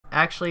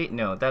Actually,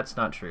 no, that's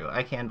not true.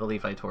 I can't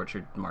believe I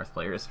tortured Marth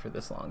players for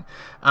this long.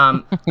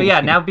 But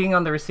yeah, now being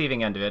on the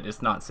receiving end of it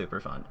is not super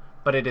fun,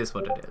 but it is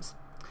what it is.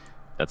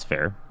 That's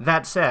fair.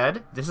 That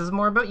said, this is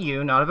more about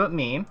you, not about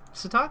me.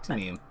 So talk to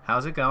me.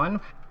 How's it going?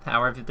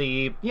 How are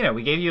the,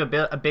 we gave you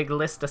a big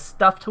list of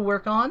stuff to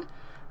work on.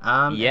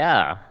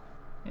 Yeah.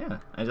 Yeah,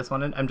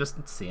 I'm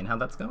just seeing how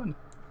that's going.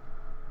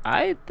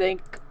 I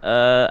think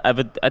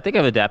I think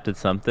I've adapted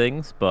some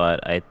things,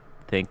 but I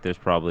think there's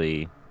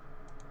probably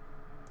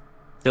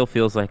still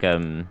feels like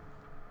yeah,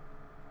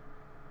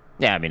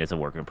 I mean it's a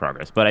work in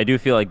progress, but I do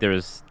feel like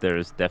there's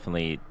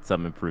definitely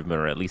some improvement,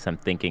 or at least I'm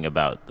thinking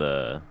about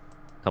the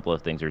couple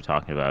of things you're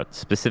talking about,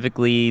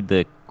 specifically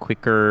the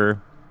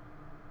quicker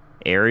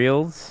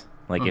aerials.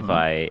 Like if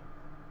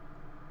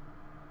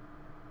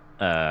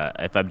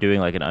I'm doing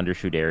like an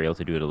undershoot aerial,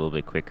 to do it a little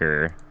bit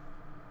quicker.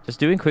 Just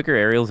doing quicker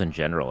aerials in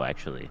general,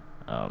 actually.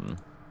 Because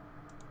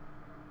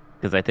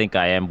I think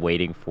I am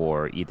waiting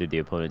for either the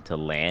opponent to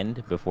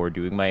land before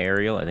doing my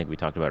aerial. I think we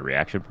talked about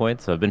reaction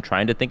points, so I've been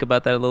trying to think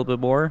about that a little bit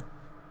more.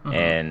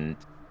 And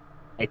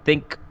I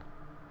think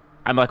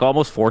I'm like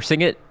almost forcing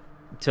it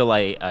till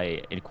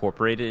I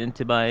incorporate it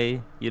into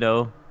my,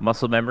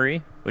 muscle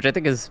memory, which I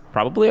think is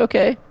probably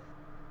okay.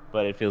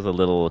 But it feels a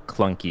little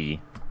clunky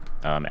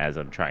as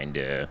I'm trying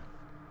to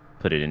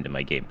put it into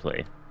my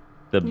gameplay.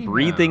 The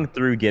breathing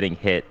through getting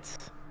hit,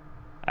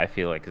 I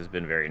feel like has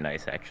been very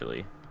nice,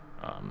 actually.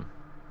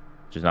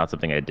 Which is not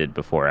something I did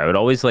before. I would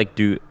always like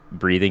do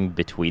breathing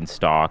between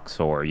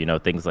stocks or,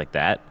 things like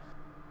that.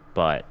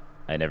 But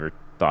I never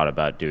thought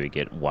about doing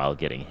it while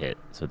getting hit.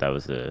 So that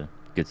was a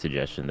good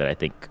suggestion that I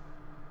think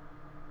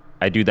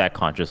I do that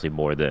consciously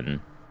more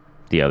than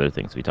the other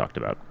things we talked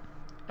about.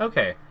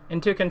 Okay.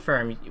 And to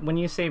confirm, when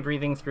you say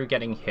breathing through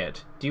getting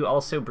hit, do you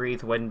also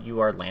breathe when you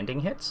are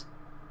landing hits?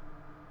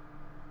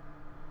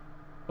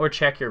 Or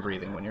check your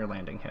breathing when you're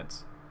landing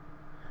hits?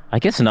 I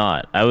guess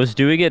not. I was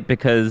doing it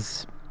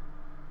because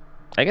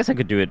I guess I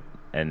could do it,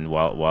 and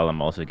while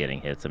I'm also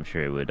getting hits, I'm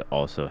sure it would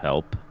also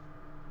help.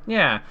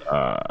 Yeah.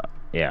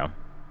 Yeah.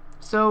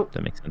 So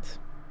that makes sense.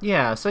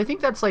 Yeah, so I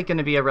think that's like going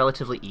to be a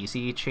relatively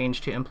easy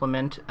change to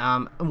implement.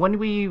 When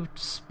we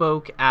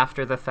spoke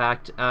after the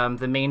fact,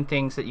 the main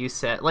things that you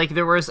said, like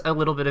there was a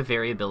little bit of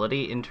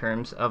variability in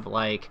terms of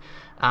like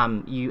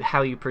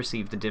how you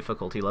perceive the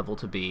difficulty level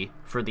to be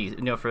for these,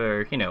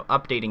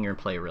 updating your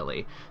play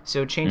really.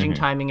 So changing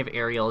timing of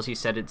aerials, you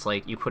said it's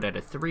like you put at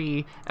a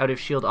 3, out of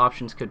shield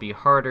options could be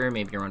harder,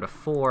 maybe around a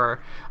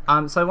 4.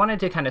 So I wanted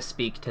to kind of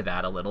speak to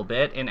that a little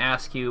bit and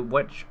ask you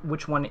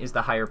which one is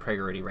the higher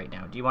priority right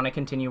now. Do you want to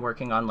continue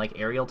working on like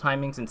aerial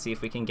timings and see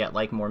if we can get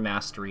like more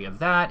mastery of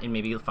that and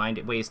maybe find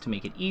ways to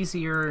make it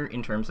easier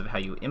in terms of how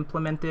you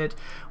implement it,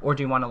 or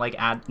do you want to like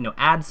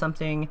add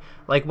something?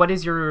 Like what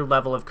is your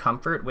level of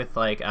comfort with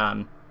like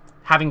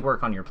having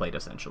work on your plate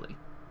essentially?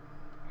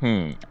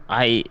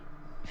 I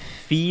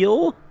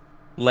feel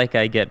like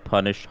I get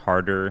punished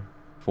harder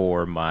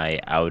for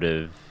my out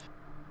of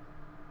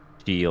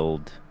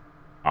shield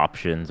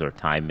options or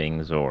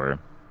timings, or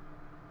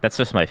that's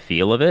just my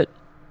feel of it.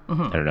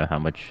 I don't know how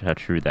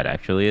true that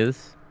actually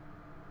is.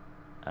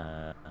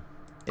 Yeah,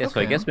 so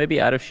I guess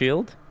maybe out of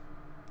shield.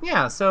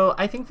 Yeah, so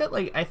I think that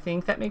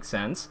makes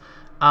sense.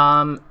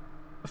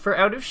 For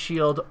out of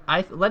shield,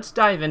 let's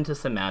dive into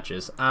some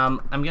matches.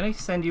 I'm gonna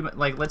send you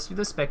let's do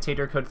the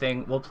spectator code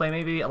thing. We'll play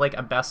maybe like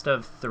a best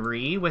of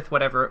 3 with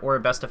whatever, or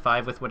a best of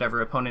 5 with whatever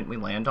opponent we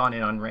land on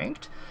in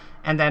unranked,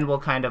 and then we'll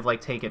kind of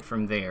like take it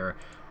from there.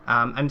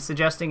 I'm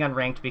suggesting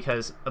unranked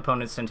because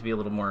opponents tend to be a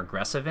little more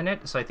aggressive in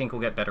it, so I think we'll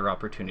get better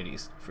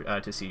opportunities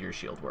to see your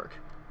shield work.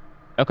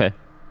 Okay,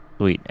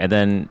 sweet. And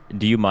then,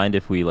 do you mind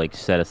if we like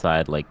set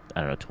aside like,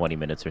 I don't know, 20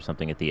 minutes or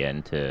something at the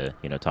end to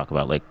talk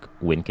about like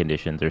win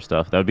conditions or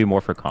stuff? That would be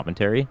more for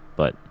commentary,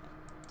 but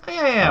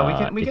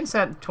yeah. We can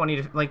set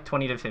 20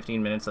 to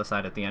 15 minutes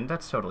aside at the end.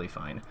 That's totally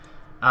fine.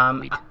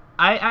 I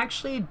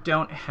actually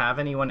don't have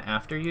anyone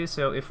after you,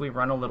 so if we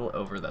run a little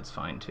over, that's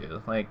fine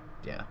too. Like,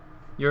 yeah.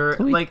 You're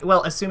sweet.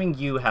 Well, assuming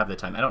you have the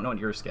time. I don't know what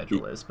your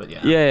schedule is, but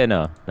yeah. Yeah,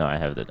 no, I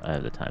have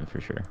the time for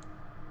sure.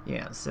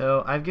 Yeah,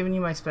 so I've given you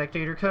my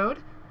spectator code.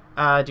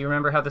 Do you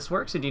remember how this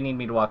works, or do you need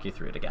me to walk you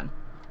through it again?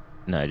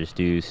 No, just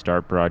do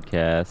start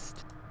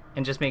broadcast.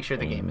 And just make sure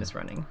the game is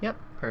running. Yep,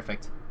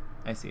 perfect.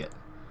 I see it.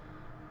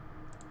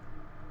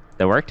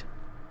 That worked?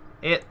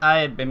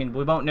 I mean,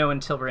 we won't know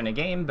until we're in a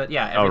game, but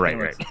yeah,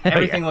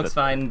 everything looks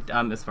fine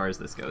as far as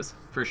this goes,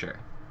 for sure.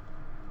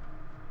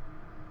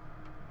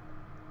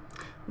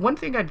 One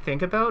thing I'd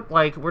think about,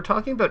 like, we're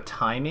talking about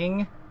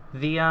timing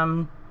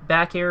the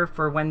back air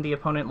for when the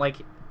opponent like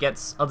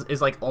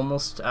is like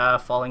almost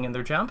falling in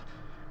their jump,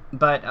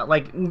 but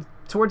like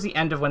towards the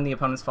end of when the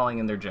opponent's falling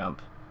in their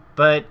jump.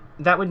 But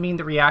that would mean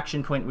the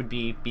reaction point would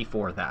be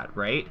before that,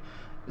 right?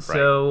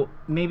 So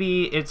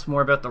maybe it's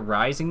more about the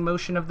rising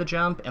motion of the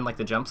jump and like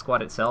the jump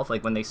squat itself,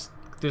 like when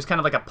there's kind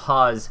of like a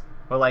pause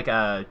or like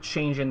a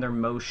change in their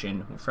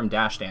motion from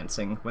dash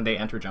dancing when they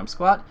enter jump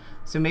squat.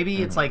 So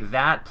maybe it's like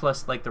that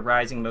plus like the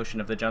rising motion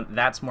of the jump.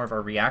 That's more of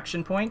our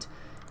reaction point,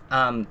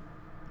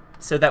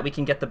 so that we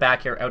can get the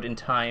back air out in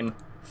time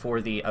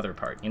for the other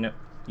part. You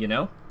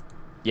know?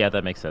 Yeah,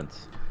 that makes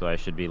sense. So I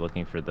should be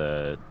looking for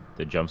the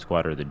jump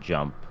squat or the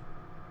jump.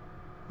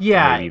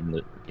 Yeah. Maybe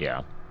even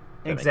yeah.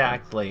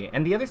 Exactly.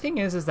 And the other thing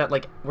is that,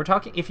 like, we're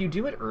talking, if you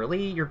do it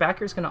early, your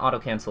backer's going to auto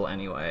cancel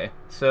anyway.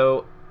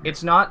 So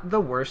it's not the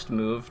worst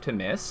move to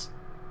miss.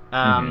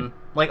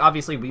 Like,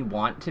 obviously we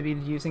want to be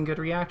using good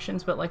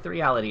reactions, but like the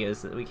reality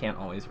is that we can't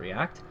always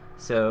react.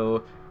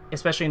 So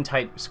especially in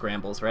tight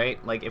scrambles,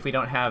 right? Like, if we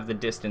don't have the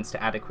distance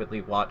to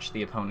adequately watch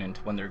the opponent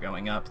when they're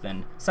going up,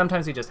 then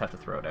sometimes we just have to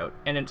throw it out,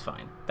 and it's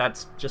fine.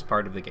 That's just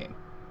part of the game.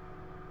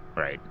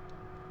 Right.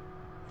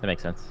 That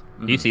makes sense.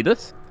 Do you see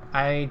this?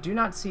 I do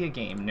not see a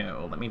game,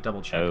 no. Let me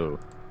double check. Oh.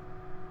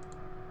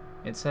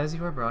 It says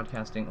you are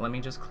broadcasting. Let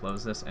me just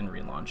close this and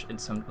relaunch.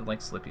 It's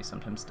like Slippy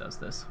sometimes does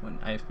this when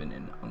I've been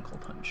in Uncle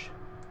Punch.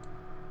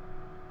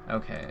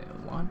 Okay,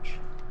 launch.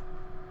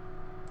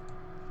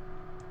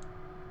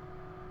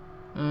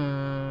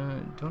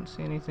 Don't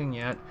see anything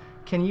yet.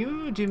 Can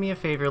you do me a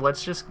favor?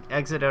 Let's just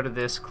exit out of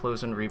this,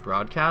 close and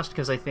rebroadcast,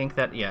 because I think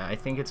that, yeah, I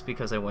think it's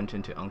because I went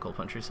into Uncle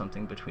Punch or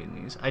something between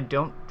these. I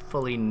don't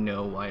fully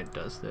know why it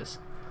does this.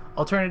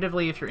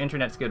 Alternatively, if your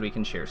internet's good, we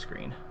can share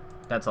screen.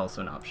 That's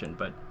also an option,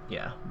 but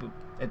yeah,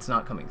 it's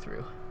not coming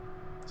through.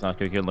 It's not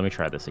good. Here, let me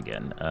try this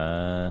again.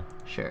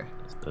 Sure.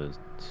 So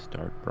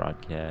start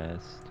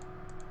broadcast.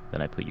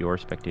 Then I put your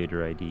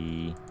spectator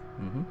ID.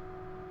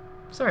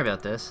 Sorry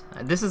about this.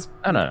 This is...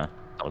 Oh, no.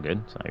 It's all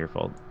good. It's not your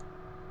fault.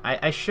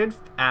 I should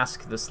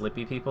ask the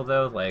Slippy people,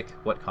 though, like,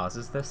 what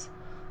causes this?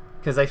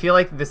 Because I feel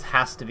like this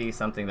has to be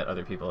something that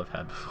other people have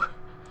had before.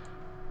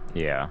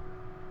 Yeah.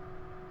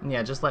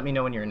 Yeah, just let me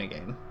know when you're in a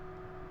game.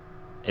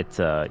 It's,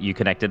 you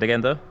connected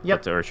again, though?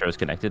 Yep. Or show's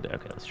connected?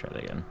 Okay, let's try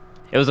that again.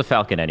 It was a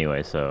Falcon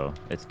anyway, so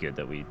it's good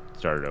that we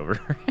started over.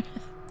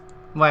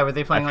 Why, were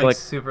they playing, like,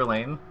 super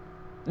lame?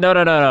 No.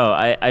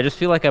 I just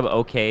feel like I'm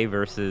okay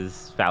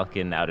versus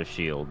Falcon out of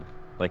shield.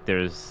 Like,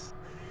 there's...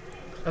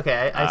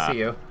 Okay, I see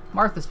you.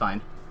 Martha's fine.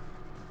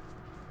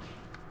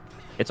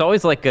 It's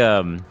always like,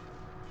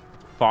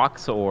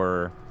 Fox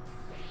or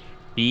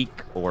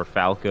Beak or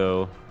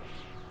Falco.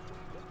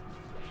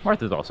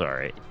 Martha's also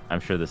alright.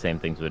 I'm sure the same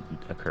things would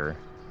occur.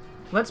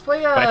 Let's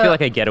play, But I feel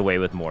like I get away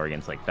with more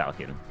against, like,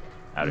 Falcon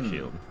out of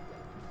shield.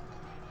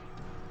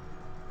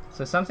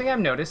 So something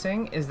I'm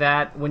noticing is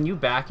that when you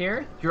back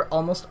air, you're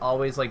almost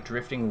always, like,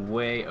 drifting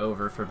way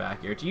over for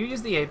back air. Do you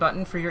use the A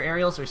button for your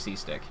aerials or C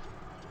stick?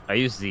 I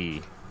use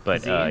Z,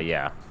 but, Z?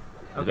 yeah.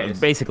 Okay.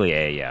 Basically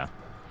A, yeah.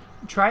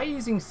 Try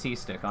using C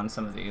stick on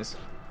some of these.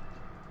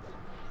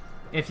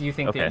 If you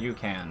think that you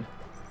can.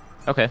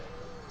 Okay.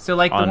 So,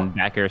 like, on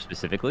back air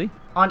specifically?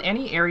 On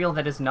any aerial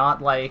that is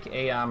not like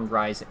a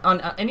rising,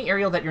 on any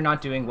aerial that you're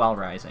not doing while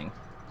rising.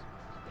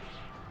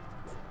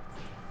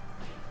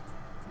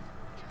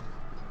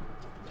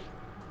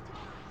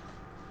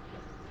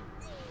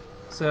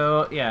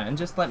 So yeah, and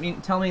just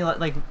tell me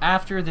like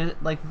after the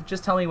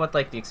just tell me what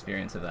like the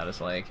experience of that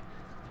is like,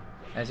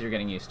 as you're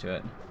getting used to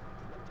it.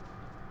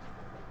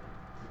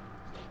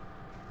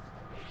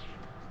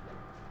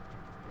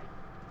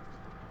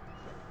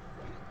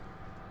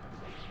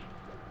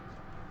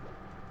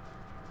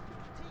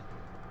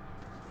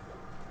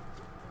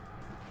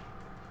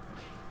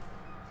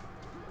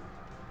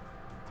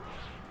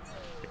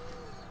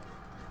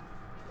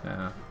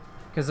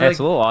 Because yeah, it's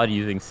a little odd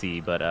using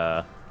C,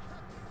 but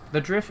the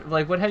drift,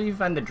 like, how do you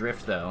find the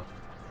drift though?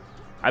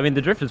 I mean,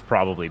 the drift is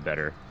probably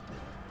better.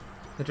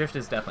 The drift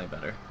is definitely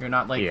better. You're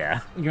not like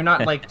you're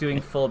not like doing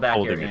full back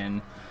air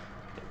in.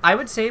 I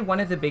would say one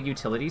of the big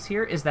utilities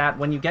here is that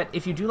when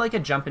if you do like a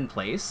jump in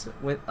place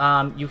with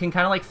you can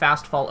kind of like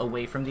fast fall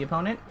away from the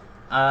opponent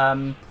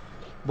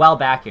while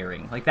back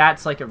airing. Like,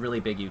 that's like a really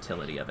big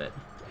utility of it.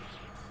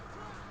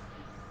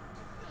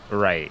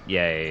 Right.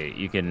 Yeah,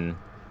 you can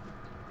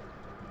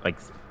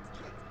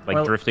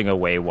like drifting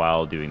away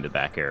while doing the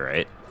back air,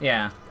 right?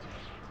 Yeah.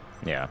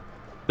 Yeah.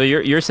 So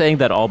you're saying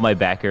that all my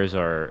back airs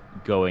are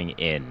going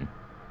in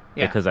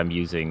because I'm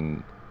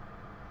using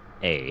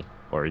A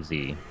or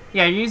Z.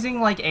 Yeah, you're using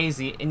like AZ,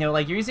 you know,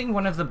 like you're using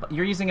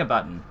you're using a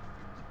button.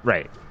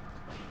 Right.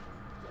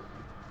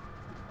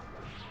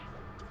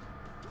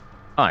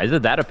 Oh, is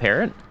it that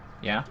apparent?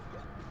 Yeah.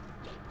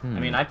 I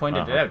mean, I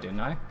pointed it out, didn't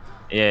I?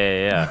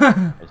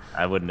 Yeah.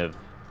 I wouldn't have.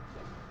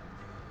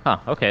 Huh,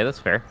 okay, that's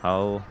fair.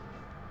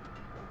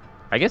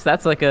 I guess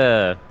that's like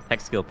a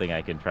tech skill thing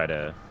I can try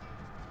to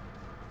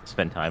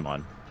spend time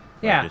on.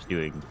 Yeah. Just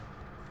doing...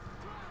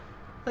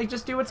 Like,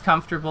 just do what's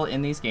comfortable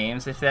in these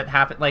games. If that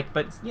happens, like,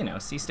 but, you know,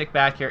 C-stick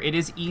back here, it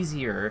is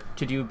easier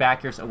to do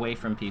back airs away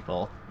from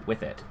people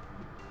with it.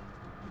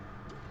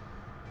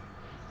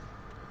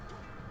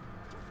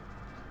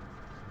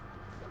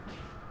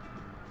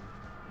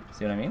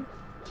 See what I mean?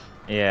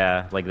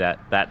 Yeah, like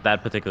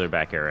that particular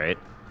back air, right?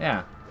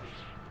 Yeah.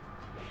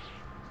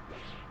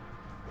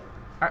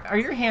 Are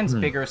your hands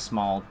big or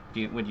small,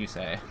 would you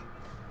say?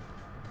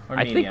 Or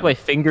I medium? think my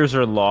fingers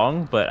are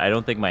long, but I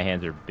don't think my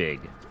hands are big,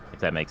 if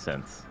that makes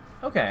sense.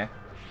 Okay.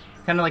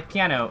 Kind of like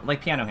piano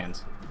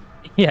hands.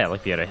 Yeah,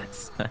 like piano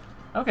hands.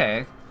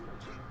 Okay.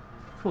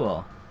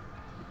 Cool.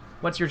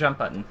 What's your jump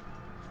button?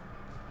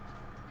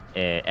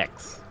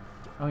 X.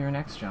 Oh, you're an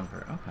X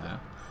jumper. Okay.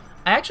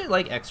 I actually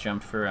like X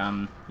jump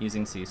for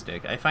using C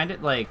stick. I find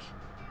it like,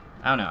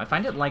 I don't know. I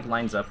find it like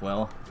lines up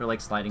well for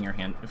like sliding your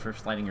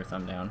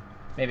thumb down.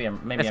 Maybe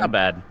I'm Not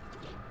bad.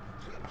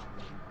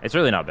 It's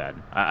really not bad.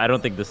 I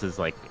don't think this is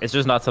like, it's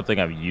just not something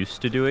I'm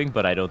used to doing,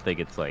 but I don't think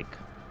it's like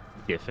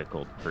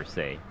difficult per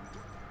se.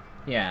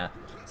 Yeah.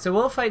 So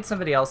we'll fight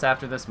somebody else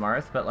after this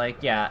Marth, but like,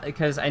 yeah,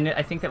 because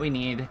I think that we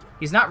need,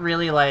 he's not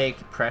really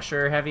like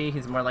pressure heavy.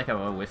 He's more like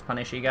a whiff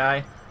punishy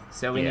guy.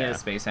 So we need a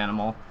space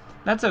animal.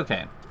 That's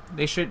okay.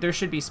 There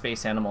should be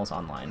space animals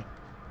online.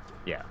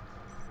 Yeah.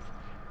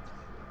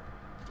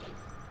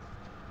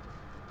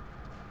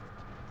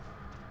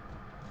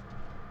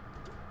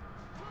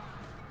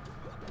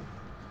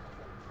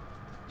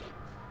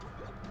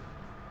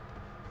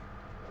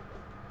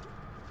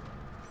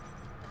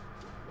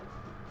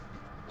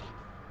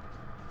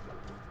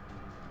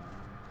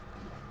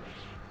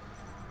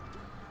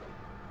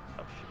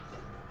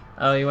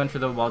 Oh, you went for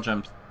the wall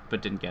jump,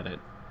 but didn't get it.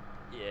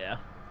 Yeah.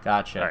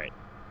 Gotcha. All right.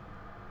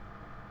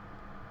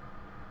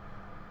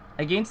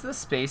 Against the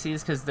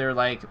spacies, because they're,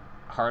 like,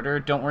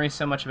 harder, don't worry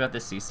so much about the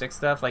C-stick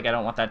stuff. Like, I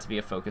don't want that to be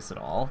a focus at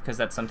all, because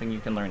that's something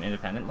you can learn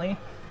independently.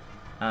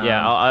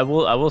 Yeah, I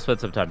will spend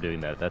some time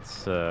doing that.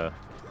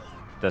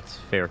 That's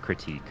fair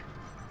critique.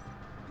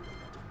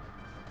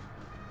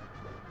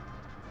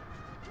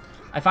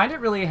 I find it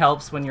really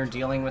helps when you're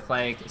dealing with,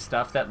 like,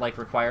 stuff that, like,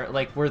 require,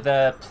 like, where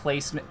the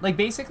placement... Like,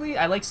 basically,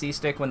 I like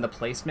C-stick when the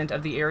placement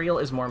of the aerial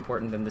is more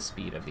important than the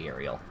speed of the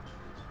aerial.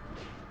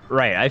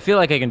 Right, I feel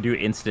like I can do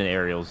instant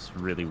aerials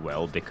really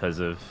well because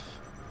of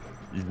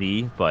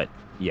Z, but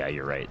yeah,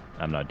 you're right.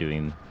 I'm not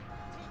doing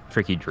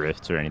tricky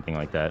drifts or anything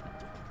like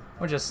that.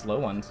 Or just slow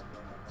ones.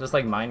 Just,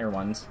 like, minor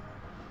ones.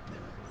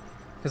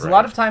 Because a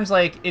lot of times,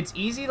 like, it's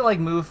easy to, like,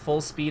 move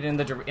full speed in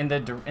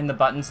the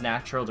button's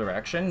natural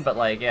direction, but,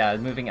 like, yeah,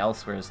 moving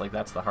elsewhere is, like,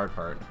 that's the hard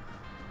part.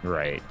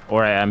 Right.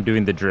 Or I'm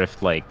doing the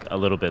drift, like, a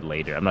little bit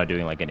later. I'm not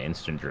doing, like, an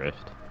instant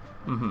drift.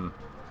 Mm-hmm.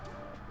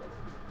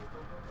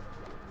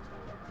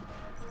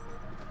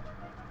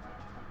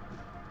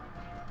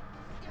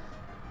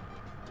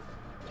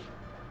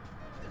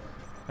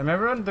 I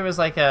remember when there was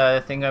like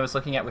a thing I was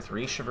looking at with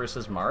Vish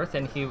versus Marth,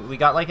 and he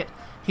got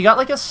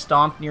like a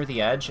stomp near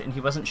the edge, and he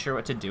wasn't sure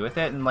what to do with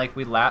it, and like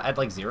we at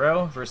like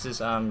 0 versus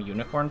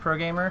Unicorn Pro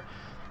Gamer,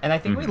 and I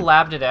think we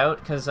labbed it out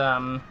because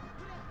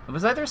it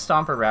was either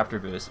Stomp or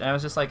Raptor Boost, and I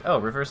was just like, oh,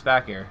 reverse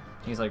back air.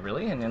 He's like,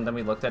 really? And then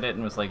we looked at it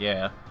and was like,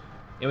 yeah,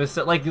 it was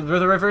like the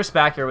reverse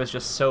back air was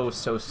just so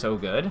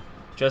good,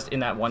 just in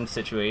that one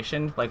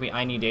situation. Like we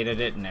INI dated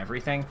it and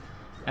everything,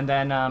 and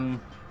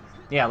then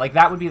yeah, like,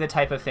 that would be the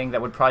type of thing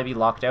that would probably be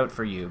locked out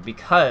for you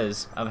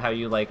because of how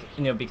you, like,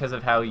 you know, because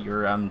of how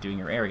you're doing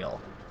your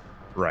aerial.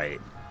 Right.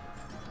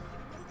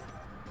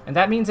 And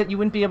that means that you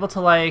wouldn't be able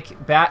to, like,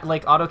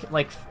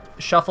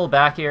 shuffle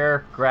back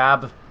air,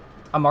 grab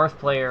a Marth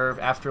player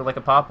after, like,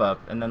 a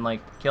pop-up, and then, like,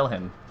 kill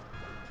him.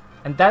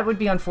 And that would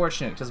be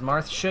unfortunate, because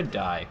Marth should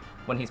die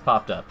when he's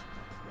popped up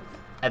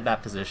at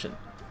that position.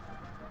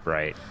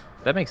 Right.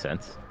 That makes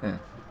sense. Yeah.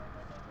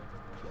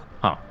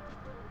 Huh.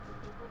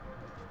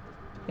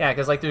 Yeah,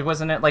 because, like, there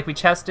wasn't it, like, we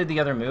tested the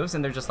other moves,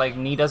 and they're just, like,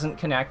 knee doesn't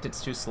connect,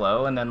 it's too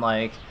slow, and then,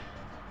 like,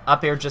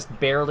 up air just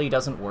barely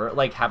doesn't work,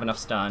 like, have enough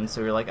stun,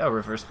 so you're like, oh,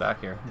 reverse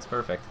back air, it's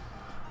perfect.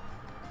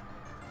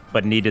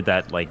 But needed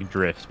that, like,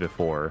 drift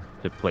before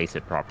to place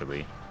it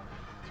properly.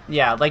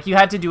 Yeah, like, you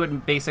had to do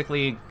it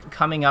basically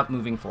coming up,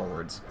 moving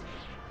forwards.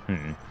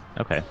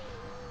 Okay.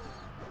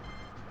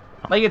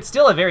 Like, it's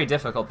still a very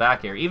difficult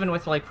back air, even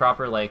with, like,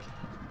 proper, like,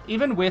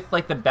 even with,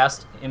 like, the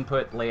best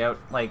input layout,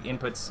 like,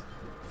 inputs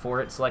for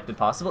it selected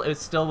possible, it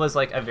still was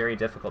like a very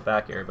difficult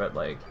back air, but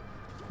like,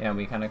 yeah,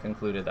 we kind of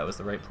concluded that was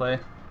the right play.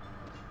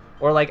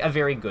 Or like a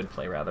very good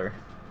play, rather.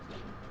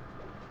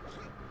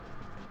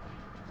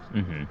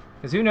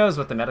 Because who knows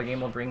what the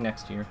metagame will bring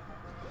next year.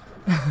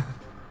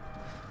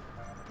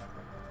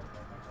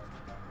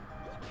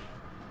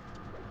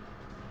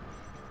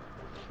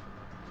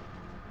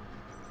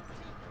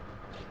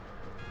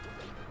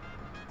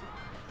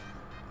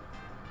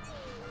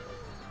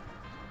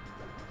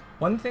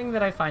 One thing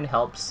that I find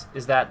helps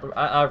is that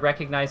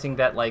recognizing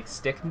that like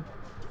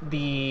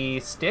the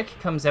stick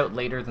comes out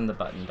later than the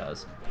button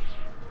does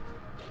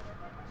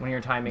when you're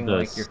timing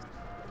like your,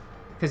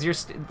 because you're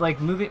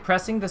like moving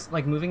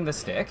the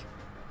stick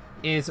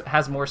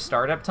has more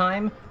startup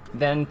time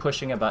than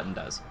pushing a button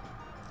does.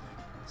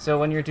 So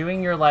when you're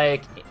doing your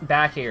like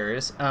back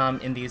airs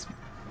in these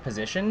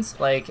positions,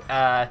 like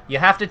you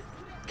have to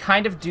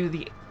kind of do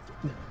the.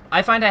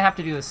 I find I have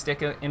to do the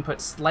stick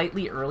input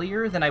slightly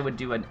earlier than I would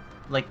do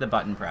like the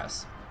button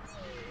press.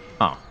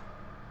 Huh.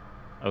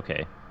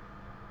 Okay.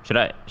 Should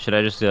I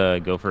just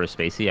go for a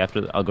spacey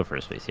after? I'll go for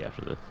a spacey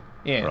after this.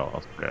 Yeah. Or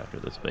I'll spread after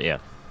this, but yeah.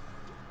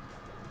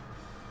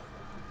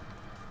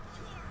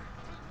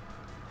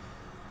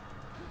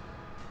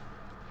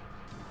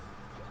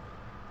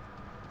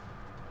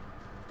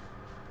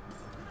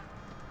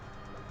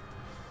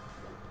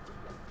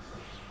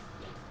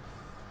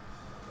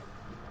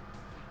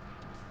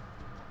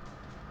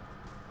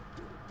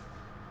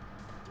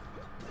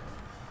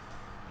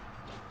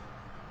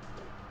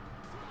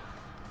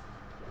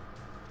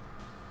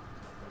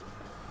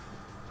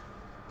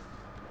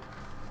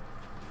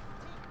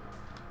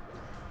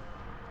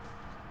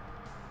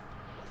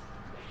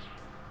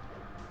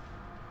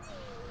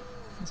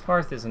 This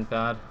Marth isn't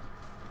bad.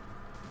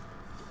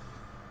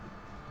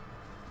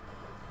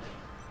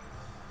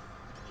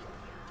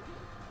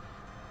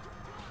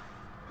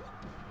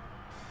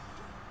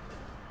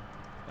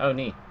 Oh,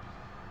 neat.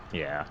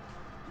 Yeah.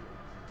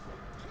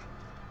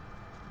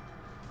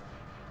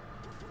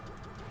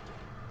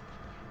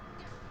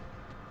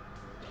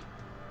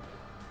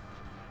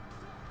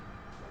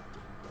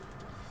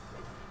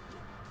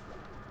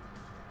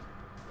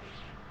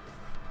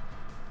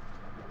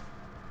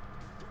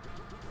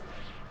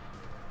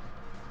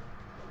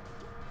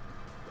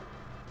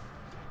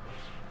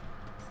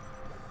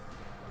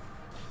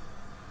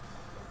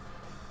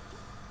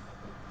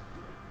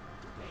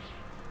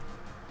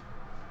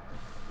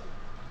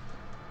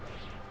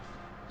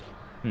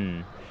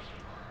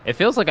 It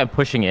feels like I'm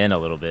pushing in a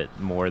little bit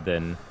more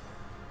than...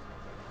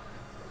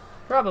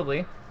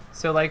 Probably.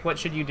 So, like, what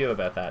should you do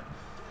about that?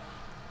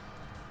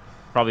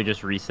 Probably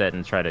just reset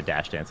and try to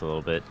dash dance a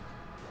little bit.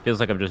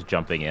 Feels like I'm just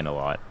jumping in a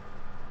lot.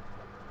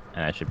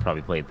 And I should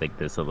probably play like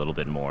this a little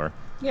bit more.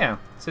 Yeah,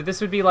 so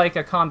this would be like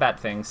a combat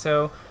thing.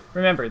 So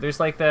remember, there's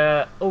like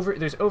there's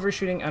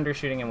overshooting,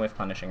 undershooting, and whiff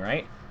punishing,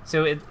 right?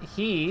 So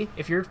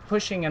if you're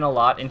pushing in a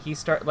lot and he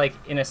start like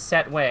in a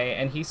set way,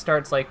 and he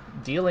starts like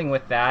dealing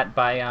with that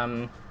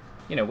by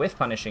whiff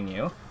punishing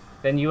you,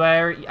 then you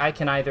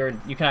can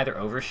either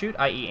overshoot,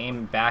 i.e.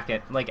 aim back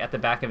at the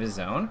back of his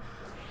zone,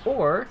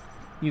 or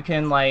you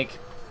can like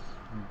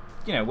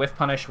whiff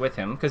punish with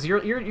him, because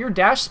your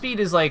dash speed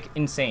is like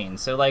insane.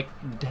 So like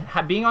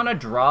being on a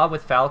draw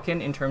with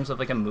Falcon in terms of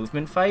like a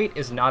movement fight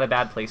is not a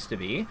bad place to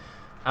be.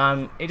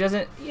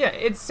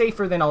 It's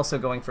safer than also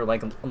going for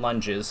like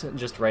lunges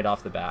just right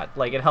off the bat.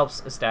 Like it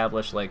helps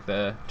establish like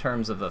the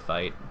terms of the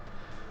fight.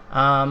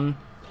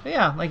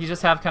 Yeah, like you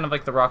just have kind of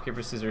like the rock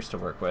paper scissors to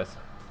work with.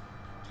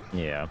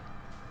 Yeah.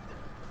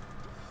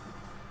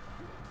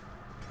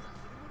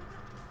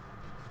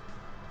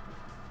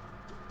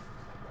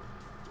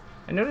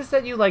 I noticed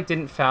that you like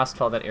didn't fast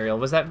fall that aerial.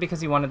 Was that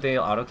because you wanted the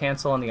auto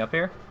cancel on the up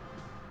air?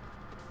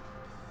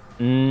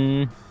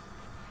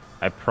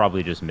 I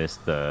probably just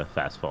missed the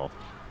fast fall.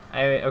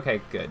 Okay,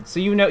 good. So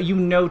you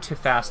know to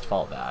fast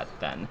fall that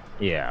then.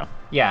 Yeah.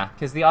 Yeah,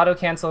 because the auto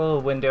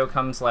cancel window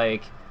comes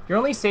like you're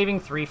only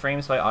saving 3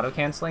 frames by auto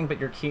canceling, but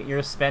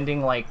you're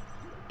spending like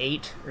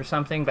 8 or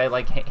something by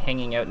like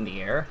hanging out in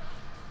the air.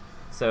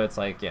 So it's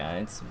like, yeah,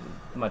 it's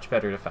much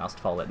better to fast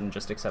fall it and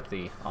just accept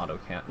the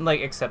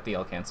accept the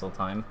L cancel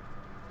time.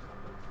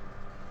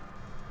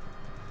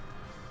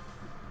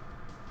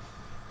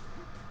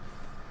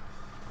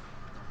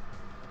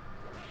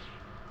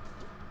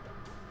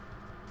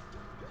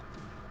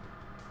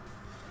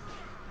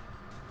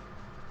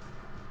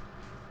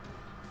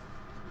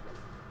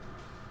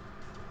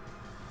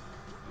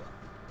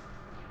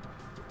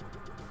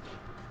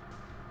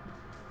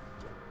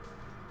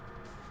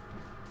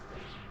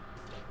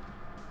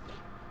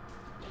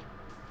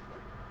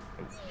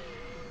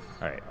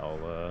 Alright,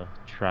 I'll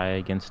try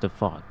against a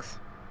fox.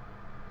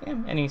 Yeah,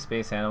 any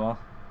space animal.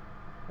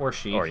 Or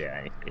sheep. Or yeah,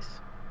 any space.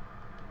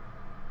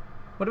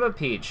 What about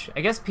Peach?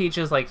 I guess Peach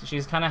is like,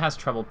 she's kind of has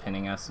trouble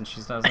pinning us, and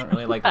she doesn't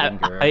really like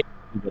linger.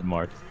 Good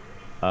marks.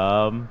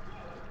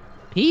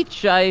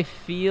 Peach, I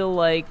feel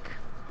like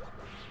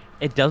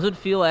it doesn't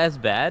feel as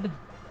bad,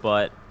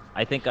 but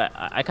I think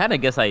I kind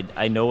of guess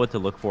I know what to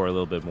look for a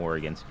little bit more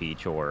against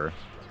Peach, or...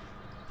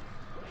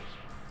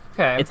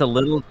 Okay. It's a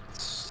little...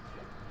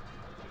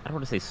 I don't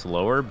want to say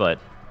slower, but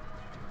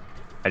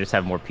I just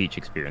have more Peach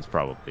experience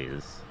probably.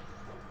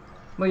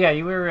 Well, yeah,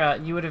 you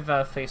would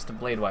have faced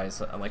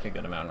Blade-wise like a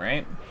good amount,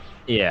 right?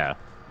 Yeah.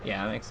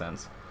 Yeah, that makes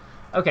sense.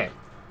 Okay,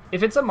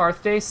 if it's a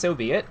Marth day, so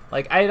be it.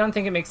 Like, I don't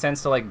think it makes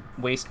sense to like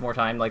waste more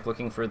time like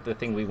looking for the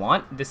thing we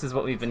want. This is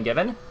what we've been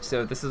given,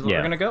 so this is what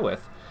we're gonna go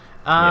with.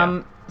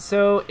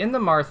 So in the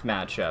Marth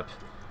matchup,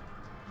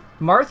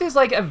 Marth is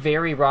like a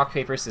very rock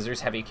paper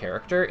scissors heavy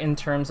character in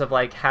terms of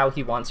like how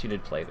he wants you to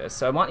play this.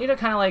 So I want you to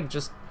kind of like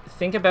just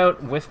think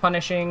about whiff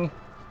punishing,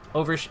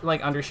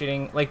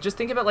 undershooting. Like just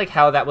think about like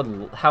how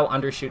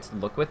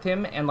undershoots look with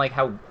him, and like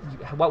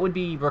what would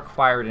be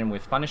required in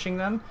whiff punishing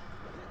them.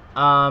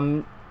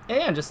 And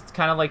just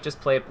kind of like just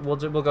play. We'll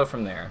go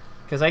from there,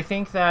 because I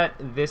think that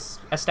this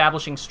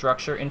establishing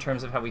structure in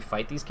terms of how we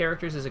fight these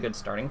characters is a good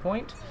starting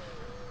point.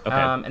 Okay.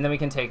 And then we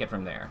can take it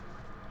from there.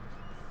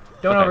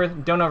 Don't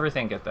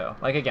overthink it though.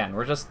 Like again,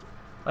 we're just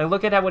like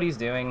look at what he's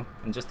doing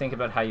and just think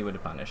about how you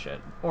would punish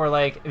it, or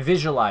like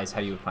visualize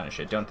how you would punish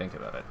it. Don't think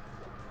about it.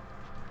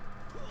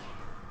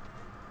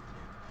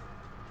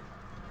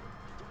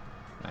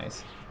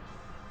 Nice.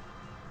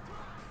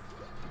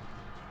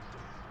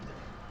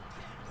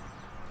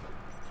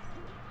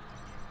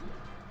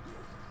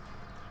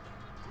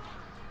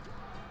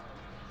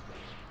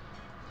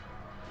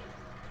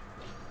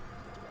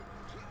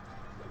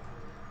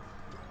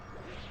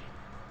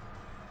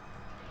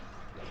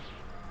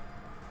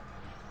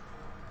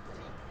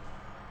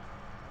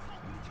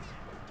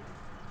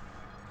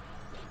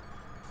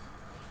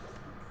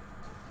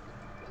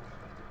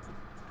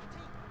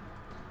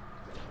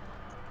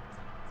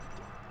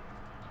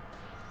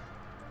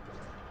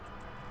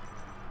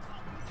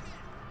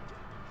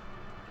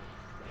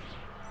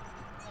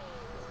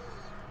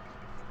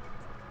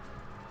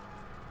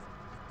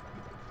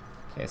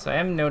 Okay, so I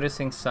am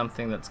noticing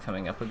something that's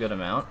coming up a good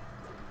amount.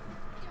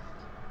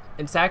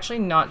 It's actually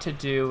not to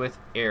do with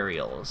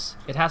aerials.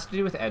 It has to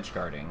do with edge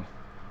guarding.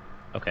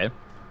 Okay.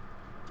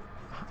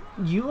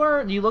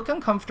 You look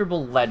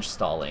uncomfortable ledge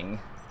stalling.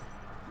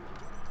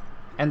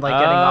 And like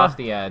getting off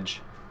the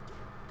edge.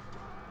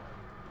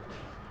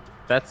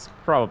 That's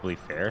probably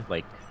fair.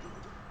 Like,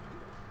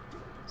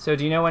 so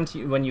do you know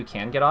when you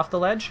can get off the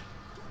ledge?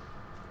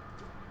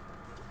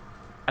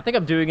 I think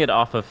I'm doing it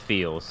off of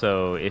feel.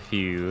 So if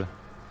you...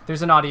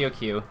 There's an audio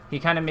cue. He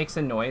kind of makes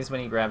a noise when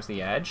he grabs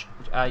the edge.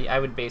 I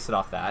would base it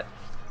off that.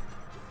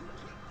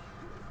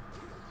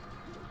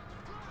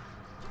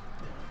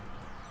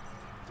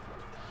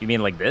 You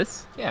mean like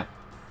this? Yeah.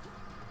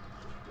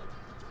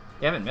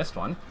 You haven't missed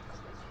one.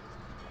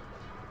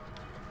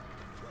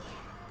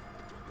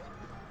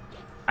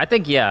 I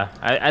think, yeah.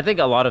 I think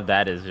a lot of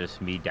that is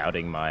just me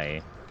doubting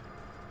when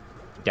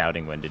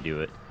to do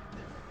it.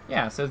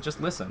 Yeah, so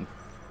just listen.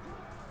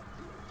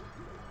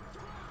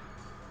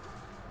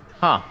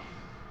 Huh.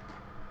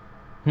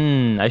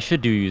 I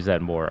should use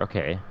that more.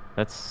 Okay,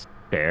 that's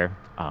fair.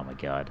 Oh my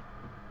god.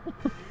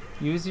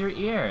 Use your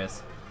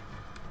ears.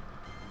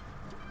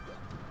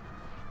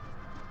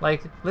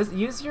 Like,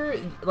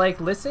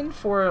 listen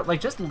for,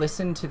 like, just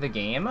listen to the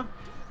game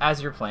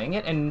as you're playing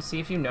it and see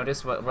if you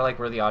notice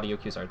where the audio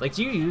cues are. Like,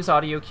 do you use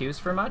audio cues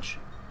for much?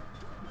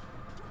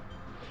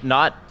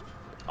 Not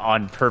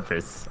on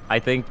purpose. I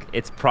think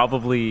it's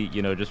probably,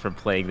 just from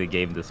playing the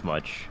game this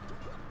much.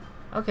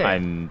 Okay.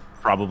 I'm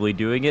probably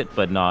doing it,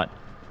 but not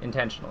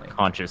intentionally.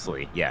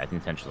 Consciously. Yeah,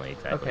 intentionally,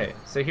 exactly. Okay,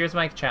 so here's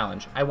my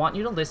challenge. I want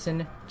you to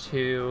listen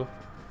to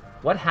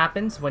what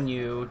happens when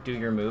you do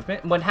your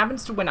movement. What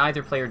happens to when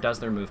either player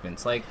does their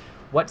movements. Like,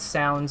 what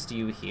sounds do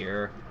you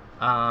hear?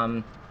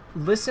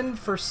 Listen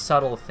for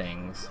subtle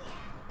things.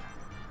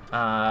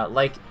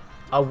 Like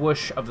a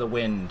whoosh of the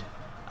wind.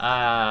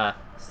 As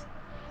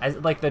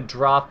like the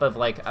drop of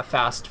like a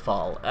fast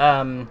fall.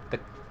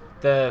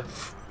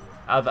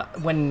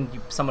 When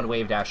someone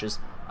wave dashes.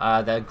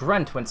 The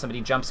grunt when somebody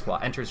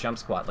enters jump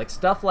squat. Like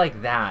stuff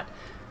like that.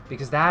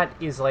 Because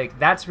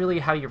that's really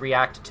how you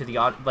react to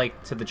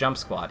the jump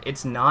squat.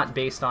 It's not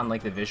based on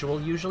like the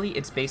visual usually,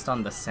 it's based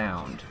on the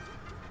sound.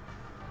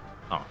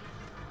 Oh.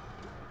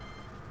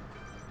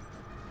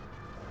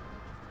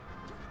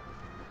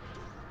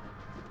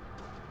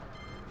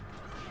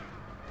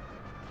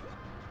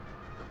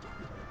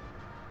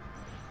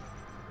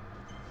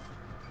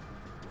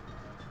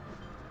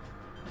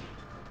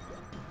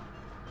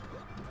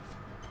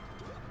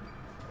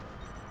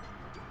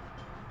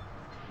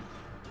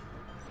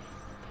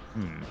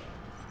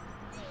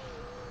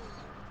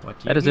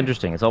 That is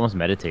interesting. It's almost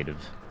meditative.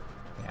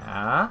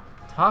 Yeah?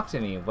 Talk to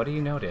me. What do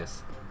you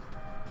notice?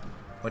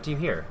 What do you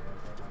hear?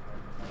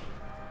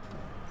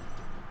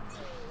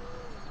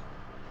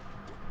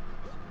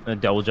 A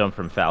double jump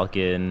from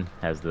Falcon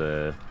has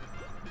that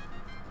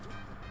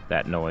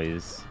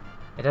noise.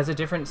 It has a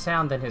different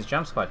sound than his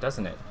jump squat,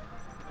 doesn't it?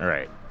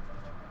 Alright.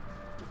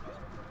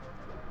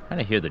 I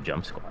kind of hear the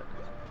jump squat.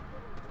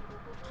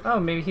 Oh,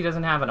 maybe he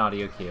doesn't have an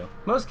audio cue.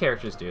 Most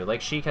characters do.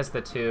 Like, Sheik has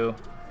the 2...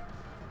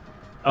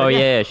 Oh,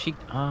 yeah, she...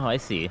 Oh, I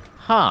see.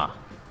 Huh.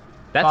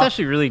 That's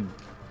actually really...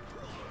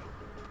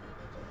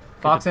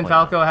 Fox and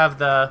Falco have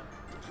the...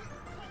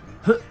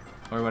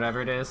 or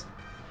whatever it is.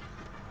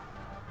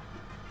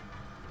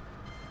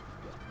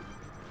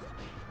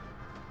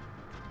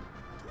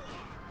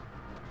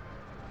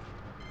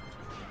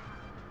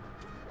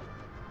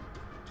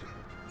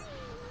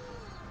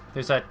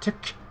 There's a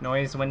tick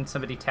noise when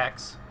somebody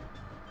tacks.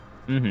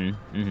 And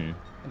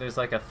there's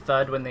like a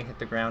thud when they hit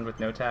the ground with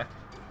no tack.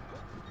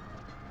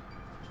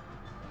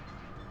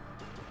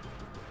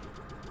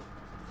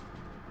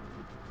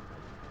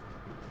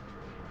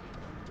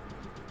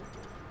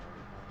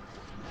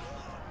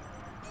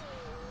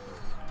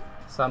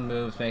 Some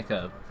moves make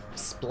a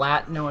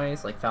splat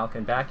noise, like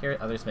Falcon back here.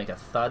 Others make a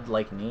thud,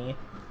 like knee.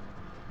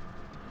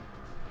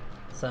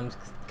 Some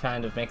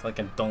kind of make like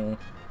a dong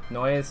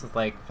noise,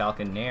 like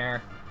Falcon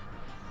nair.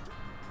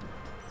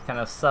 It's kind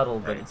of subtle,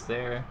 but it's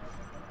there.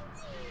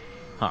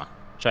 Huh.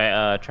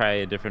 Try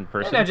a different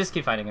person? No, just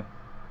keep fighting him.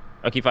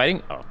 Oh, keep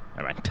fighting? Oh,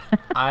 never mind.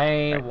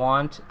 I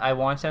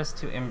want us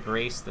to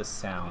embrace the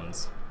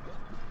sounds.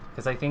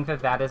 Because I think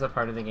that is a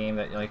part of the game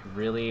that, like,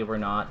 really we're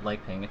not,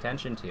 like, paying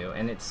attention to,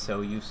 and it's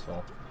so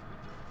useful.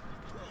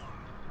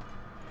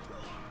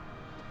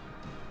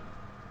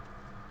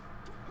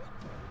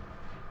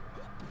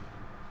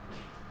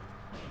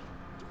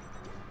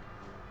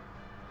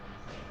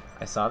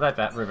 I saw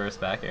that reverse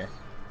back air.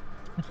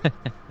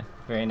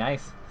 Very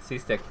nice.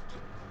 C-stick.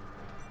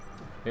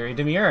 Very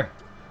demure.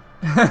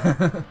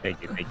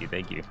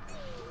 Thank you.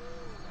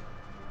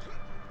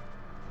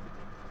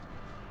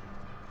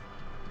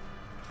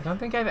 I don't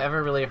think I've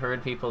ever really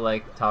heard people,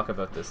 like, talk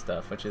about this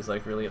stuff, which is,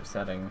 like, really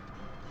upsetting.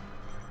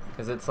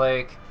 Because it's,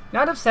 like,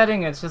 not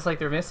upsetting, it's just, like,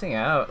 they're missing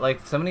out.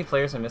 Like, so many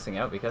players are missing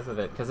out because of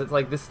it. Because it's,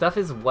 like, this stuff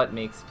is what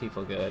makes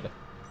people good.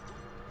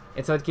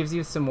 And so it gives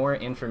you some more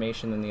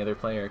information than the other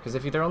player. Because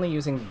if they're only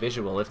using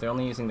visual, if they're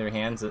only using their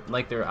hands,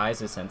 like their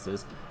eyes as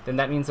senses, then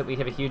that means that we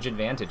have a huge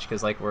advantage.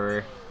 Because like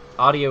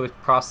audio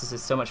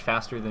processes so much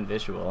faster than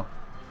visual.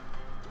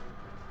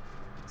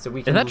 So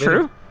we can. Is that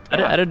true?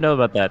 Yeah. I didn't know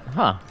about that.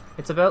 Huh.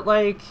 It's about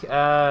like 30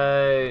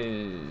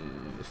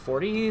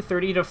 to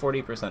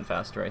 40%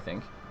 faster, I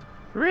think.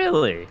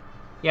 Really?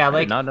 Yeah, I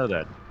like did not know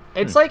that.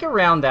 it's like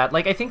around that.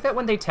 Like I think that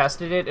when they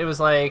tested it, it was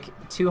like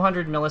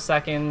 200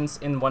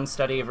 milliseconds in one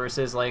study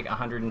versus like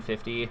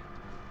 150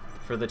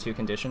 for the two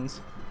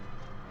conditions,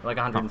 like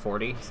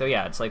 140. So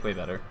yeah, it's like way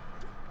better.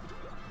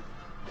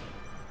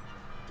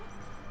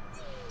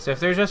 So if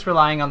they're just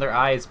relying on their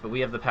eyes, but we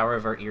have the power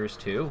of our ears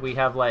too, we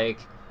have like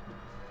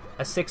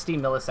a 60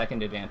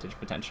 millisecond advantage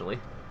potentially,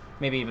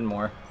 maybe even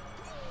more.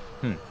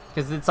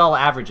 Because it's all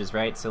averages,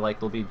 right? So like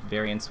there'll be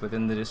variance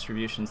within the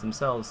distributions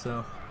themselves.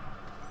 So.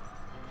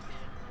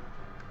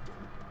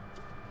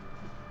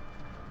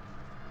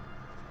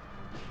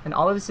 And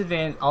all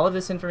of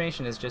this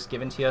information is just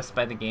given to us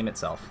by the game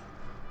itself.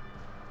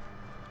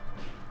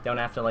 Don't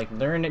have to like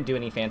learn and do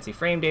any fancy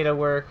frame data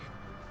work.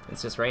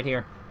 It's just right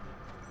here.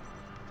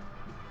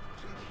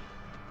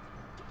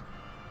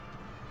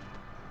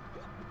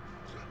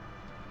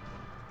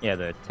 Yeah,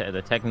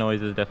 the tech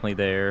noise is definitely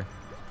there.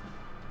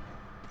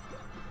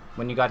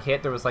 When you got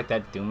hit, there was like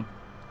that doom.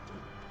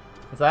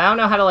 So I don't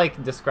know how to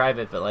like describe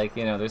it, but like,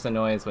 you know, there's a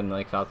noise when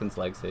like Falcon's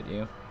legs hit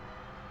you.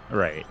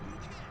 Right.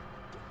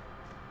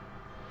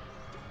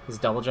 His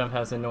double jump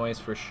has a noise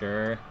for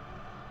sure.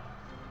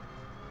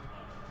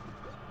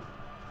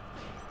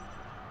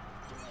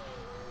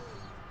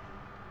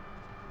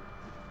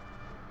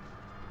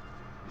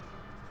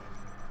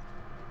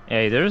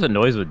 Hey, there's a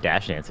noise with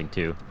dash dancing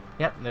too.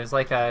 Yep, there's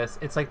like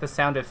it's like the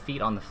sound of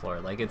feet on the floor.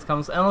 Like it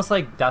comes almost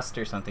like dust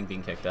or something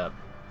being kicked up.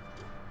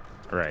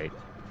 Right.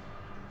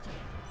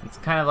 It's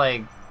kind of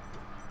like,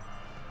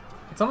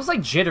 it's almost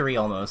like jittery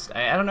almost.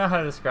 I don't know how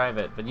to describe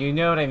it, but you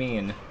know what I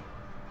mean.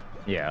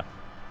 Yeah.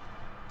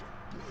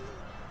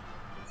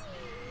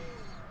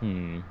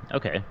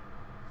 Okay.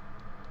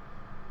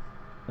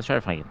 Let's try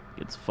to find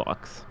its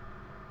fox.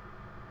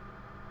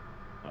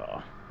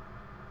 Oh.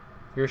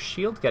 Your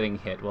shield getting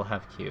hit will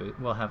have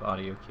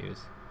audio cues.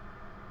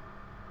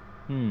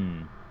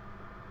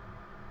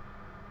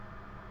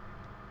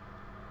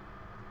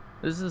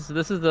 This is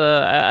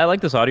the I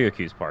like this audio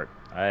cues part.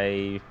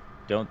 I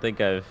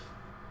think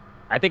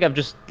I've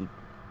just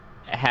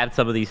had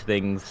some of these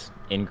things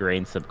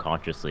ingrained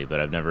subconsciously,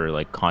 but I've never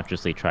like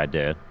consciously tried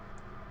to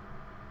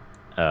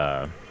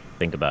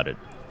think about it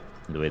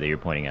the way that you're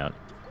pointing out.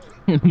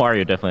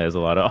 Mario definitely has a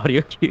lot of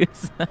audio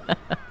cues.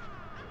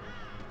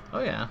 Oh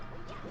yeah.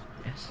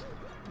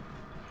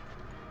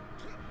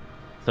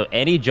 So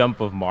any jump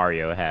of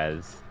Mario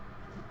has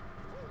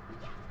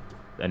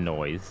a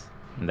noise,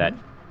 and that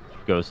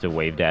goes to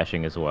wave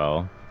dashing as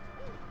well.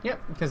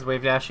 Yep, because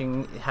wave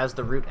dashing has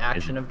the root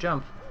action of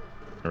jump.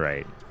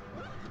 Right.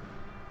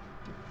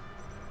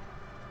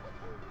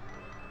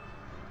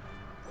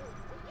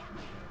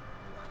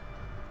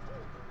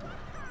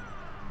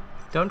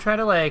 Don't try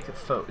to like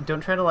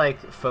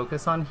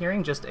focus on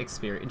hearing. Just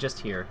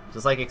hear.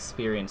 Just like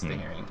experience the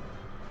hearing.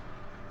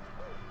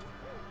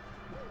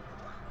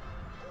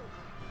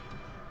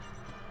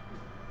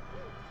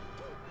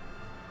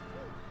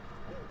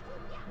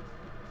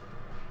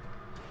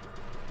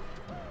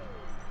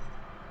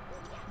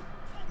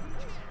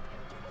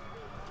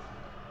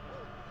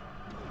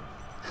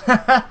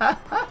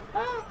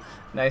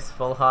 Nice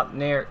full hop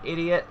nair,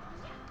 idiot.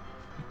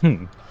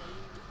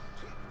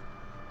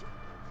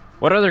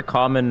 What other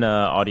common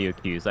audio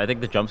cues? I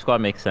think the jump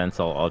squat makes sense.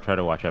 I'll try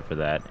to watch out for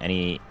that.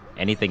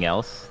 Anything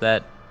else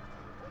that?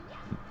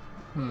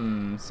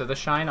 So the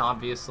shine,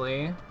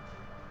 obviously.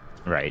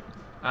 Right.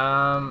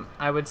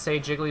 I would say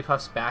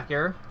Jigglypuff's back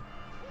air,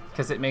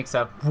 because it makes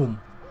a boom,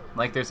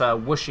 like there's a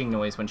whooshing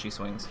noise when she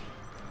swings.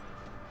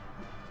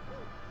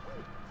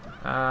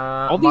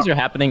 All these are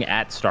happening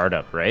at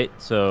startup, right?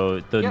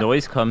 So the Yep.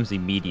 noise comes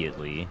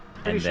immediately,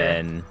 Pretty and sure.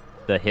 then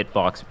the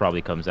hitbox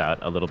probably comes out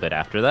a little bit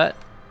after that.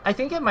 I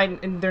think it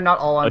might, and they're not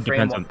all on It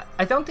frame depends one. on-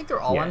 I don't think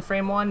they're all Yeah. on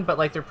frame one, but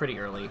like they're pretty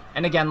early.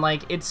 And again,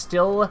 like it's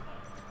still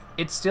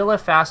a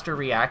faster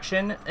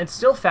reaction. It's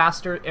still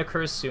faster,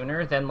 occurs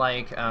sooner than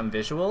like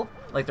visual,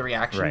 like the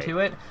reaction Right. to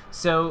it.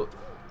 So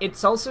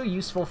it's also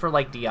useful for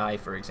like DI,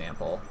 for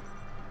example,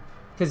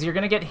 because you're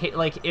gonna get hit.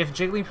 Like if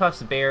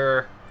Jigglypuff's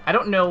bear, I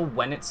don't know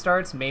when it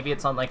starts. Maybe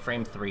it's on like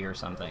frame 3 or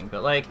something.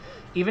 But like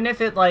even if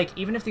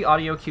the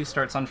audio cue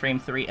starts on frame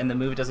 3 and the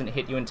move doesn't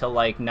hit you until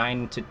like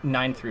 9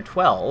 through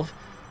 12.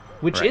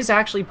 Which Right. is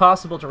actually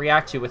possible to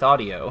react to with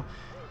audio.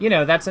 You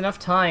know, that's enough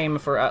time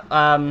for,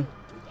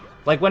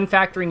 like when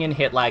factoring in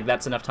hit lag,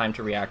 that's enough time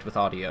to react with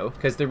audio,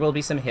 because there will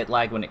be some hit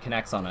lag when it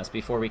connects on us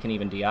before we can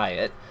even DI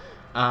it.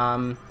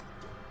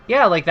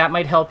 Yeah, like that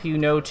might help you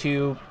know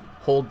to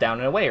hold down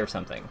and away or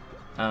something,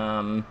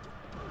 and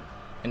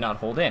not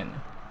hold in.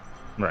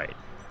 Right.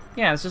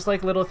 Yeah, it's just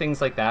like little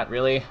things like that,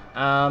 really.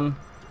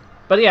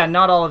 But yeah,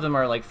 not all of them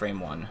are like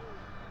frame 1.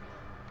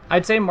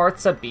 I'd say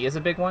Marth's up B is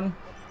a big one.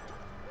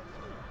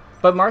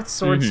 But Marth's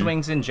sword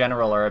swings in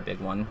general are a big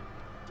one.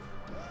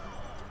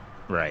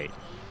 Right.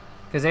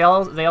 Because they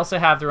also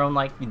have their own,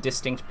 like,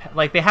 distinct...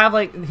 Like, they have,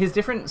 like... His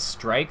different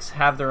strikes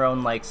have their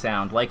own, like,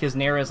 sound. Like, his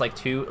Nair is, like,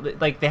 two...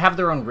 Like, they have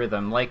their own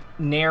rhythm. Like,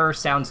 Nair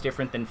sounds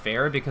different than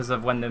Fair because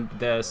of when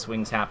the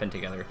swings happen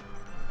together.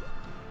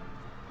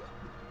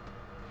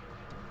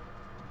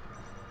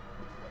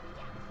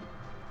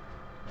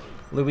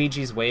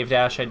 Luigi's Wave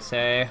Dash, I'd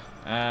say.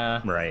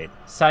 Right.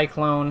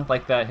 Cyclone,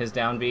 like his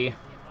down B.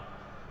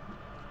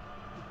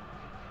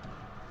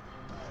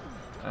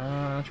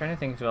 I'm trying to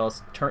think of who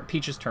else.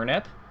 Peach's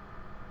Turnip.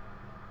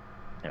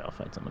 Yeah, I'll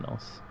find someone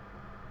else.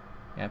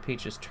 Yeah,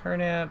 Peach's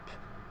Turnip.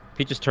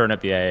 Peach's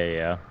Turnip,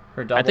 yeah.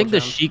 Her double I think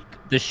jump.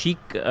 the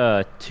Sheik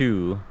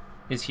 2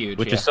 is huge,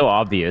 which is so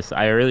obvious.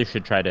 I really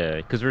should try to,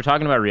 because we're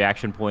talking about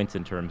reaction points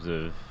in terms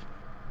of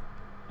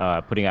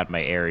putting out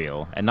my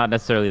aerial, and not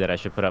necessarily that I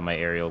should put out my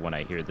aerial when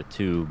I hear the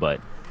 2, but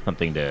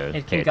something to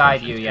it can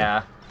guide you,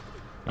 yeah.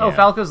 Oh,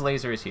 Falco's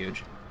laser is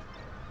huge.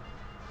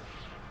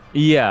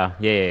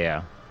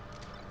 Yeah.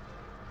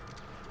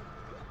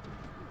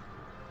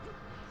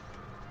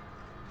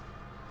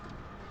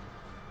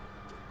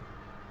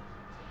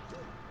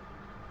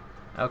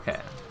 Okay,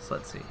 so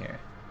let's see here.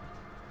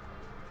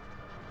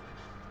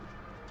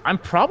 I'm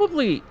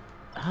probably,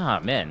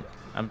 man,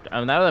 I'm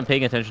now that I'm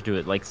paying attention to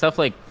it, like stuff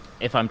like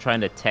if I'm trying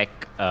to tech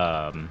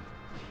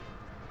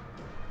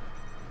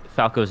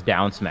Falco's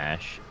down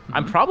smash,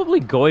 I'm probably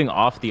going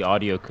off the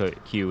audio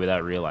cue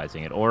without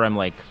realizing it, or I'm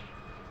like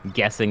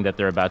guessing that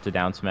they're about to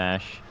down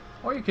smash.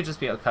 Or you could just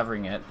be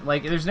covering it.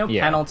 Like, there's no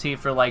penalty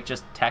for like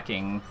just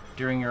teching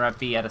during your up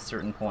B at a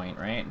certain point,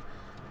 right?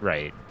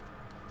 Right.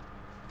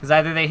 Because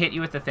either they hit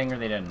you with the thing or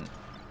they didn't.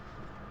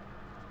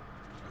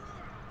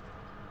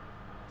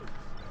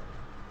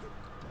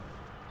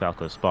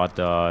 Falco spot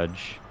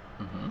dodge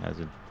has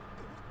a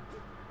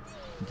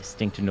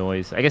distinct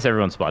noise. I guess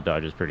everyone's spot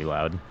dodge is pretty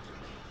loud.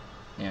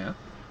 Yeah.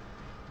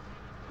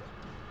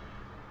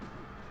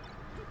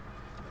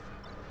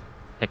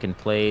 Tech in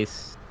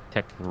place,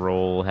 tech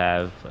roll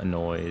have a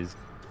noise.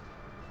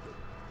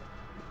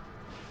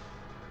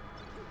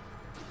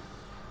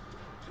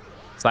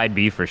 Side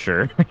B for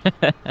sure.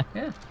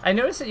 Yeah. I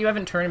noticed that you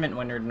haven't tournament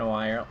winnered in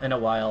a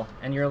while,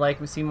 and you're like,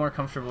 we seem more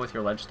comfortable with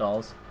your ledge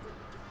stalls.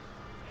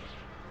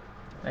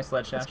 Nice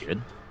ledge dash. That's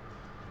good.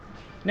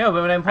 No,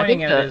 but what I'm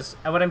pointing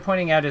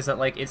out is that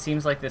like it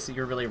seems like this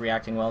you're really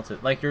reacting well to,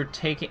 like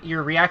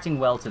you're reacting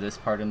well to this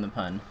part in the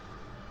pun.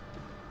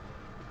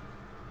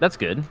 That's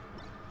good.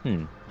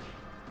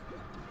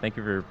 Thank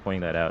you for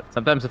pointing that out.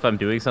 Sometimes if I'm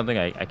doing something,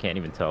 I can't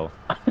even tell.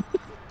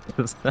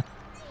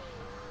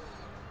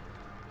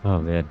 Oh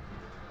man,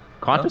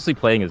 consciously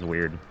playing is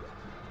weird.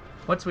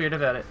 What's weird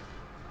about it?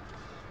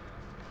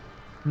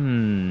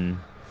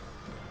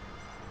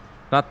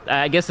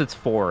 I guess it's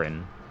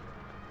foreign.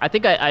 I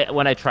think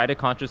when I try to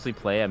consciously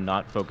play, I'm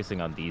not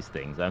focusing on these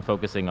things. I'm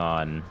focusing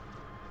on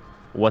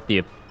what the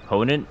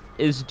opponent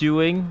is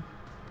doing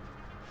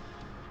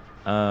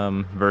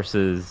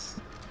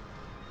versus...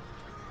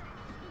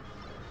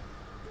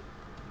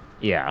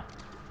 Yeah.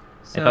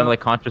 So, if I'm like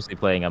consciously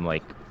playing, I'm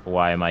like,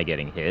 why am I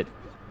getting hit?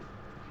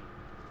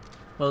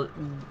 Well,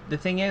 the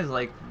thing is,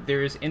 like,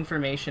 there's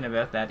information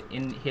about that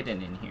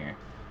hidden in here.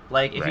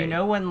 Like, if you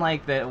know when,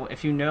 like,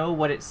 if you know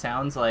what it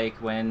sounds like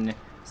when,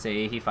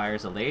 say, he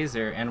fires a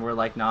laser, and we're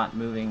like not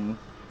moving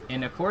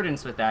in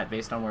accordance with that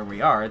based on where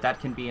we are,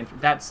 that can be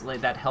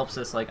that helps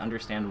us like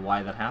understand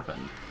why that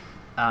happened.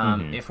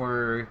 If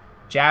we're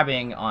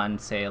jabbing on,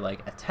 say,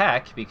 like a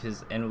tech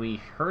and we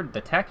heard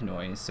the tech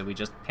noise, so we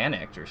just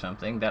panicked or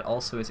something, that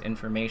also is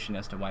information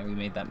as to why we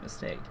made that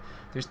mistake.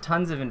 There's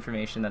tons of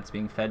information that's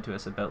being fed to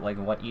us about like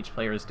what each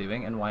player is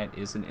doing and why it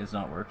is and is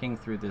not working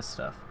through this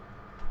stuff.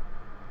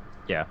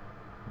 Yeah,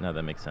 no,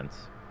 that makes sense.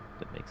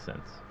 That makes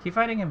sense. Keep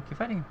fighting him. Keep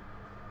fighting him.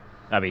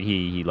 I mean,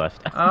 he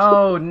left.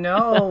 Oh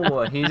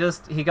no!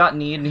 he got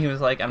kneed and he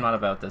was like, "I'm not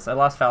about this." I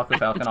lost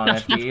Falcon on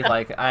FD.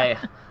 Like I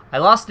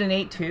lost an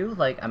 8-2.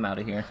 Like I'm out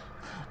of here.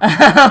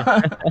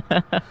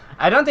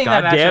 I don't think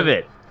that matchup. Damn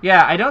it!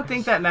 Yeah, I don't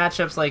think that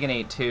matchup's like an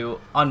 8-2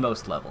 on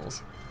most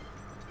levels.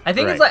 I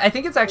think I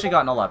think it's actually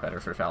gotten a lot better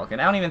for Falcon.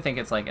 I don't even think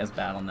it's like as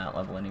bad on that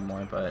level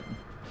anymore. But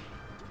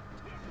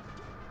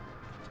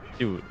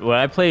dude, when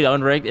I play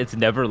unranked, it's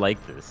never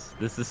like this.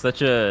 This is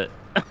such a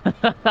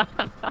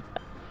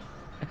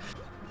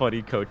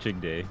funny coaching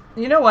day.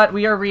 You know what?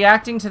 We are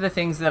reacting to the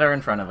things that are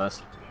in front of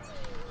us.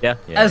 Yeah.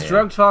 As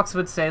Drugged Fox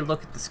would say,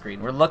 look at the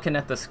screen. We're looking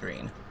at the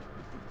screen.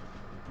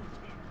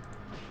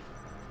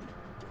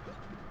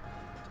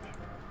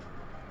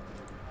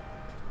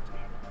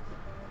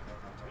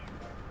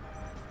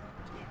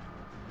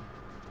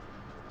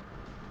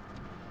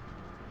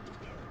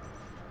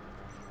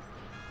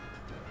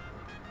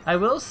 I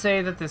will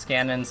say that this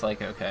Ganon's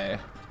like, okay,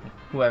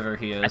 whoever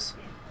he is.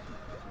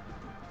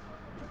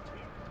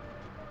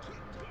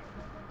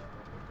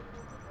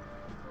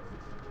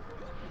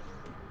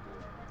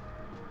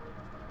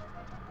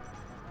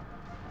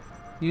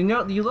 You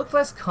know, you look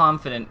less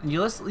confident. You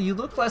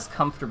look less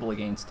comfortable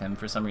against him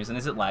for some reason.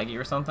 Is it laggy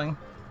or something?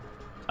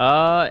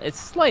 It's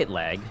slight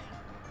lag,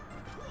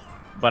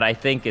 but I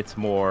think it's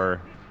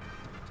more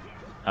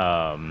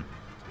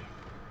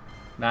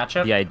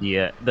Matchup? the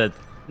idea that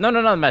no,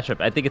 not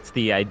matchup. I think it's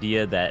the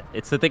idea that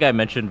it's the thing I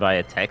mentioned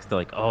via text.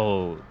 Like,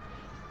 oh,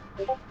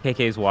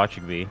 KK's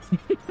watching me.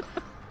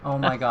 Oh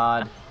my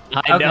god.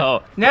 I Okay.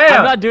 know. No,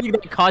 I'm not doing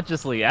that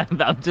consciously.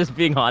 I'm just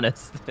being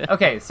honest.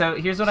 Okay, so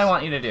here's what I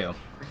want you to do.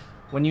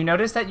 When you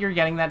notice that you're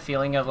getting that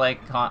feeling of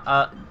like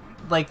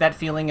that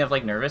feeling of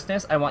like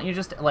nervousness, I want you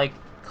just like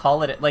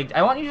call it like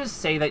I want you to just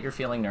say that you're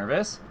feeling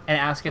nervous and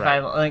ask if I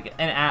like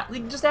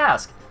just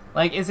ask.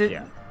 Like, is it?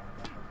 Yeah.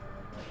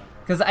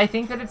 Because I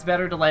think that it's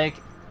better to like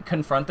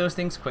confront those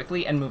things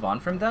quickly and move on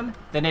from them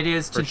than it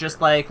is to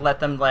just like let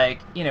them like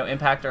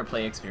impact our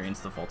play experience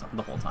the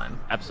whole time.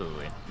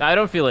 Absolutely. I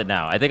don't feel it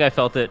now. I think I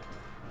felt it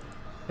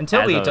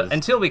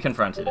until we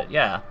confronted it.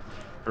 Yeah.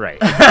 Right.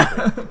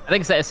 Exactly. I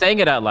think saying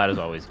it out loud is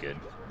always good.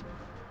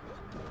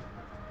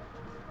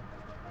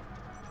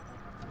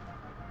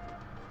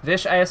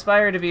 Vish, I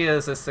aspire to be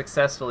as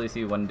successful as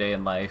you one day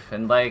in life,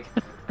 and like,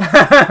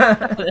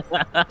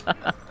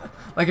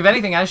 like if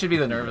anything, I should be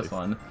the nervous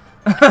one.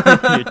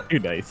 You're too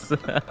nice.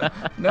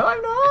 No,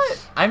 I'm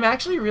not. I'm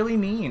actually really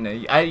mean.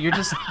 You're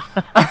just,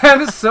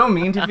 I'm so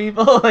mean to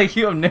people. Like,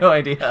 you have no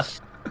idea.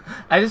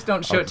 I just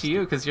don't show it to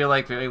you because you're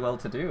like very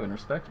well-to-do and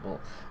respectable.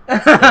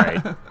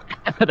 Right.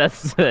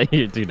 That's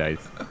you're too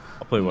nice.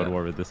 I'll play one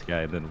more with this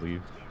guy and then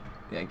leave.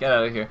 Yeah, get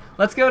out of here.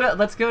 Let's go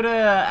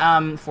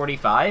to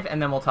 45, and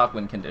then we'll talk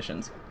win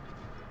conditions.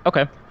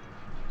 Okay.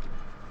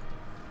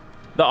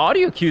 The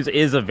audio cues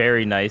is a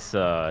very nice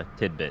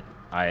tidbit.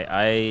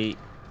 I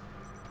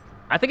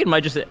think it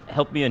might just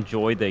help me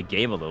enjoy the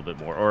game a little bit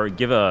more, or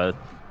give a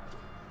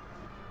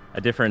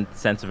different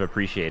sense of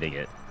appreciating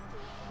it.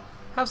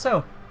 How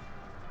so?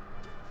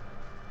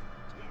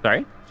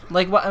 Sorry?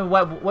 Like,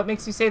 what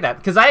makes you say that?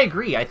 Because I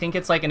agree. I think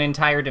it's like an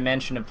entire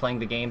dimension of playing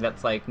the game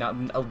that's like not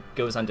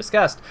goes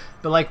undiscussed.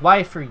 But like,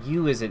 why for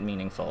you is it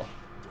meaningful?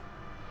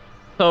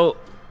 So,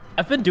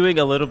 I've been doing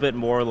a little bit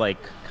more like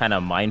kind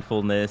of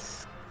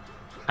mindfulness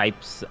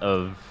types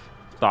of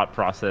thought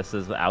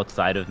processes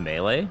outside of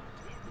Melee,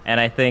 and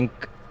I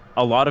think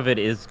a lot of it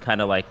is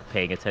kind of like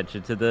paying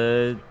attention to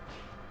the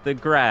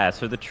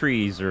grass or the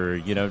trees or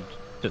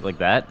shit like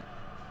that.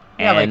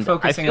 Yeah, and like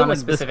focusing on a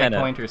specific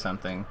point or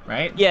something,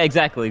 right? Yeah,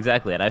 exactly.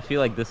 And I feel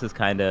like this is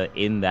kind of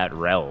in that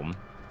realm,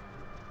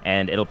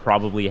 and it'll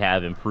probably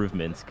have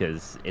improvements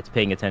because it's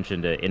paying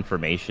attention to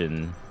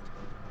information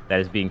that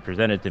is being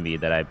presented to me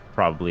that I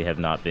probably have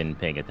not been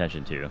paying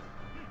attention to.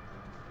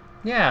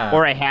 Yeah.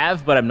 Or I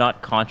have, but I'm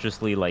not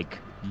consciously like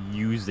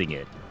using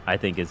it, I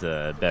think is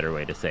a better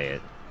way to say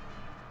it.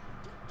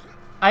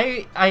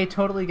 I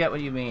totally get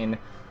what you mean.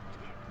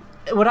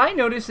 What I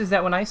notice is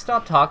that when I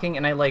stop talking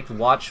and I like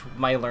watch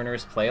my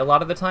learners play a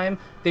lot of the time,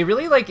 they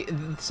really like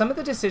some of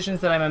the decisions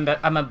that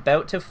I'm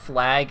about to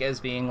flag as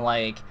being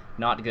like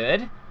not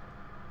good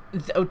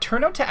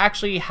turn out to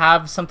actually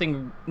have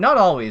something, not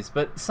always,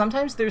 but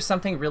sometimes there's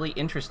something really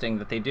interesting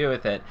that they do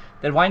with it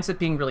that winds up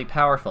being really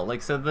powerful.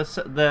 Like, so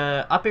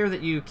the up air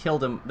that you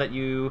killed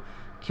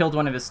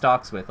one of his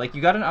stocks with, like,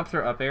 you got an up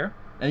throw up air,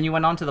 and then you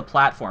went onto the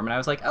platform, and I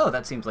was like, oh,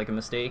 that seems like a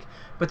mistake.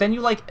 But then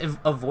you, like,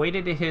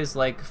 avoided his,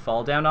 like,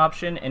 fall down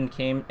option and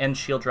came and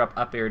shield drop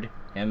up aired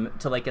him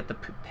to, like, get the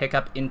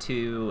pickup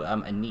into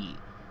a knee,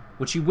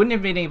 which you wouldn't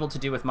have been able to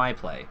do with my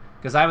play,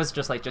 because I was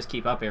just, like, just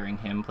keep up airing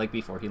him, like,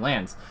 before he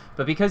lands.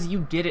 But because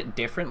you did it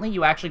differently,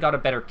 you actually got a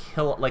better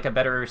kill, like, a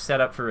better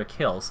setup for a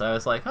kill. So I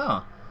was like,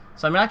 huh.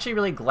 So I'm actually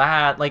really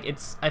glad, like,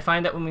 I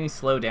find that when we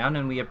slow down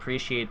and we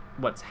appreciate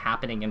what's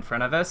happening in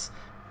front of us,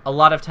 a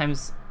lot of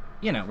times,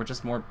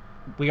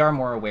 we are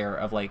more aware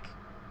of, like,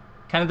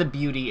 kind of the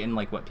beauty in,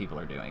 like, what people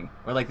are doing,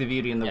 or, like, the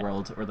beauty in the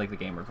world, or, like, the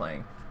game we're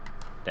playing.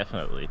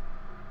 Definitely.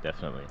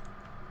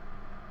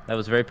 That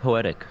was very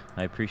poetic.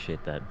 I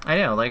appreciate that. I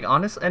know, like,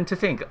 honest, and to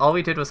think, all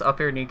we did was up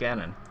air knee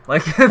Ganon.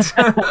 Like, it's...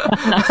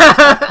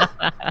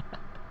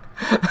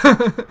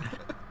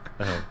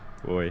 Oh,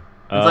 boy.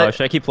 Like,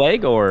 should I keep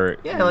playing, or...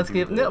 Yeah, let's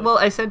keep... No, well,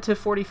 I said to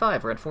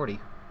 45. We're at 40.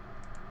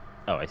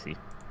 Oh, I see. Yeah.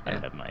 I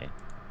don't have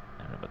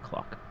a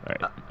clock. All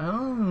right.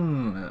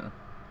 Oh...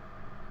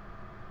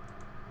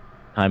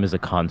 Time is a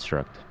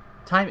construct.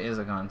 Time is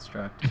a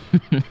construct.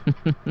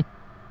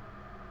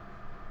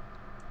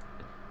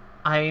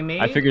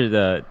 I figured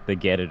the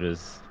get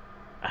was...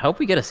 I hope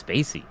we get a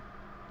Spacey.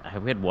 I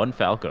hope we had one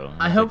Falco.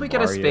 I hope we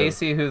get a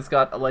Spacey who's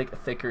got, like,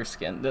 thicker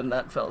skin than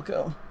that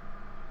Falco.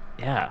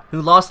 Yeah.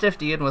 Who lost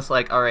FD and was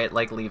like, alright,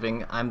 like,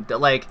 leaving. I'm,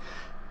 like,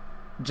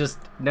 just,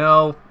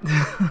 no.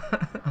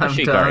 I'm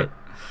Sheik, done. right?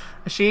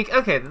 Sheik?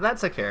 Okay,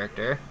 that's a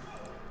character.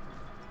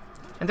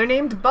 And they're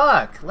named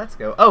Buck. Let's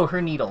go. Oh, her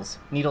needles.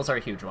 Needles are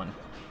a huge one.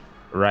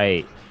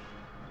 Right.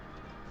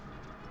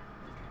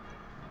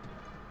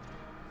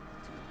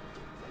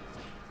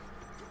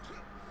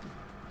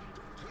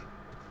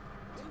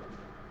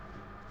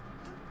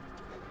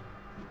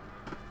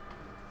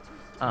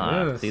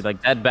 See,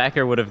 like, that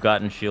backer would have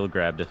gotten shield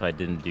grabbed if I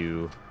didn't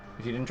do...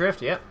 If you didn't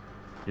drift, yep.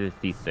 The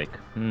thick.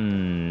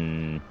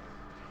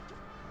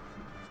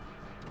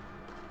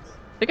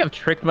 think I've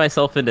tricked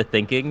myself into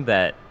thinking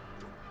that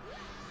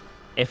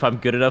if I'm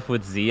good enough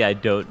with Z, I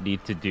don't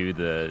need to do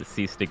the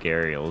C-stick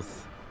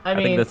aerials. I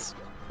think mean, that's...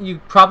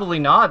 you probably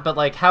not, but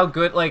like how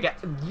good, like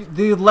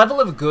the level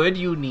of good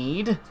you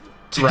need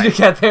to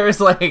get there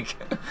is like,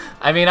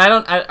 I mean,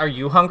 are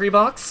you hungry,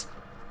 Box?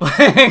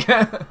 Like,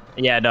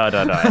 yeah,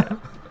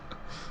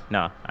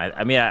 no.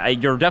 I mean,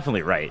 you're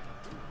definitely right.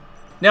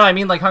 No, I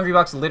mean, like,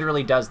 Hungrybox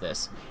literally does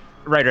this.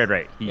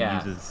 Right. He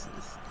uses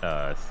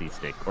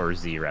C-stick, or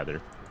Z, rather.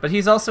 But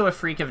he's also a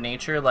freak of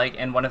nature, like,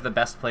 and one of the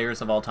best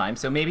players of all time.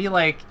 So maybe,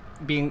 like,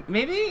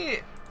 maybe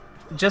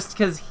just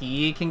because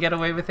he can get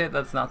away with it,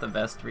 that's not the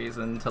best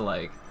reason to,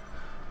 like,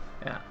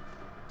 yeah.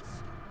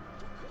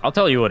 I'll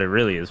tell you what it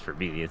really is for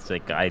me. It's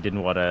like, I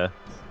didn't want to,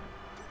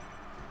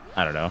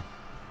 I don't know,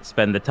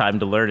 spend the time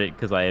to learn it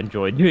because I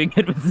enjoy doing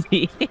it with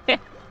Z.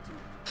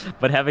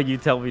 But having you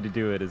tell me to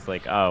do it is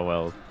like, oh,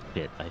 well,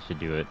 shit, I should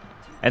do it.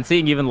 And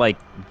seeing even, like,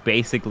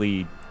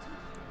 basically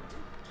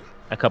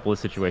a couple of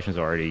situations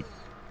already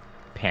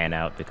pan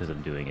out because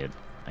I'm doing it,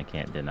 I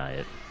can't deny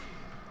it.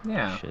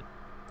 Yeah. Shit.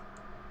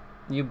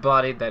 You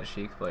bodied that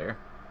Sheik player.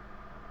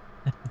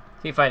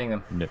 Keep fighting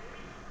them. No.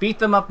 Beat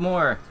them up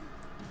more.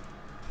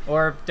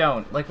 Or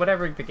don't. Like,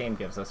 whatever the game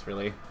gives us,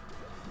 really.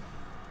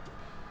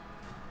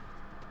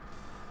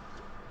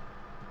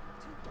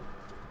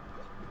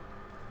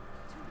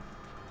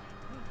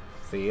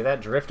 See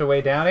that drift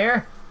away down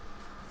here?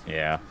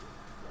 Yeah,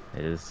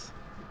 it is.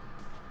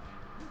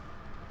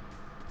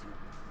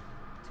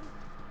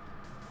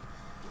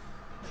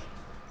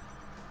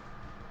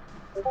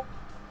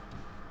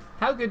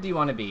 How good do you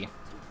want to be?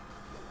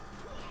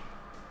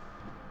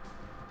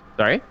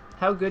 Sorry?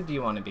 How good do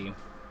you want to be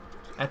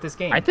at this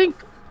game? I think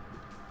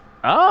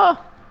right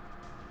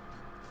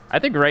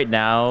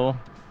now,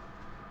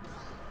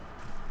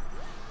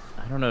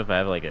 I don't know if I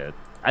have like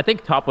I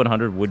think top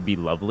 100 would be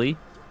lovely.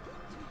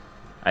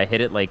 I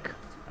hit it like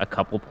a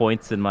couple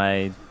points in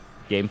my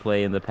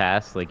gameplay in the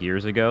past, like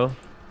years ago.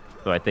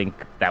 So I think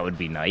that would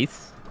be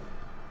nice.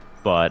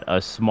 But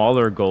a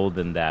smaller goal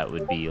than that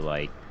would be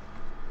like,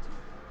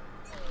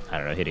 I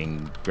don't know,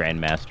 hitting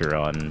Grandmaster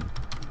on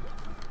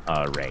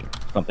rank,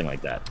 something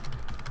like that.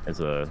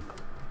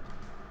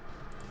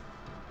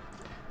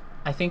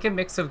 I think a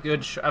mix of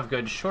good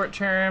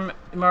short-term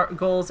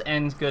goals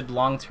and good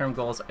long-term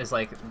goals is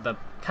like the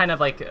kind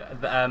of like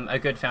a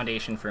good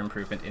foundation for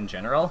improvement in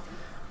general.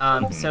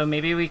 So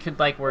maybe we could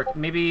like work.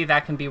 Maybe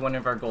that can be one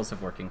of our goals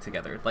of working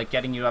together, like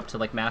getting you up to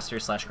like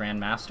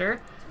Master/Grandmaster,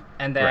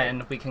 and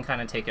then we can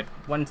kind of take it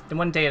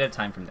one day at a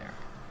time from there.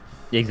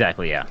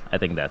 Exactly. Yeah, I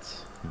think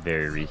that's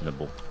very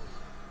reasonable.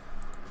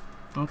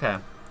 Okay,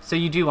 so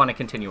you do want to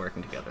continue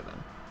working together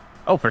then?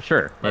 Oh, for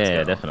sure. Yeah, Let's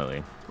go.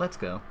 definitely. Let's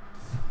go.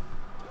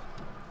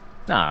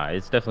 Nah,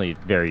 it's definitely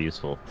very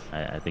useful.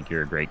 I think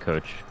you're a great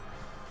coach.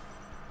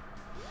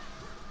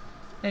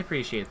 I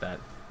appreciate that.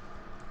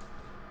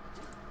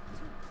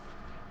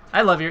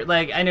 I love your,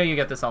 like, I know you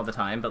get this all the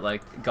time, but,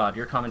 like, God,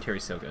 your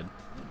commentary's so good.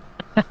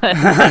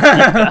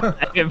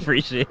 I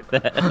appreciate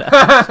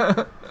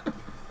that.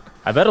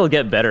 I bet it'll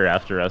get better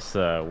after us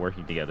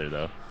working together,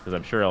 though, because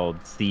I'm sure I'll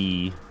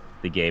see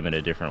the game in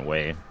a different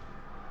way.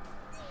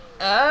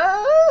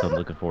 So I'm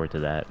looking forward to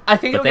that. I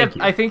think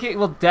it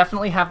will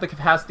definitely have the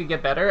capacity to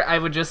get better. I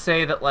would just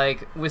say that,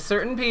 like, with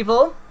certain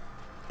people,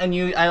 and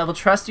I will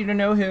trust you to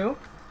know who,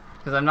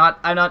 because I'm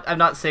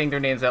not saying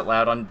their names out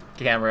loud on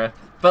camera,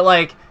 but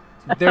like,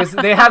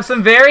 they have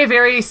some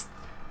very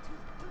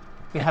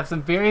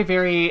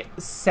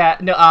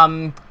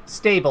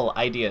stable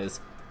ideas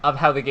of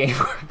how the game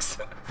works.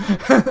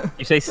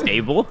 You say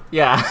stable?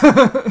 Yeah.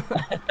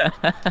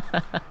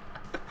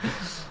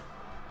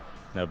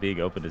 No, being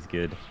open is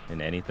good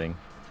in anything.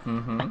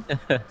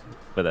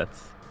 But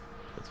that's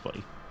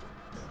funny.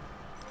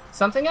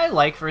 Something I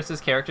like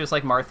versus characters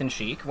like Marth and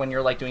Sheik when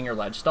you're like doing your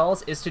ledge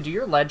stalls is to do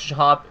your ledge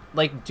hop,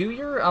 like do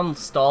your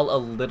stall a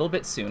little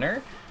bit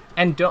sooner,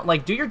 and don't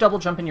like do your double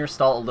jump in your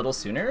stall a little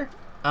sooner,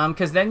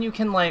 because then you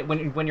can like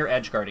when you're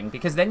edge guarding,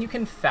 because then you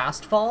can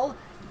fast fall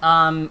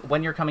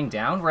when you're coming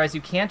down, whereas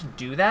you can't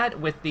do that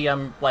with the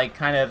like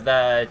kind of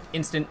the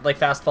instant like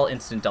fast fall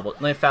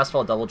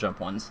double jump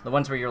ones, the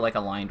ones where you're like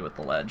aligned with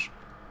the ledge.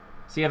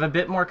 So you have a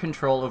bit more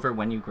control over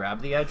when you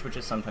grab the edge, which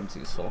is sometimes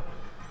useful.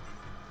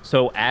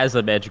 So as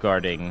I'm edge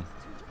guarding,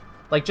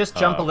 like just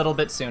jump a little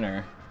bit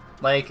sooner,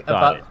 like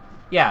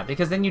yeah,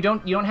 because then you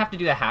don't have to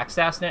do the hack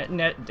stash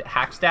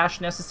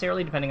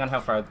necessarily, depending on how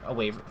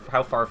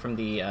far from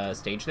the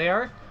stage they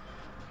are.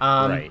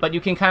 But you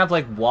can kind of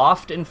like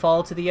waft and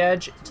fall to the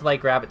edge to like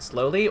grab it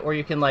slowly, or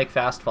you can like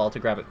fast fall to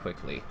grab it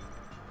quickly.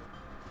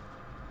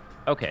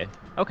 Okay,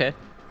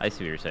 I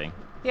see what you're saying.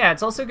 Yeah,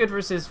 it's also good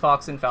versus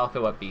Fox and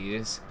Falco up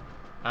Bs.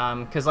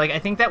 Because, like, I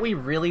think that we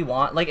really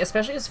want, like,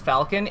 especially as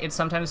Falcon, it's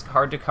sometimes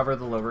hard to cover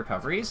the low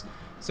recoveries.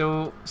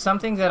 So,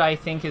 something that I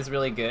think is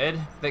really good,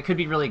 that could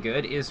be really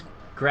good, is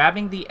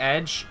grabbing the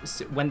edge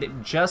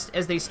just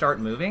as they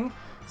start moving.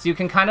 So you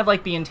can kind of,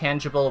 like, be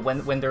intangible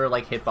when there are,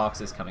 like,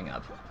 hitboxes coming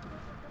up.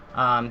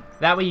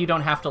 That way you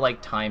don't have to,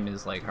 like, time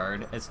is, like,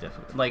 hard. It's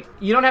difficult. Like,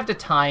 you don't have to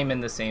time in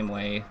the same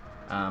way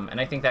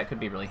And I think that could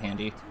be really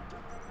handy.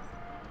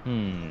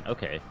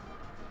 Okay.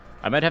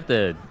 I might have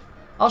to.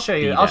 I'll show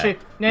you. I'll show you.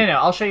 No,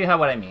 I'll show you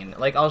what I mean.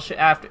 Like I'll show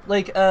after.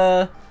 Like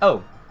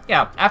oh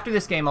yeah. After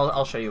this game,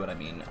 I'll show you what I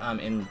mean.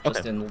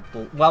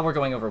 While we're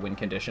going over win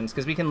conditions,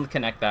 because we can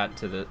connect that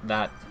to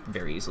that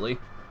very easily.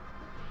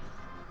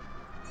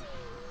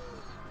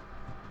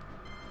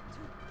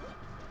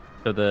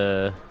 So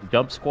the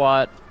jump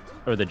squat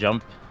or the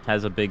jump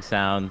has a big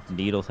sound.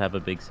 Needles have a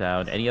big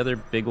sound. Any other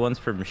big ones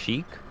from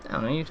Sheik? I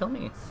don't know. You tell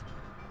me.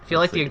 I feel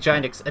like the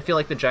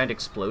giant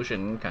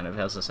explosion kind of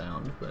has a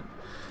sound, but.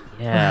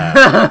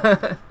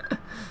 Yeah.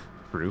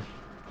 True.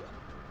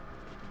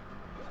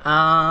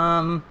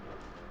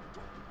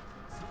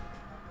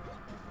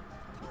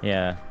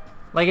 Yeah.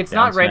 Like it's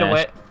Down not right smash.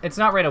 away. It's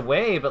not right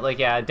away, but like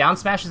yeah, down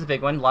smash is a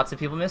big one. Lots of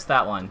people miss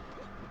that one.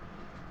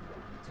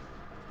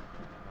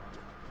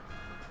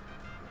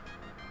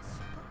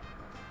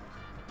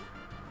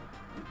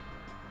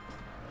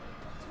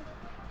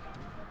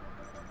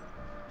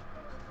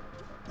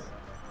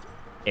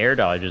 Air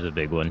dodge is a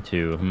big one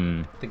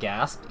too. The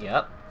gasp,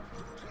 yep.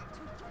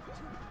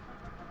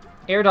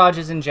 Air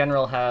dodges in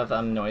general have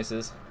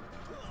noises.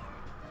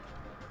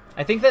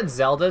 I think that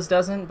Zelda's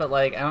doesn't, but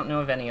like I don't know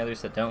of any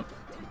others that don't.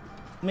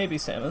 Maybe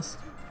Samus.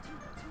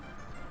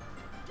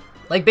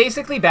 Like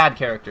basically bad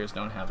characters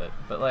don't have it,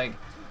 but like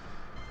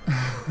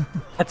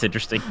That's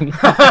interesting.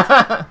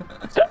 I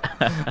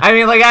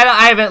mean, like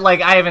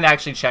I haven't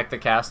actually checked the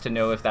cast to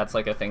know if that's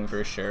like a thing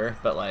for sure,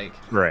 but like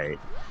Right.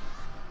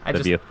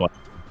 That'd be a fun.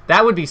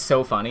 That would be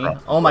so funny.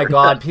 Oh my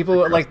god, people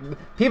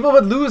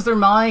would lose their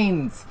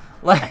minds.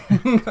 Like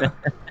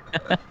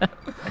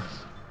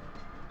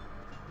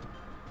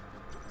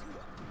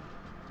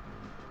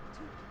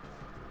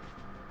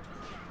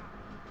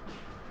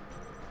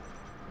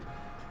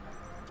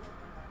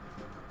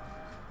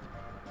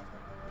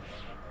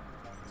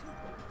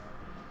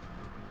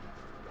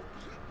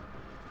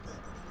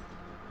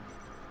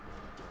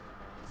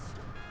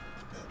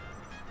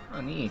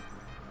oh, neat.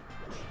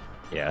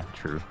 Yeah,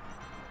 true.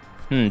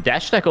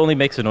 Dash attack only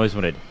makes a noise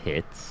when it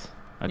hits.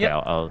 Okay,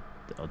 yep. I'll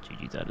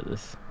GG's out of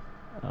this.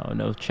 Oh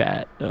no,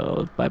 chat.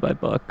 Oh, bye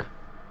Buck.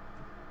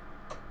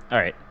 All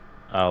right,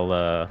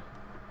 I'll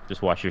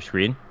just watch your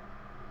screen.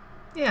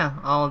 Yeah,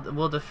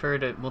 we'll defer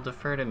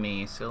to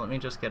me. So let me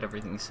just get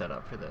everything set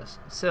up for this.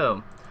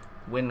 So,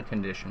 win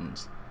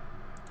conditions.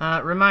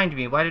 Remind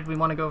me, why did we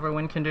want to go over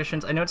win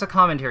conditions? I know it's a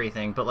commentary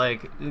thing, but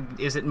like,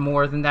 is it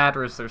more than that,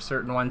 or is there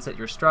certain ones that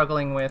you're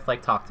struggling with?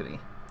 Like, talk to me.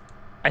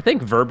 I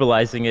think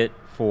verbalizing it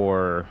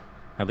for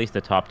at least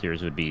the top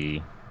tiers would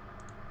be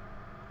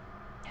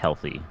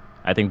healthy.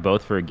 I think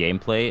both for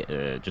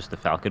gameplay, just the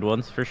Falcon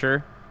ones for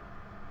sure.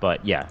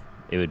 But yeah,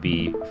 it would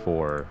be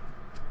for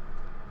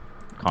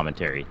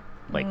commentary,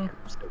 like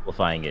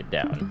simplifying it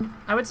down.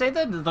 I would say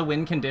that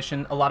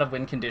a lot of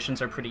win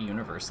conditions are pretty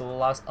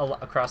universal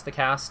across the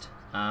cast.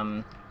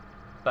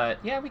 But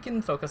yeah, we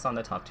can focus on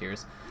the top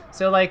tiers.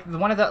 So like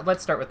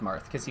let's start with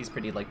Marth, because he's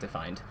pretty like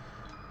defined.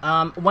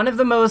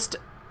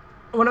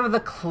 One of the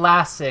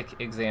classic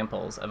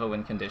examples of a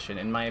win condition,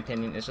 in my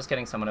opinion, is just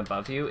getting someone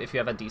above you if you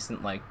have a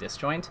decent, like,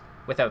 disjoint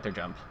without their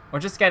jump. Or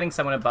just getting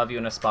someone above you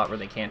in a spot where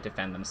they can't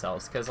defend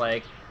themselves. Because,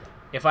 like,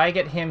 if I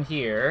get him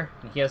here,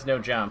 and he has no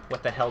jump,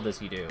 what the hell does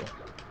he do?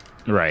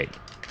 Right.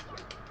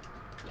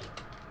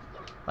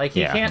 Like,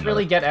 he can't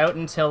really get out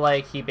until,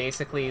 like, he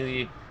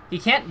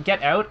can't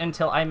get out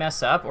until I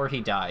mess up or he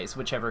dies,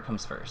 whichever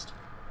comes first.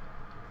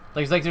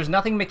 Like, there's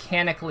nothing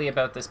mechanically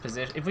about this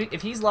position.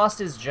 If he's lost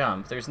his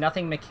jump, there's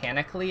nothing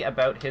mechanically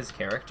about his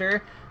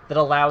character that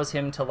allows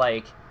him to,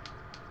 like,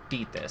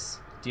 beat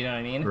this. Do you know what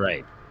I mean?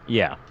 Right.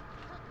 Yeah.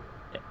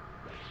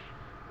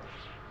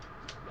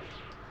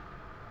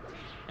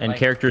 And like,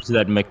 characters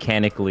that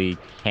mechanically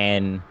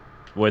can,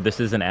 where this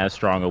isn't as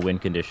strong a win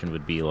condition,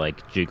 would be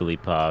like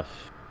Jigglypuff,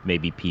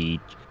 maybe Peach.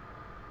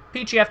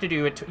 Peach, you have to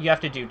do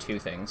two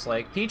things.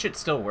 Like Peach, it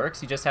still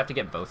works. You just have to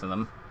get both of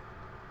them.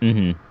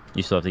 Mm-hmm.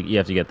 You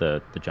have to get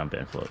the jump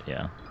and float.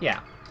 Yeah.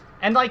 Yeah,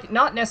 and like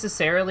not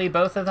necessarily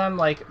both of them.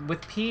 Like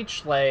with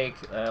Peach, like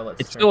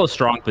it's still a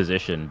strong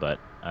position, but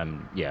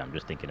I'm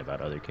just thinking about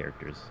other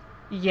characters.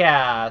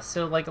 Yeah,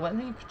 so like let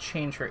me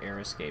change her air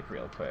escape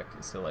real quick.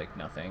 So like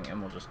nothing,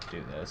 and we'll just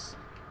do this.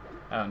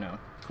 Oh no,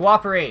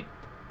 cooperate.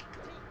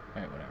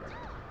 All right, whatever.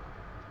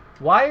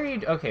 Why are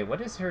you okay? What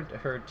is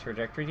her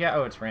trajectory? Yeah,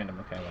 oh, it's random.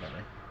 Okay,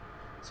 whatever.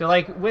 So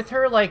like with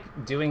her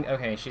like doing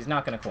okay, she's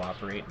not gonna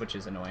cooperate, which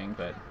is annoying,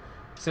 but.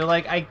 So,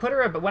 like,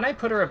 when I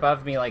put her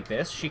above me like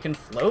this, she can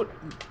float,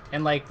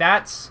 and, like,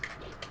 that's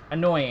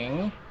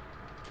annoying.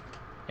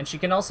 And she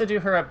can also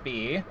do her up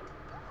B.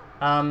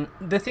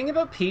 The thing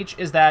about Peach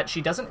is that she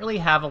doesn't really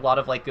have a lot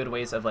of, like, good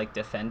ways of, like,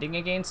 defending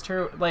against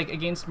her, like,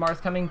 against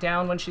Marth coming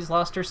down when she's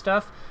lost her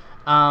stuff.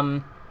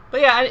 But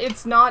yeah,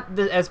 it's not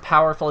as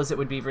powerful as it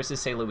would be versus,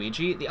 say,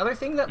 Luigi. The other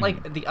thing that,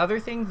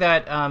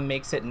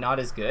 makes it not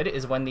as good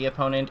is when the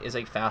opponent is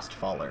a fast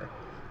faller.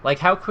 Like,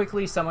 how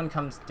quickly someone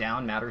comes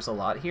down matters a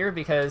lot here,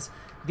 because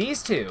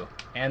these two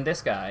and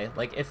this guy,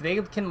 like, if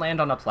they can land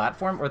on a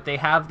platform, or they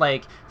have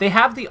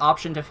the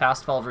option to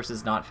fast fall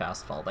versus not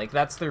fast fall. Like,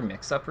 that's their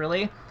mix-up,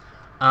 really.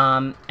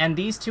 And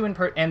these two in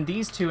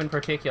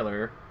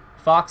particular,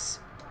 Fox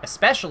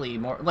especially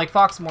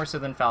Fox more so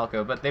than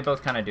Falco, but they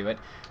both kind of do it.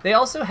 They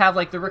also have,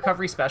 like, the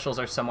recovery specials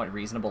are somewhat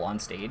reasonable on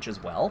stage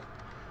as well,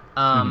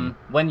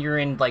 when you're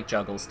in, like,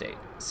 juggle state.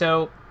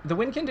 So the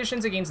win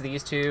conditions against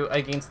these two,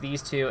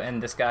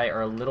 and this guy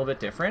are a little bit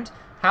different.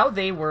 How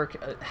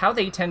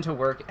they tend to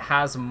work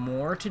has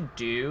more to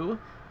do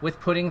with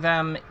putting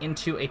them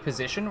into a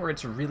position where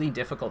it's really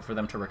difficult for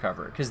them to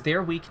recover, because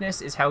their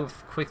weakness is how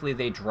quickly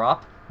they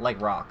drop like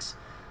rocks.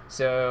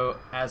 So,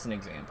 as an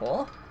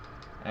example,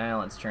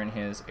 let's turn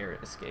his air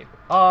escape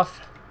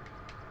off.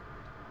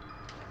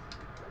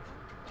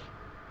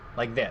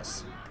 Like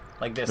this.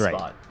 Like this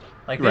spot.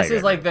 Like, this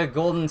is, like, the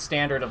golden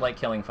standard of, like,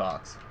 killing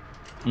Fox.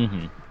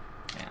 Mm-hmm.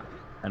 Yeah.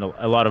 And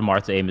a lot of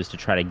Marth's aim is to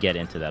try to get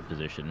into that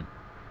position.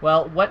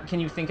 Well, can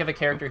you think of a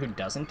character who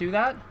doesn't do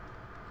that?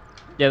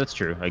 Yeah, that's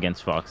true.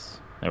 Against Fox.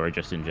 Or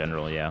just in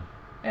general, yeah.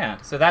 Yeah,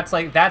 so that's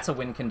a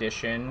win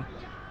condition,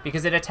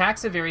 because it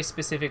attacks a very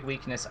specific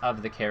weakness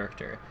of the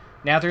character.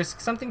 Now, there's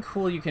something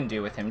cool you can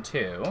do with him,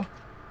 too.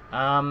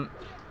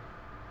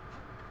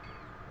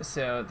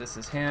 So this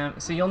is him.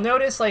 So you'll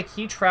notice, like,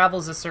 he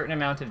travels a certain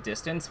amount of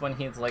distance when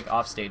he's, like,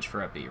 off stage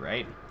for a B,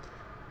 right?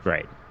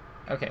 Right.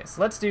 Okay,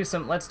 so let's do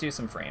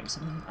some frames.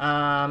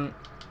 And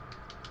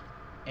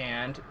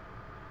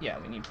yeah,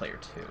 we need player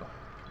 2.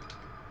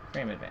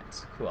 Frame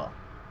advance. Cool.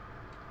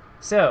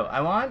 So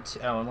I want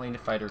I'm willing to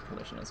fighter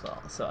collision as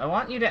well. So I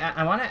want you to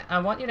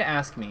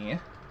ask me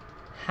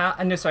how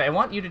I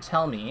want you to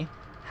tell me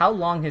how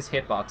long his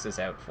hitbox is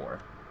out for.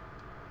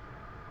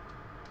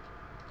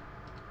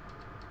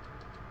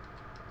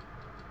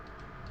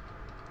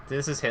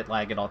 This is hit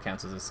lag, it all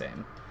counts as the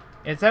same.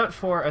 It's out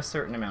for a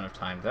certain amount of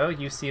time, though.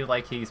 You see,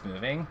 like, he's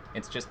moving.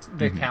 It's just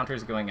the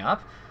counter's going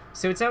up.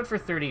 So it's out for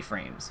 30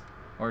 frames,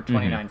 or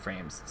 29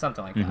 frames,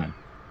 something like that.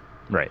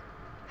 Right.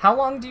 How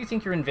long do you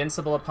think you're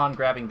invincible upon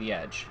grabbing the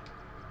edge?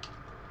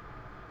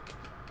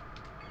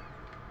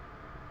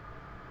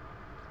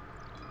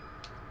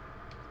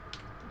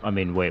 I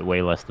mean,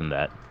 way less than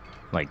that.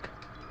 Like...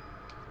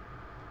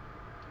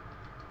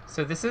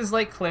 So this is,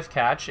 like, cliff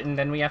catch, and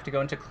then we have to go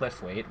into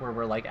cliff wait, where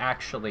we're, like,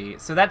 actually...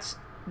 So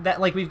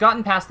like, we've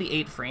gotten past the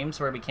 8 frames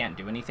where we can't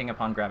do anything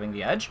upon grabbing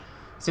the edge.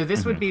 So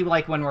this would be,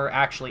 like, when we're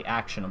actually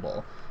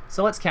actionable.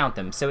 So let's count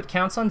them. So it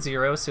counts on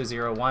 0, so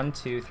 0, 1,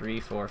 2, 3,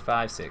 4,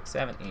 5, 6,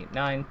 7, 8,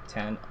 9,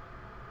 10...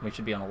 We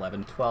should be on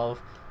 11, 12,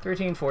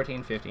 13,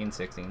 14, 15,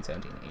 16,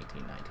 17,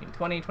 18, 19,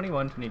 20,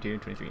 21, 22,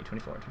 23,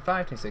 24,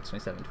 25, 26,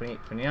 27,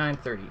 28, 29,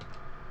 30.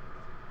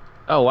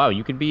 Oh, wow,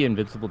 you can be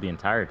invincible the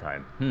entire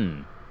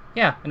time.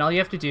 Yeah, and all you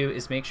have to do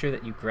is make sure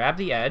that you grab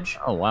the edge.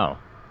 Oh, wow.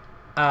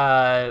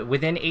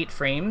 Within 8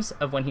 frames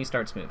of when he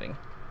starts moving.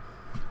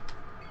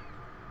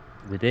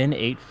 Within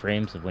 8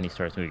 frames of when he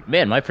starts moving.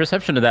 Man, my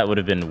perception of that would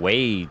have been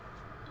way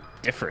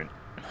different.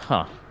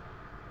 Huh.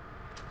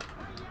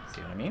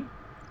 See what I mean?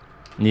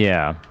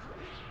 Yeah.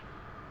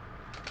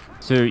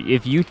 So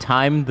if you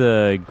time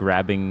the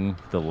grabbing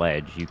the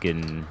ledge, you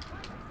can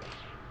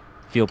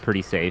feel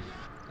pretty safe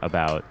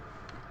about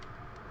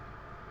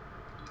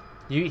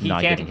he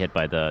not can't getting hit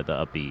by the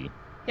up B.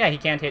 Yeah, he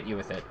can't hit you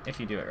with it if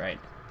you do it right.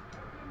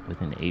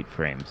 Within 8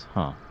 frames,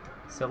 huh?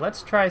 So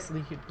let's try,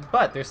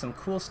 but there's some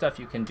cool stuff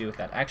you can do with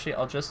that. Actually,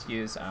 I'll just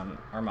use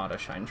Armada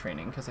Shine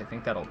Training, because I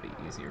think that'll be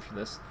easier for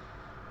this.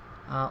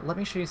 Let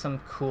me show you some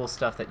cool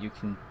stuff that you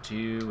can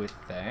do with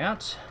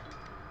that.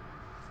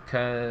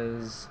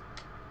 Because,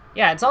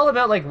 yeah, it's all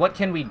about, like, what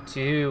can we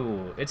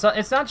do? It's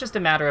not just a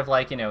matter of,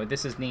 like, you know,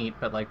 this is neat,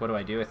 but, like, what do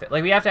I do with it?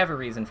 Like, we have to have a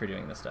reason for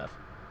doing this stuff.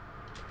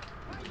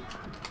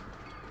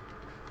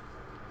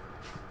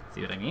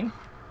 See what I mean?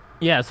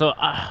 Yeah, so,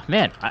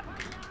 man,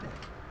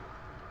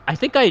 I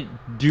think I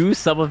do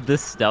some of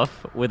this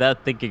stuff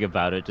without thinking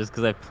about it, just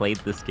because I've played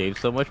this game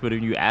so much, but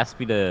when you ask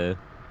me to...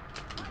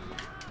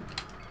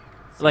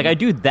 Like, I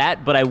do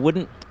that, but I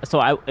wouldn't...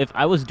 So, if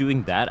I was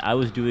doing that, I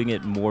was doing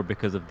it more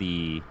because of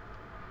the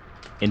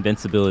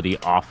invincibility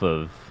off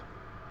of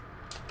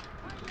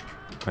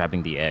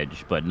grabbing the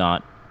edge, but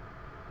not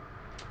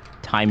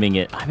timing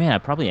it. I mean, I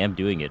probably am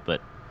doing it,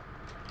 but...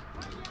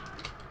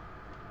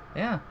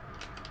 Yeah.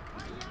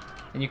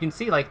 And you can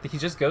see, like, he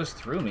just goes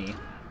through me.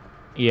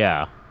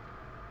 Yeah.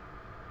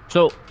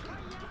 So,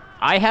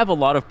 I have a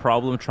lot of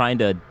problem trying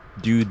to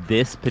do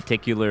this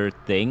particular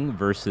thing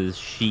versus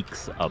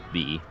Sheik's up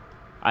B.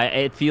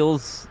 It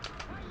feels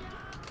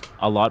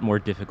a lot more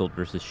difficult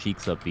versus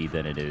Sheik's up B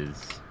than it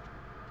is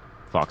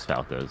Fox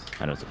Falco's.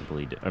 I know it's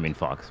completely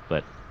Fox,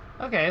 but...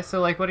 Okay, so,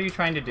 like, what are you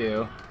trying to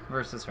do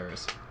versus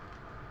hers?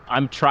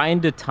 I'm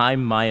trying to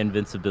time my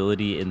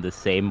invincibility in the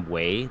same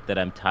way that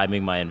I'm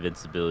timing my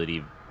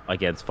invincibility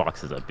against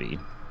Fox's up B.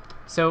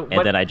 So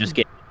and then I just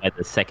get at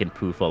the second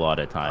poof a lot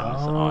of times.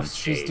 Oh,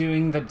 she's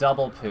doing the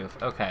double poof.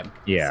 Okay.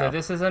 Yeah. So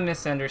this is a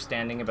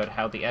misunderstanding about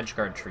how the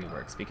edgeguard tree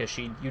works, because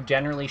you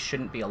generally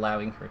shouldn't be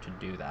allowing her to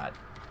do that.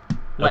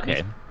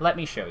 Okay. Let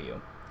me show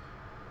you.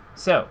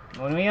 So,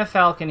 when we have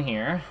Falcon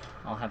here,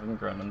 I'll have him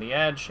grown on the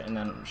edge, and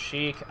then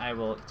Sheik, I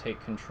will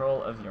take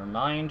control of your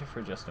mind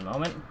for just a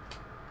moment.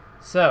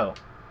 So,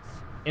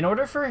 in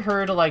order for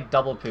her to, like,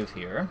 double poof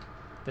here,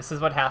 this is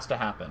what has to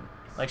happen.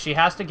 Like, she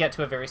has to get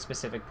to a very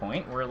specific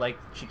point where, like,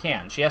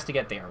 she has to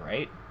get there,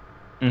 right?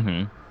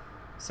 Mm-hmm.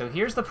 So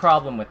here's the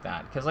problem with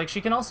that, because, like,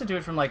 she can also do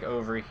it from, like,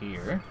 over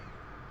here,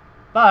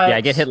 but... Yeah,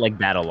 I get hit like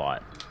that a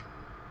lot.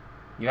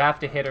 You have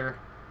to hit her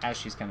as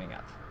she's coming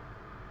up.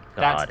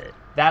 Got it.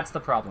 That's the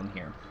problem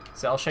here.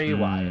 So I'll show you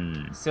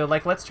why. So,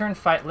 like, let's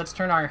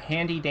turn our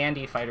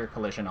handy-dandy fighter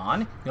collision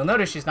on. You'll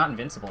notice she's not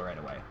invincible right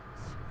away.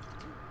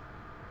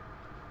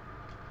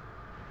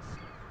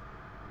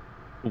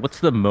 What's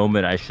the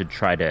moment I should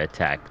try to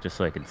attack, just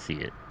so I can see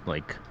it?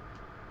 Like...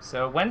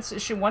 So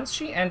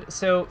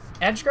so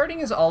edge guarding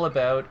is all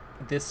about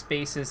the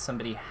spaces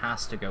somebody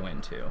has to go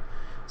into.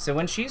 So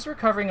when she's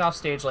recovering off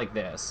stage like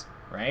this,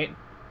 right?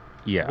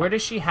 Yeah. Where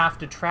does she have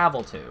to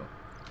travel to?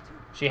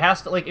 She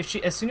has to, like,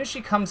 as soon as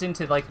she comes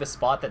into, like, the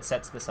spot that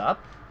sets this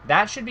up,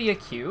 that should be a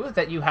cue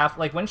that you have,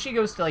 like, when she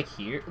goes to, like,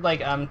 here, like,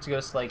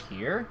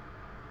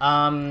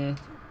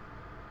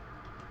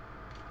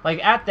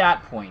 like, at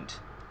that point,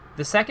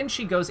 the second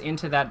she goes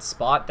into that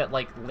spot that,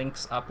 like,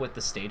 links up with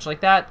the stage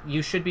like that,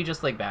 you should be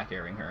just, like, back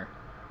airing her.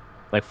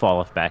 Like fall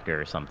off back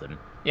air or something.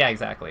 Yeah,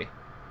 exactly.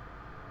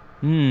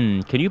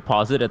 Can you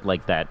pause it at,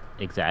 like, that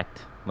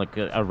exact, like,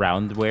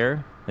 around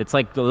where? It's,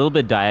 like, a little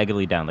bit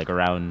diagonally down, like,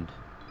 around...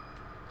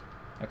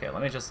 Okay,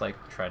 let me just, like,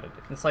 try to...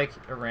 It's, like,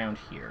 around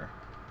here.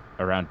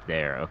 Around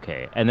there,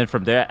 okay. And then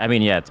from there, I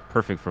mean, yeah, it's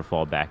perfect for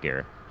fall back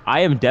air. I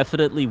am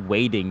definitely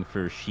waiting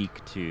for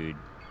Sheik to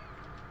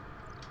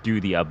do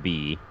the up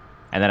B,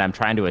 and then I'm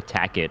trying to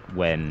attack it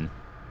when...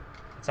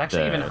 It's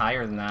actually even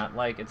higher than that.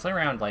 Like, it's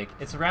around, like,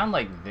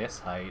 this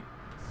height.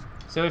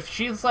 So if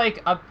she's,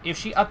 like, if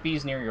she up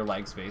B's near your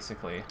legs,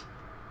 basically.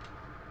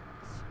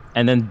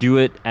 And then do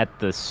it at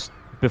the...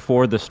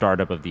 before the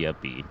startup of the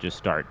up B.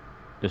 Just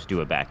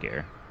do a back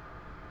air.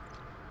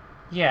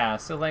 Yeah,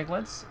 so, like,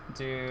 let's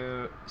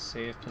do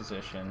save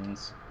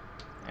positions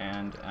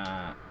and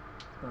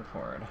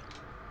record.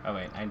 Oh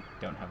wait, I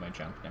don't have my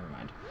jump. Never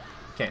mind.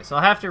 Okay, so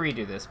I'll have to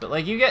redo this, but,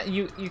 like, you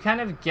kind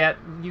of get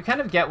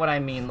what I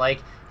mean.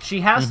 Like,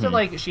 she has to up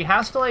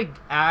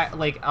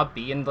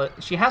B and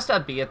she has to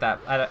up B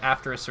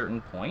after a certain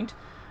point.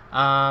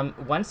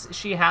 Once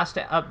she has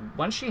to up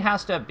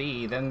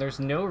B, then there's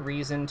no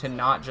reason to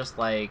not just,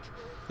 like,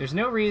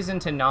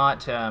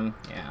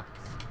 yeah.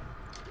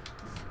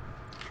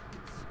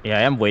 Yeah,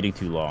 I am waiting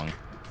too long.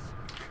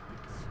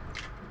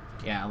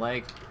 Yeah,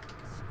 like,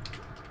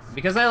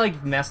 because I,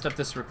 like, messed up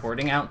this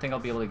recording, I don't think I'll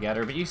be able to get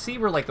her, but you see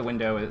where, like, the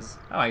window is.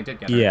 Oh, I did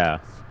get her. Yeah.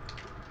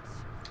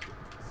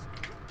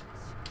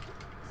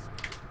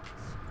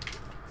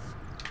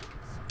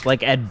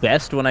 Like, at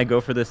best, when I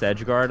go for this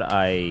edge guard,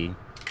 I,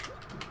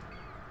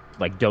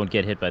 like, don't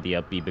get hit by the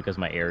up B because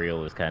my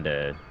aerial is kind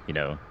of, you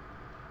know,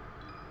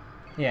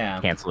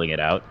 yeah, canceling it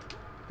out.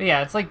 But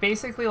yeah, it's, like,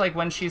 basically, like,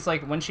 when she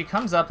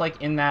comes up,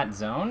 like, in that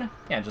zone,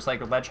 yeah, just,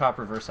 like, a ledge hop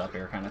reverse up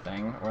air kind of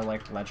thing, or,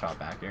 like, ledge hop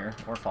back air,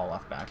 or fall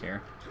off back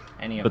air,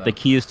 any of them. But the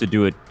key is to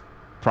do it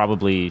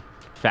probably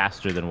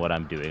faster than what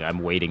I'm doing. I'm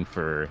waiting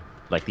for,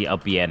 like, the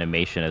up B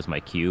animation as my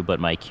cue, but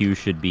my cue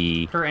should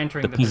be her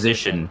entering the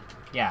position.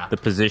 Yeah. The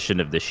position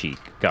of the Sheik.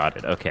 Got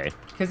it. Okay.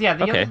 Because, yeah,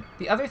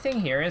 the other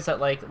thing here is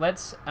that, like,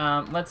 let's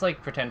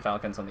like, pretend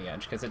Falcon's on the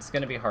edge, because it's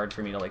going to be hard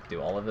for me to, like,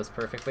 do all of this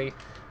perfectly.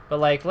 But,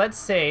 like, let's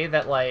say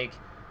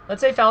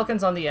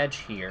Falcon's on the edge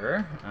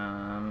here.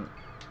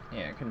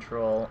 Yeah,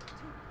 control.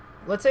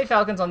 Let's say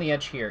Falcon's on the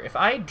edge here. If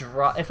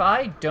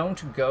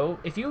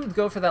you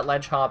go for that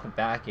ledge hop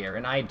back air,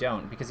 and I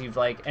don't, because you've,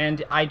 like,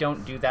 and I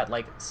don't do that,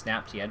 like,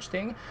 snap to edge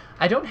thing,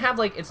 I don't have,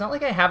 like, it's not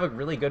like I have a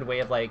really good way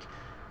of, like,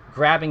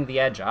 grabbing the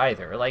edge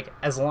either. Like,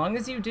 as long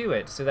as you do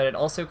it so that it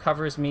also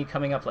covers me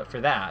coming up for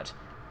that,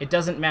 it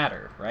doesn't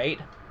matter, right?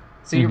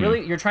 So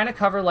you're trying to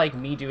cover, like,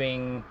 me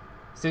doing...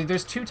 So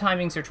there's two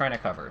timings you're trying to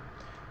cover.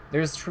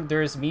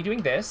 There's me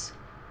doing this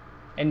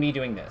and me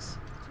doing this.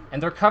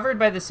 And they're covered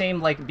by the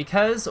same, like,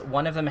 because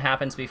one of them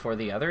happens before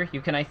the other,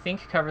 you can, I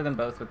think, cover them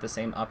both with the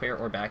same up air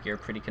or back air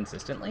pretty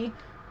consistently.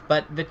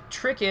 But the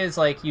trick is,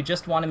 like, you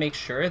just want to make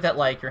sure that,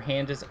 like, your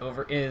hand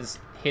is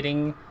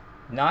hitting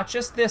not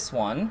just this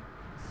one,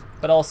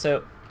 but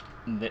also,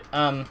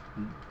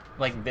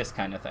 like, this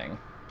kind of thing,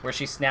 where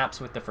she snaps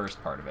with the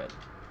first part of it.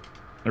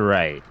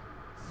 Right.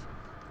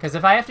 Because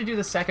if I have to do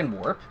the second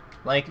warp,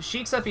 like,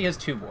 Sheik's up, he has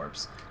two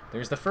warps.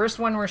 There's the first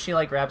one where she,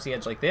 like, grabs the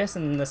edge like this,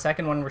 and then the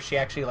second one where she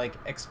actually, like,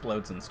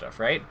 explodes and stuff,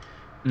 right?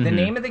 The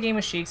name of the game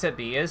with Sheik's at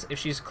B is, if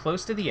she's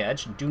close to the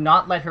edge, do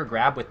not let her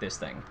grab with this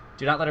thing.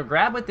 Do not let her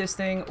grab with this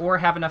thing, or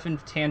have enough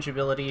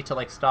intangibility to,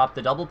 like, stop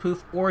the double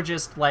poof, or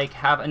just, like,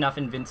 have enough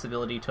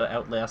invincibility to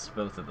outlast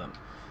both of them.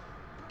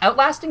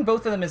 Outlasting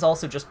both of them is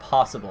also just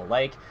possible.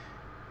 Like,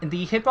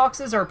 the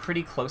hitboxes are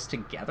pretty close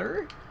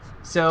together,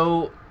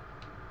 so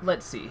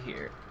let's see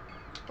here.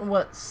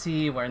 Let's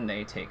see when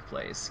they take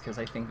place, because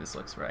I think this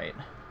looks right.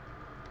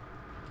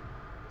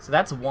 So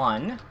that's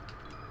one.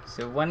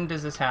 So when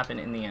does this happen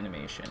in the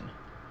animation?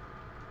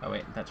 Oh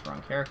wait, that's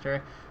wrong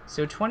character.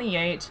 So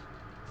 28,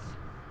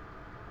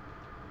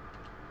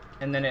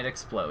 and then it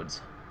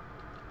explodes.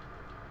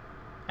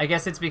 I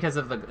guess it's because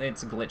of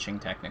it's glitching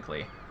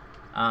technically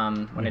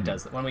when it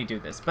does when we do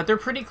this, but they're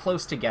pretty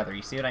close together.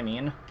 You see what I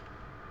mean?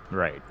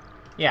 Right.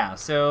 Yeah.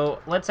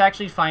 So let's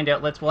actually find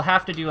out. We'll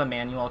have to do a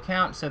manual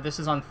count. So this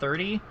is on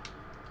 30,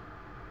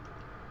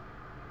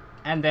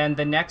 and then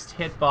the next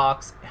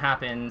hitbox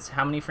happens.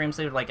 How many frames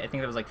later? Like I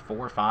think it was like 4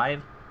 or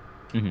 5.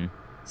 Mm-hmm.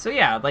 So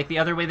yeah, like the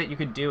other way that you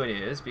could do it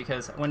is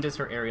because when does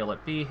her aerial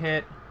at B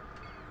hit?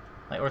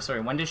 Like, or sorry,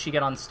 when does she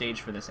get on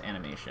stage for this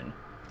animation?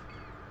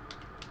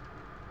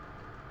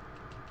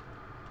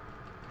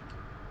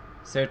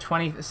 So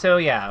 20. So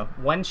yeah,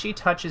 when she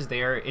touches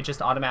there, it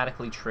just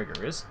automatically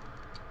triggers.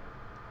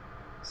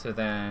 So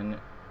then,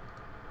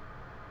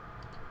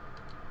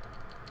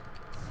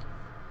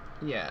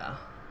 yeah.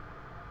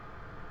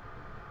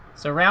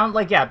 So around,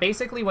 like, yeah,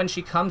 basically when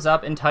she comes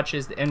up and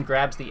touches and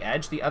grabs the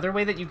edge, the other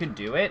way that you could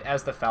do it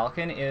as the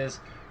Falcon is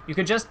you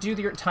could just do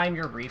time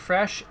your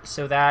refresh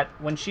so that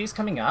when she's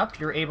coming up,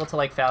 you're able to,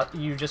 like,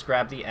 you just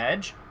grab the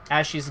edge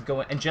as she's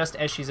going, and just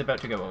as she's about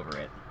to go over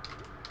it.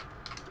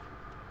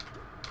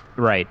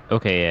 Right.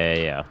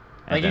 Okay. Yeah.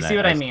 Like, you see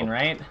what I mean,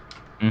 right?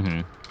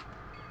 Mm-hmm.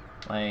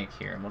 Like,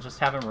 here, we'll just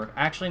have him...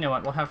 Actually, you know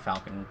what? We'll have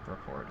Falcon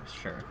record.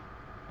 Sure.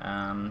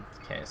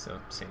 Okay, so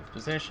save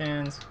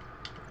positions.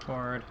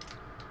 Record.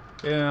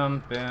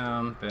 Boom,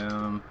 boom,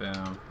 boom,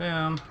 boom,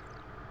 boom.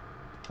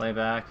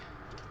 Playback.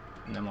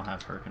 And then we'll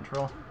have her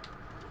control.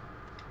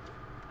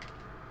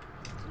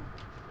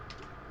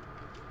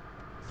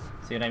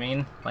 See what I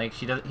mean? Like,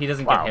 he doesn't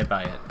get hit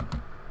by it.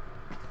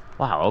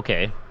 Wow,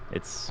 okay.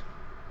 It's...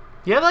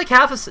 You have like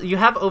you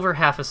have over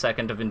half a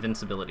second of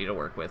invincibility to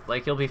work with.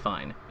 Like, you'll be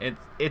fine.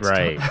 It's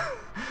right.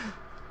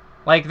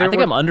 Like, I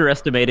think I'm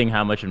underestimating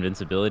how much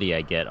invincibility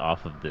I get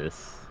off of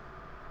this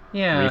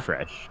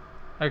refresh.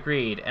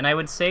 Agreed. And I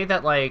would say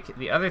that, like,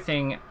 the other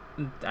thing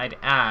I'd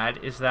add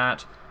is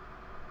that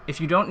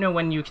if you don't know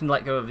when you can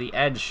let go of the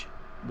edge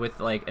with,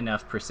 like,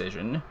 enough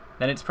precision,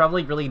 then it's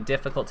probably really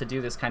difficult to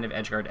do this kind of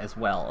edge guard as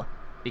well.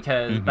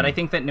 Because, but I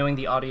think that knowing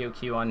the audio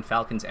cue on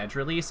Falcon's edge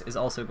release is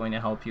also going to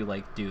help you,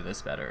 like, do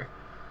this better.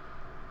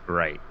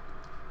 Right.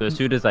 So as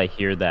soon as I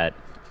hear that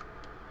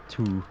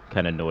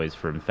kind of noise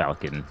from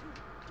Falcon.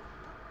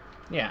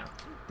 Yeah.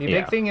 The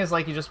big thing is,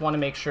 like, you just want to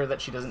make sure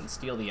that she doesn't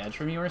steal the edge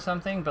from you or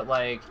something, but,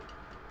 like,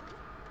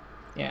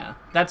 yeah.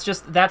 That's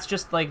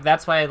just like,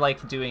 that's why I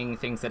like doing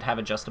things that have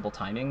adjustable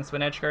timings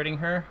when edge guarding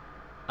her.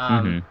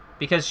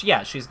 Because,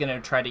 yeah, she's going to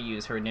try to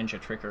use her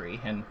ninja trickery,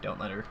 and don't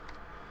let her.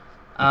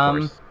 Of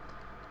course.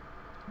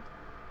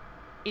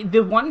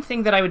 The one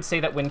thing that I would say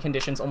that win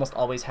conditions almost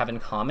always have in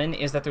common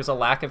is that there's a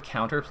lack of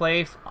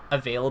counterplay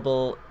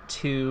available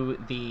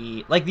to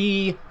the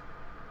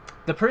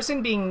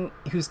person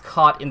who's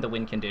caught in the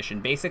win condition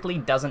basically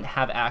doesn't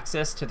have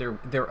access to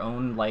their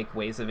own, like,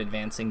 ways of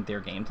advancing their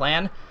game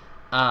plan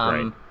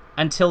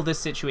until this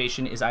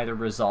situation is either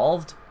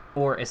resolved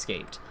or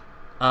escaped.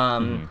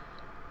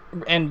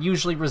 And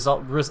usually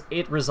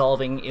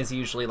resolving is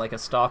usually like a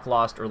stock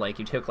lost, or like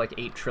you took like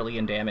 8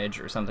 trillion damage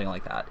or something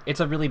like that. It's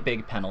a really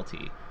big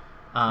penalty.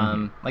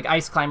 Like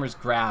Ice Climber's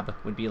grab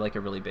would be like a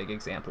really big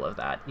example of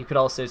that. You could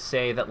also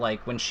say that,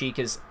 like, when Sheik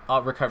is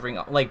recovering,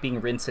 like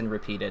being rinse and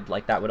repeated,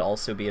 like that would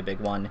also be a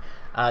big one.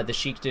 The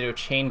Sheik Ditto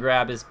chain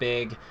grab is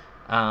big.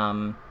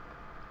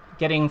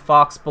 Getting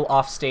Fox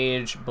off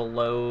stage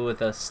below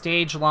the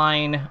stage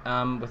line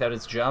without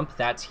his jump,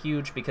 that's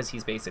huge because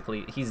he's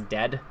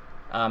dead.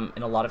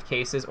 In a lot of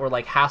cases, or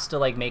like has to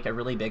like make a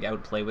really big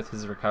outplay with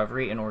his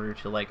recovery in order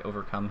to like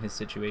overcome his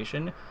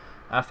situation.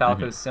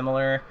 Falco's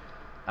similar.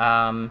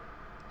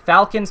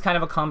 Falcon's kind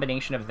of a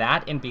combination of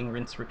that and being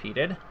rinse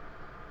repeated.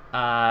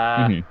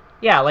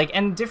 Yeah, like,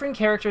 and different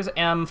characters,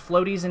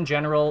 floaties in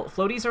general,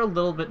 floaties are a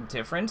little bit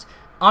different.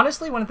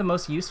 Honestly, one of the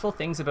most useful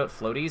things about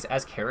floaties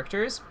as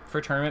characters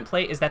for tournament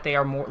play is that they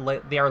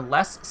are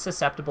less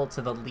susceptible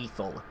to the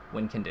lethal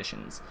win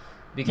conditions,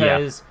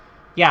 because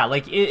yeah,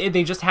 like,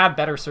 they just have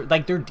better...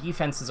 Like, their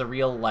defense is a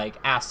real, like,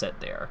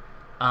 asset there.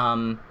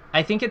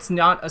 I think it's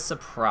not a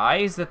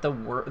surprise that the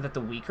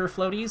weaker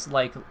floaties,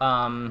 like,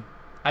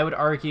 I would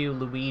argue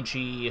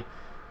Luigi,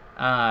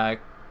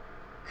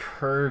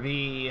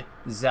 Kirby,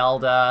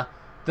 Zelda,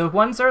 the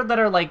ones that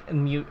are, like,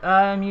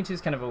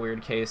 Mewtwo's kind of a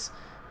weird case,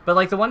 but,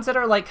 like, the ones that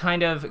are, like,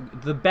 kind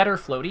of... The better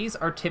floaties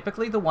are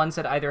typically the ones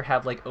that either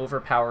have, like,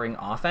 overpowering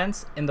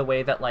offense in the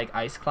way that, like,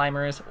 Ice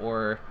Climbers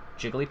or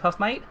Jigglypuff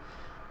might.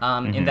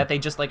 In that they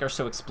just, like, are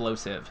so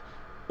explosive.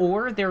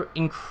 Or they're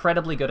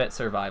incredibly good at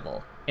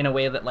survival, in a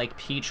way that, like,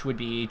 Peach would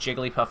be,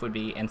 Jigglypuff would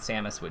be, and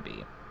Samus would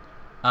be.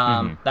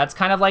 That's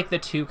kind of, like, the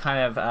two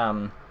kind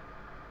of,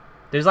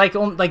 there's, like,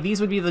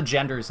 these would be the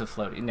genders of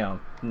floating.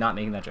 No, not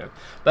making that joke.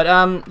 But,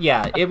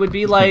 yeah, it would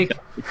be, like,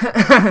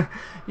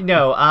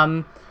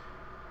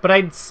 but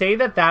I'd say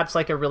that that's,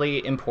 like, a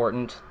really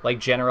important, like,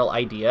 general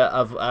idea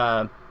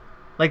of,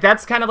 Like,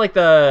 that's kind of like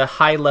the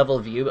high-level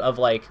view of,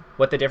 like,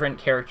 what the different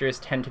characters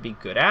tend to be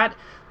good at.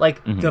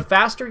 Like, the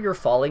faster your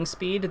falling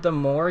speed, the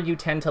more you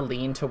tend to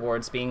lean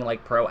towards being,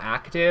 like,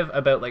 proactive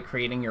about, like,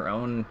 creating your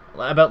own...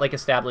 about, like,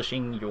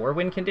 establishing your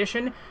win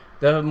condition.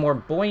 The more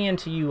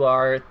buoyant you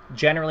are,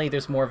 generally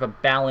there's more of a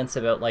balance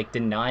about, like,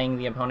 denying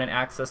the opponent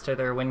access to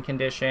their win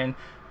condition,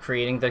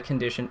 creating the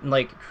condition...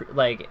 like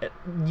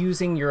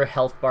using your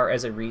health bar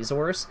as a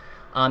resource.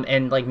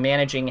 And like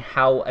managing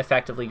how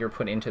effectively you're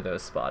put into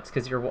those spots,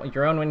 because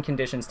your own win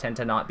conditions tend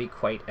to not be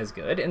quite as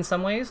good in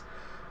some ways.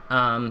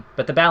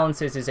 But the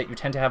balance is that you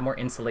tend to have more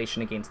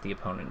insulation against the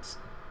opponents.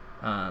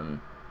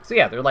 So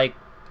yeah, they're like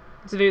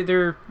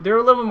they're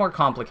a little bit more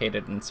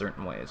complicated in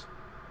certain ways.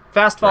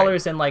 Fast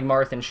fallers and like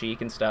Marth and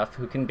Sheik and stuff,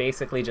 who can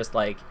basically just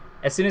like,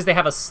 as soon as they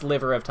have a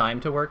sliver of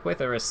time to work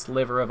with or a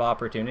sliver of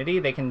opportunity,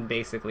 they can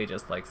basically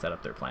just like set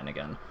up their plan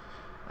again,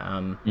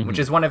 which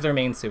is one of their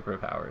main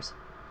superpowers.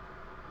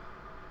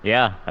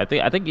 Yeah, I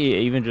think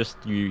even just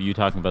you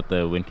talking about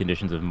the win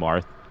conditions of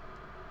Marth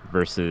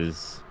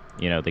versus,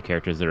 you know, the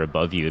characters that are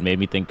above you, it made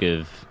me think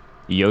of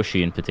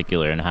Yoshi in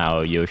particular and how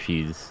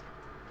Yoshi's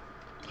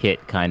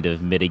hit kind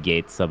of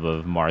mitigates some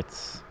of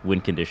Marth's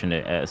win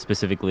condition,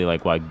 specifically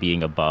like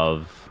being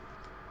above.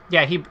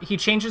 Yeah, he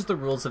changes the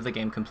rules of the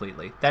game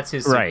completely. That's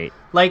his right.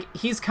 Like,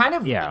 he's kind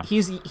of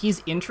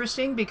he's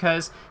interesting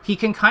because he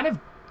can kind of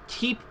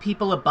keep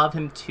people above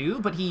him too,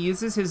 but he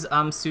uses his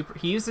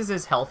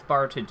his health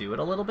bar to do it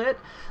a little bit.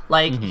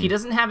 Like, he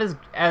doesn't have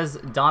as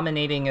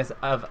dominating of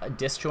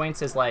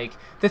disjoints as like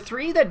the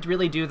three that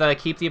really do the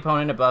keep the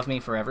opponent above me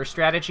forever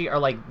strategy are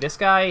like this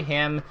guy,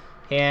 him,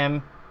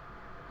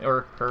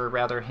 or her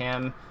rather,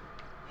 him,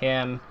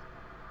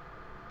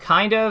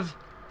 kind of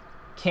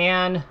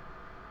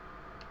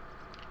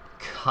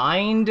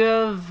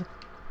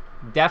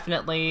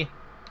definitely.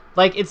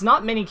 Like, it's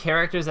not many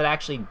characters that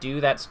actually do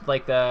that,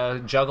 like,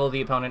 the juggle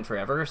the opponent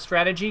forever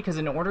strategy, because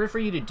in order for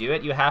you to do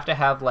it, you have to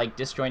have, like,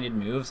 disjointed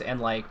moves and,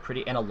 like,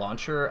 and a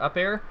launcher up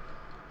air,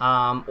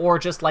 or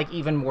just, like,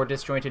 even more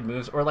disjointed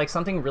moves, or, like,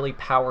 something really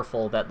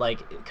powerful that,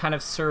 like, kind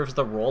of serves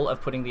the role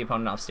of putting the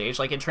opponent off stage.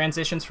 Like, it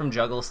transitions from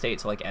juggle state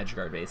to, like,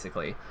 edgeguard,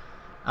 basically.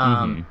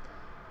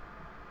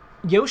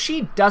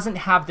 Yoshi doesn't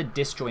have the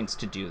disjoints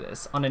to do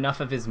this on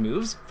enough of his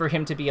moves for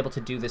him to be able to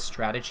do this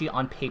strategy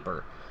on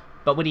paper.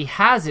 But what he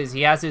has is,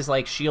 his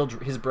like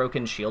his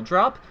broken shield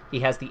drop,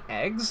 he has the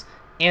eggs,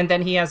 and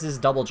then he has his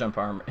double jump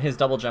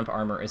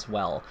armor as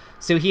well.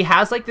 So he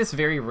has like this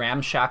very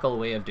ramshackle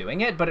way of doing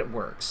it, but it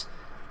works.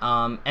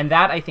 And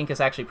that I think is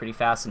actually pretty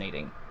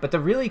fascinating. But the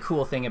really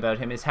cool thing about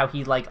him is how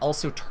he like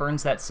also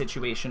turns that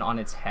situation on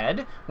its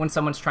head when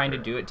someone's trying to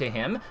do it to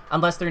him,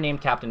 unless they're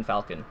named Captain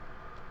Falcon.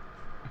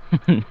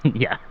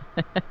 Yeah.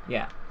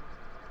 Yeah.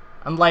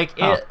 I'm like,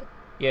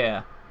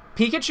 yeah.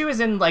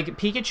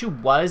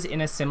 Pikachu was in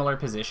a similar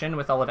position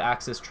with all of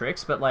Axe's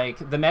tricks, but, like,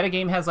 the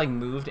metagame has, like,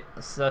 moved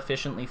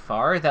sufficiently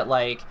far that,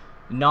 like,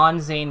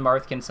 non-Zane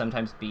Marth can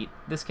sometimes beat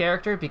this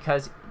character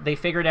because they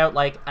figured out,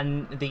 like,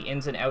 the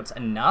ins and outs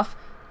enough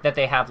that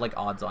they have, like,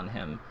 odds on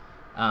him.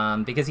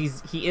 Because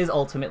he is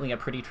ultimately a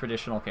pretty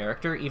traditional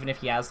character, even if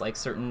he has, like,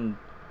 certain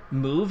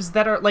moves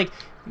that are, like,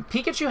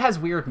 Pikachu has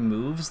weird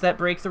moves that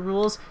break the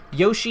rules.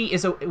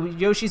 Yoshi's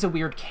a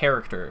weird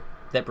character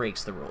that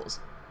breaks the rules.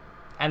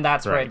 And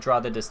that's where I draw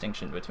the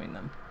distinction between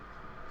them.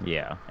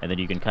 Yeah, and then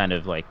you can kind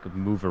of like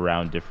move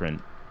around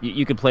different.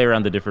 You can play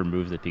around the different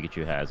moves that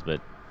Pikachu has,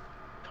 but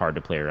it's hard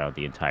to play around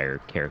the entire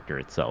character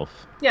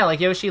itself. Yeah, like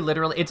Yoshi,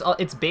 literally,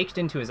 it's baked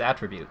into his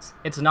attributes.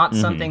 It's not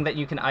something that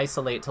you can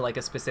isolate to like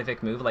a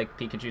specific move, like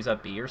Pikachu's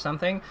up B or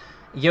something.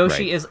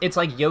 Yoshi is. It's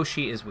like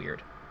Yoshi is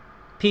weird.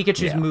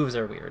 Pikachu's moves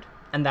are weird,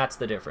 and that's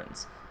the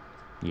difference.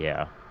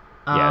 Yeah,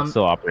 it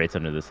still operates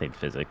under the same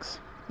physics.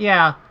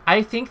 Yeah,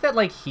 I think that,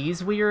 like,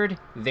 he's weird,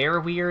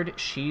 they're weird,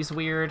 she's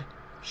weird.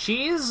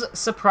 She's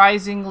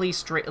surprisingly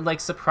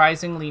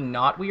surprisingly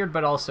not weird,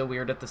 but also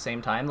weird at the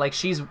same time. Like,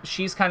 she's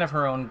kind of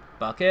her own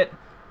bucket.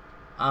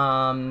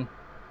 Samus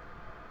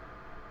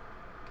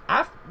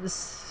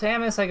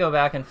I go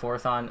back and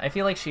forth on. I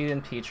feel like she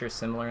and Peach are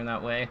similar in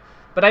that way.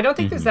 But I don't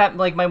think there's that,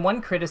 like, my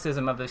one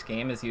criticism of this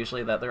game is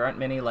usually that there aren't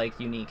many, like,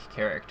 unique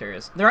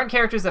characters. There aren't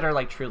characters that are,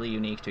 like, truly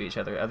unique to each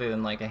other, other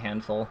than, like, a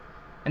handful.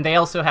 And they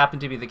also happen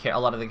to be a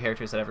lot of the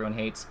characters that everyone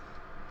hates.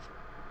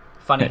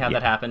 Funny how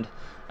that happened.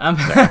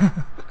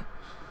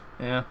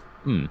 Yeah.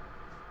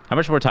 How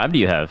much more time do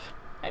you have?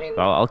 I mean,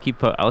 I'll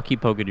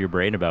keep poking your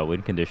brain about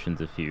win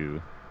conditions if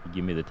you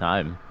give me the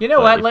time. You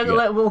know what?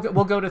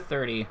 We'll go to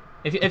 30.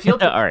 If you'll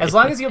right. As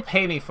long as you'll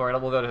pay me for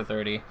it, we'll go to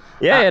 30.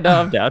 Yeah,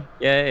 no, I'm down.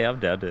 Yeah, I'm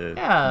down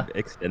to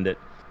extend it.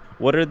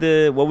 What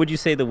would you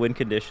say the win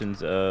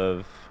conditions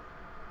of?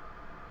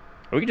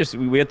 We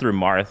went through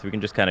Marth. We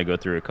can just kind of go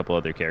through a couple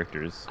other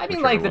characters. I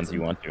mean, like, ones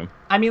you want to.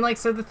 I mean, like,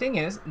 so the thing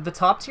is, the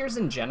top tiers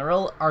in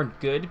general are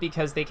good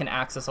because they can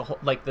access a whole,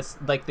 like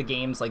the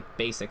game's like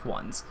basic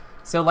ones.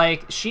 So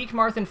like Sheik,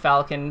 Marth, and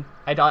Falcon.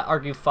 I'd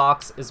argue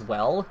Fox as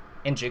well,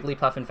 and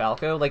Jigglypuff and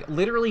Falco. Like,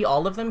 literally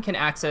all of them can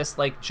access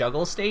like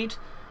juggle state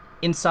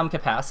in some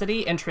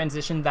capacity and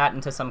transition that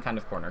into some kind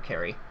of corner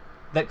carry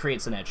that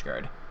creates an edge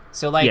guard.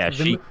 So like Yeah,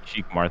 Sheik,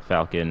 Marth,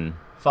 Falcon.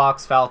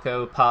 Fox,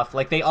 Falco, Puff,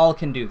 like they all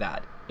can do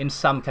that in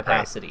some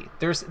capacity.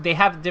 Right. They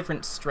have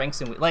different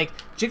strengths and like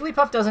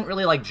Jigglypuff doesn't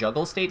really like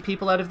juggle state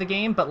people out of the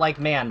game, but like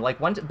man, like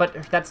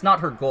but that's not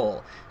her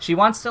goal. She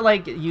wants to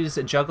like use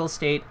a juggle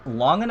state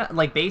long enough,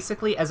 like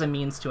basically as a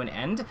means to an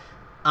end,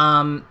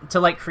 to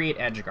like create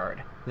edge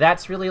guard.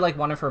 That's really like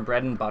one of her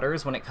bread and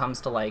butters when it comes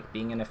to like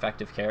being an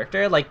effective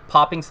character, like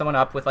popping someone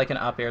up with like an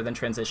up air, then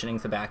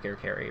transitioning to back air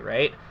carry,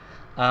 right?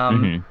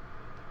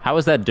 How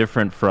is that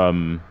different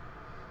from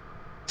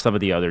some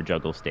of the other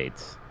juggle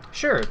states?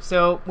 Sure.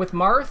 So with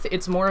Marth,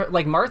 it's more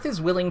like Marth is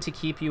willing to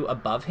keep you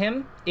above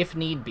him, if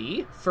need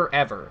be,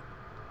 forever.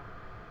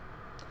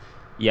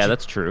 Yeah,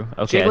 that's true.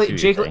 Okay,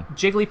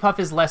 Jigglypuff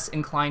is less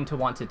inclined to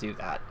want to do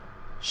that.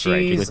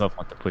 Right, Jigglypuff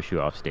wants to push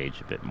you off stage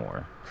a bit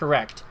more.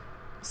 Correct.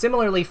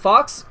 Similarly,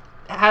 Fox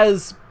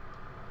has...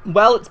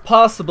 Well, it's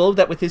possible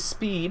that with his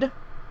speed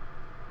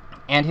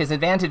and his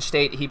advantage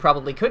state, he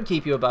probably could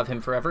keep you above him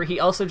forever. He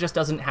also just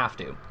doesn't have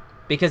to.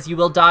 Because you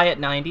will die at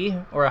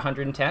 90 or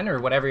 110 or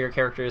whatever your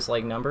character's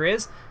like number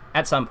is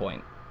at some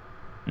point.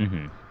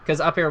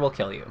 Because up air will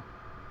kill you.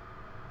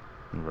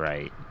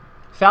 Right.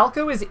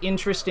 Falco is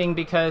interesting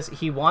because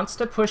he wants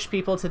to push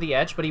people to the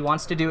edge, but he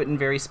wants to do it in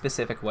very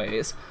specific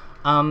ways.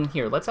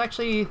 Here, let's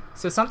actually...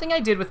 So something I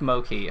did with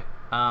Moki,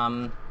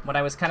 when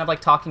I was kind of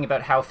like talking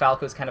about how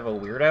Falco's kind of a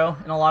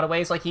weirdo in a lot of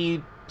ways. Like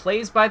he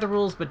plays by the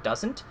rules but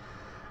doesn't.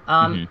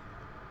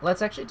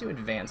 Let's actually do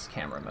advanced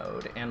camera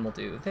mode, and we'll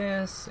do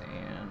this,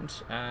 and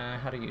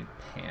how do you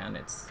pan?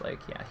 It's like,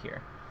 yeah,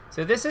 here.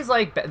 So this is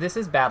like, this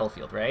is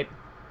Battlefield, right?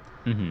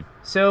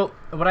 So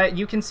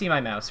you can see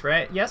my mouse,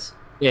 right? Yes?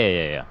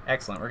 Yeah.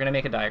 Excellent. We're going to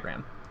make a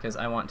diagram, because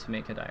I want to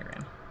make a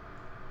diagram.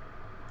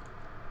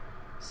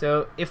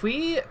 So if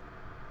we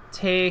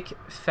take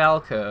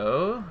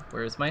Falco,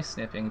 where's my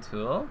snipping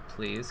tool?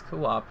 Please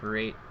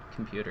cooperate,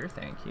 computer,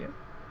 thank you.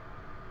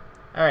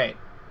 All right.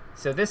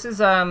 So this is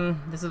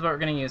what we're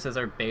going to use as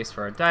our base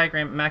for our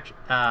diagram,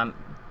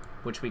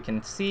 which we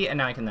can see, and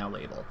now I can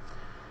label.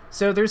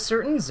 So there's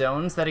certain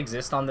zones that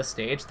exist on the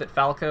stage that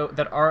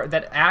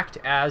that act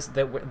as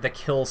the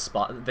kill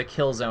spot, the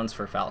kill zones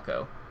for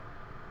Falco.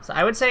 So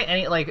I would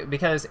say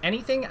because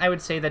anything I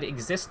would say that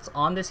exists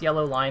on this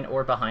yellow line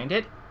or behind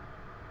it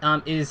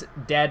is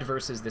dead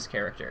versus this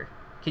character.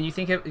 Can you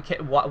think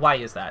of why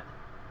is that?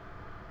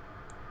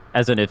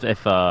 As in, if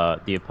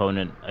the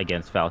opponent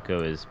against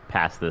Falco is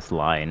past this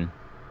line,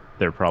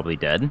 they're probably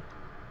dead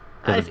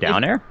because of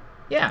down air?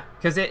 Yeah,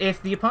 because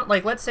if the opponent,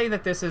 like, let's say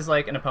that this is,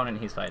 like, an opponent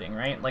he's fighting,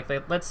 right? Like,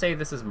 let's say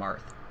this is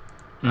Marth.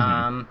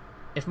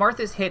 If Marth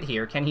is hit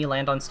here, can he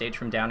land on stage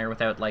from down air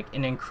without, like,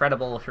 an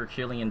incredible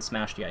Herculean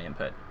smash DI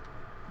input?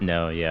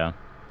 No, yeah.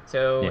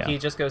 So he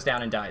just goes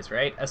down and dies,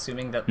 right?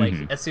 Assuming that, like,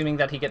 assuming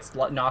that he gets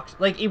knocked...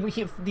 Like,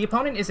 the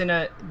opponent is in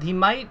a... He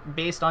might,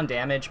 based on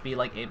damage, be,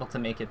 like, able to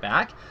make it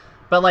back.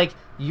 But like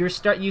you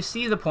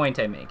see the point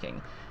I'm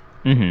making.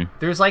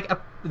 There's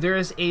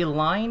a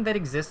line that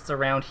exists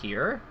around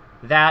here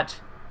that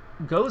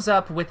goes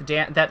up with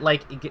and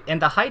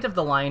the height of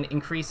the line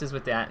increases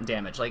with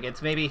damage. Like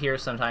it's maybe here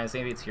sometimes,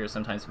 maybe it's here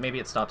sometimes, maybe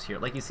it stops here.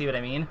 Like you see what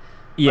I mean?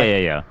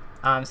 Yeah.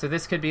 So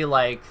this could be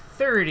like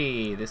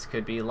 30, this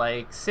could be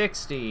like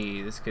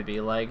 60, this could be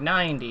like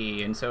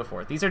 90, and so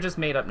forth. These are just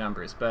made up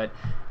numbers, but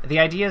the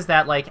idea is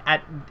that like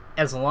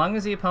as long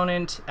as the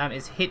opponent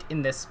is hit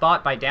in this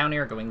spot by down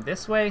air going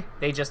this way,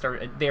 they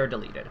are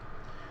deleted.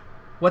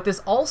 What this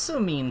also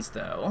means,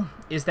 though,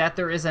 is that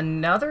there is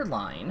another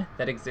line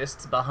that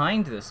exists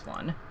behind this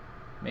one,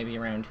 maybe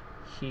around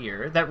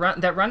here, that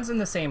runs in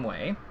the same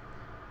way,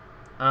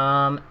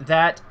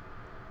 that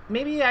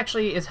maybe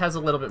actually has a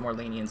little bit more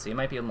leniency. It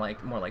might be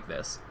like more like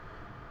this.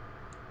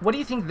 What do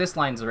you think this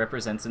line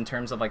represents in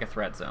terms of like a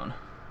threat zone?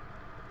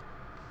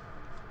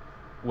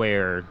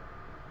 Where?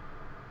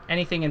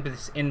 Anything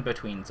in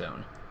between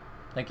zone,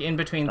 like in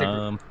between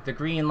the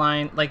green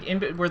line, like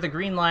where the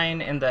green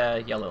line and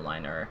the yellow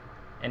line are,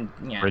 and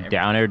yeah. Where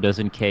down air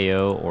doesn't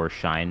KO or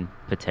shine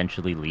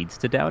potentially leads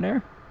to down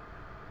air.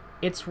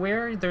 It's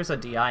where there's a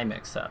DI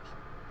mix-up.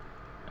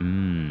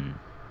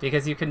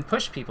 Because you can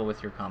push people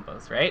with your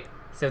combos, right?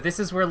 So this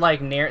is where like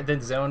the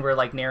zone where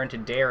like nair into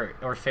dare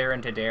or fair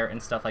into dare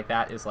and stuff like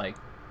that is like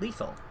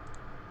lethal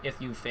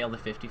if you fail the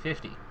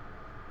 50-50.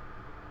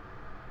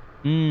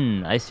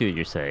 I see what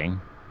you're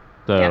saying.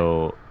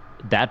 So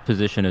that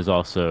position is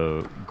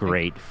also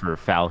great for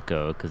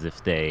Falco because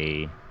if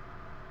they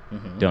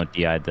don't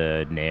DI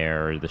the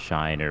nair or the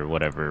shine or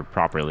whatever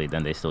properly,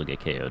 then they still get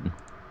KO'd.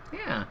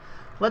 Yeah.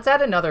 Let's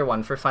add another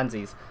one for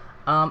funsies.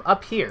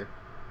 Up here.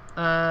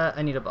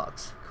 I need a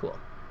box. Cool.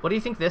 What do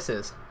you think this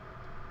is?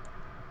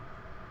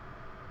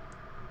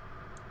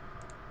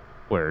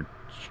 Where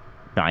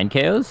 9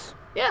 KOs?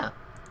 Yeah.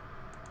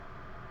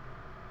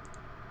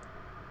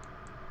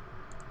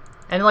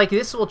 And like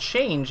this will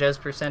change as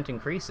percent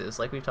increases,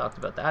 like we've talked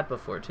about that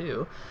before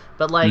too.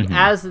 But like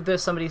as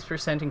somebody's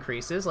percent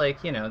increases,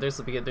 like you know, there's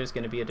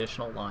going to be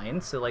additional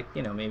lines. So like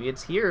you know, maybe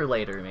it's here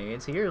later, maybe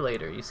it's here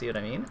later. You see what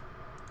I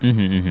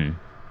mean?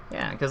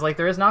 Yeah, because like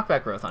there is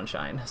knockback growth on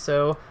Shine.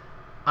 So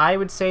I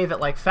would say that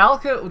like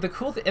Falco, the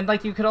cool and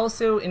like you could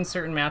also in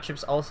certain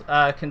matchups also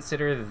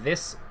consider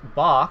this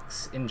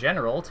box in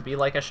general to be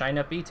like a Shine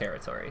Up B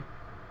territory.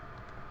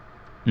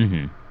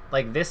 Mm-hmm.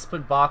 Like this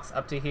would box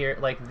up to here,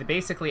 like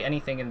basically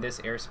anything in this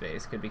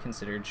airspace could be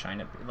considered Shine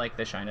Up, like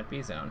the Shine Up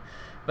B zone.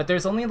 But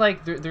there's only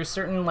like there's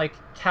certain like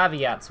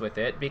caveats with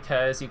it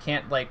because you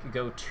can't like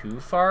go too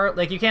far.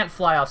 Like you can't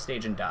fly off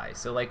stage and die.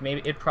 So like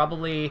maybe it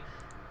probably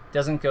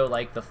doesn't go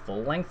like the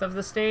full length of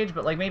the stage,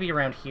 but like maybe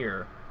around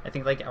here. I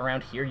think like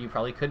around here you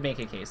probably could make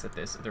a case that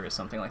there is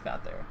something like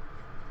that there.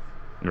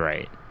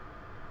 Right.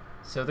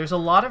 So there's a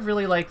lot of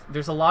really like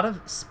there's a lot of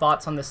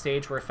spots on the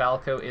stage where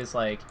Falco is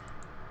like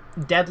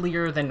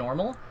deadlier than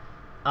normal.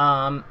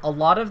 A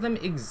lot of them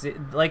exist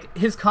like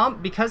his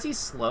comp because he's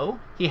slow.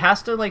 He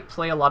has to like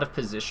play a lot of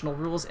positional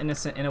rules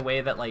in a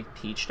way that like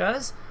Peach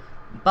does,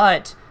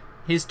 but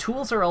his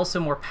tools are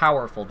also more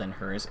powerful than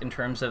hers in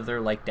terms of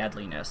their like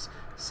deadliness.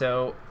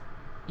 So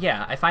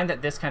yeah, I find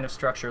that this kind of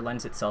structure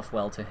lends itself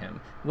well to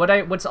him. What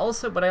I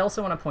also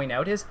want to point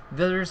out is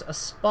there's a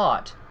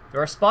spot.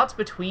 There are spots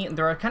between,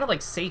 there are kind of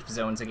like safe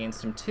zones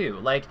against him too.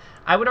 Like,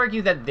 I would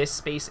argue that this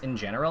space in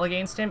general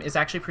against him is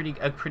actually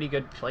a pretty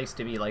good place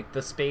to be. Like,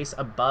 the space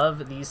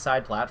above these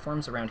side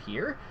platforms around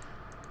here.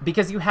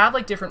 Because you have,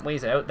 like, different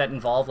ways out that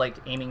involve, like,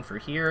 aiming for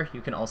here.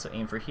 You can also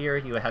aim for here.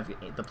 You have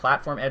the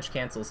platform edge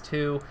cancels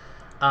too.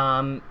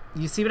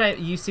 You see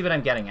what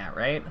I'm getting at,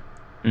 right?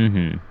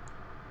 Mm-hmm.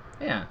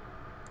 Yeah.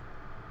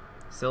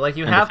 So, like,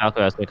 you and have... the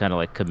Falco has to kind of,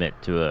 like,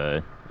 commit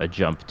to a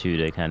jump, too,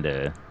 to kind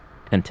of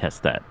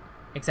contest that.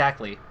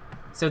 Exactly.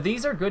 So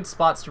these are good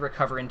spots to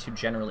recover into,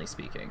 generally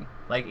speaking.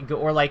 Like,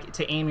 or like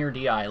to aim your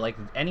DI. Like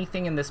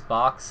anything in this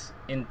box,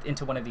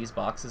 into one of these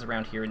boxes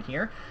around here and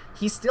here,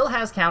 he still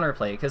has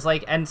counterplay. Because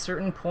like at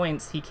certain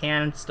points, he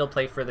can still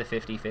play for the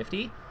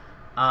 50-50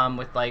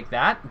 with like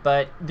that.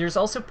 But there's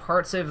also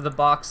parts of the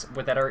box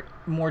that are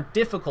more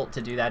difficult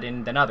to do that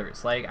in than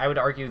others. Like I would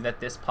argue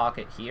that this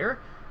pocket here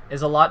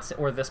is a lot,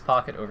 or this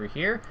pocket over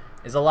here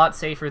is a lot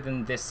safer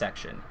than this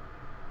section.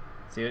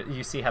 So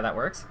you see how that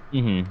works?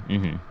 Mm-hmm,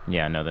 mm-hmm.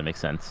 Yeah, no, that makes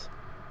sense.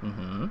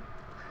 Mm-hmm.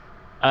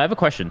 I have a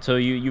question. So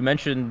you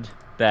mentioned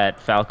that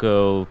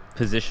Falco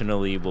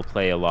positionally will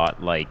play a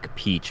lot like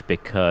Peach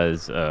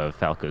because of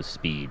Falco's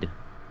speed.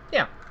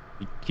 Yeah.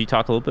 Can you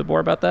talk a little bit more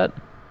about that?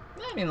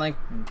 I mean, like,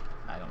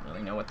 I don't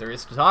really know what there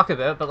is to talk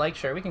about, but like,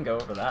 sure, we can go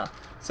over that.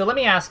 So let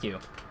me ask you,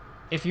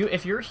 if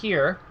you're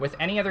here with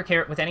any other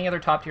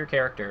top tier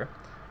character,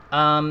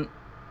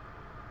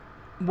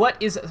 what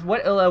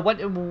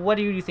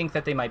do you think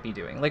that they might be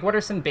doing? Like, what are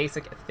some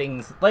basic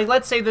things? Like,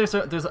 let's say there's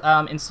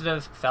instead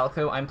of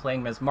Falco, I'm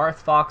playing as Marth,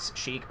 Fox,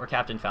 Sheik, or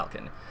Captain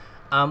Falcon.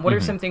 What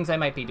are some things I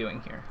might be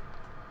doing here?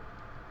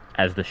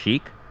 As the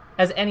Sheik?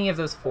 As any of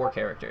those 4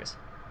 characters.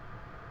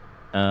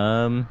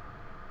 I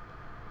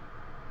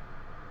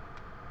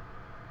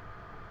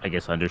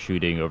guess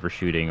undershooting,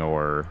 overshooting,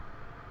 or...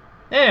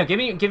 No, give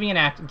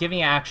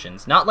me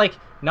actions. Not like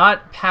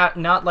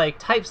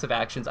types of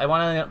actions. I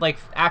want to like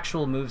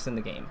actual moves in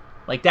the game.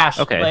 Like dash,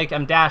 okay. Like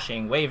I'm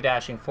dashing, wave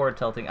dashing, forward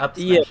tilting, up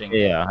smashing.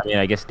 Yeah. I mean,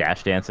 I guess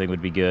dash dancing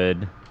would be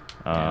good.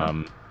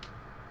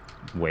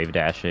 Wave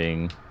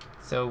dashing.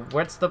 So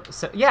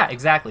yeah,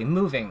 exactly,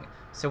 moving.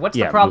 So what's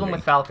the problem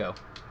with Falco?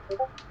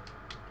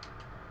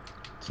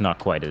 It's not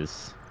quite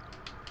as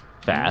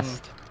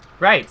fast.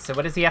 Right. So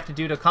what does he have to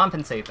do to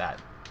compensate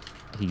that?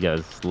 He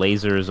does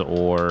lasers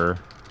or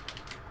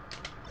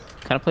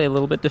kind of play a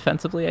little bit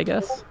defensively, I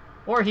guess.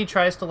 Or he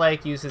tries to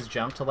like use his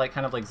jump to like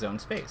kind of like zone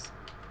space.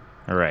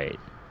 Right.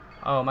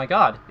 Oh my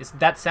god.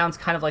 That sounds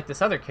kind of like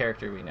this other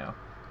character we know.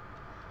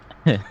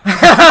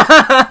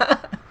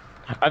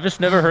 I've just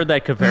never heard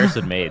that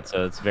comparison made,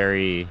 so it's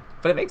very...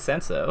 But it makes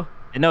sense though.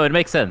 No, it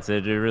makes sense.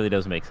 It really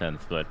does make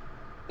sense, but...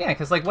 Yeah,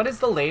 because like what is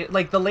the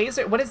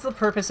laser, what is the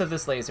purpose of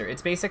this laser?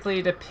 It's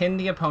basically to pin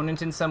the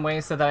opponent in some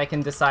way so that I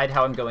can decide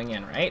how I'm going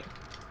in, right?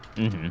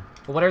 Mm-hmm.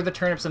 But what are the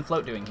turnips and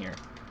float doing here?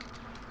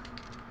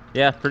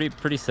 Yeah,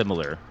 pretty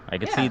similar. I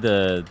could see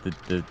the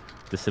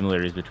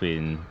similarities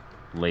between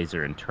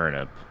laser and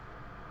turnip,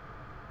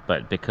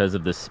 but because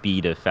of the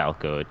speed of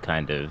Falco, it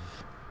kind of...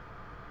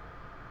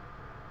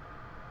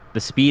 The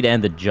speed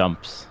and the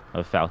jumps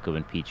of Falco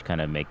and Peach kind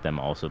of make them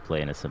also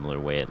play in a similar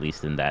way, at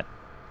least in that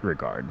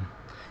regard.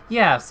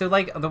 Yeah, so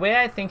like the way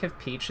I think of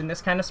Peach in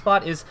this kind of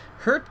spot is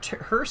her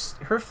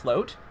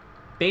float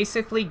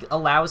basically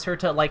allows her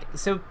to like,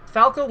 so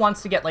Falco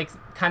wants to get like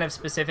kind of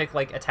specific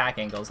like attack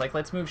angles. Like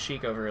let's move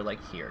Sheik over like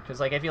here because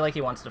like I feel like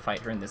he wants to fight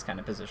her in this kind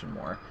of position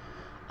more.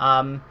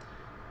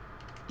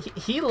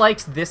 He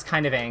likes this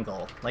kind of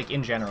angle, like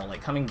in general,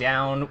 like coming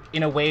down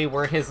in a way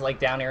where his like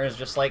down air is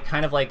just like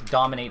kind of like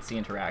dominates the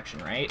interaction,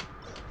 right?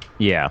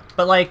 Yeah.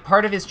 But like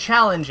part of his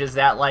challenge is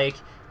that like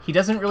he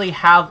doesn't really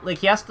have like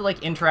he has to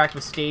like interact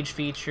with stage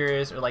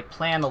features or like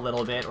plan a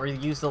little bit or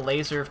use the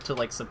laser to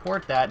like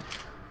support that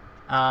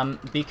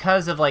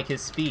because of like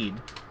his speed.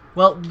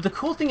 Well, the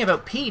cool thing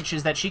about Peach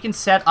is that she can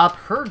set up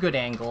her good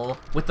angle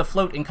with the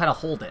float and kind of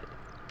hold it.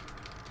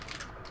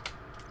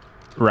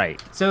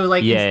 Right. So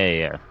like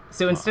Yeah.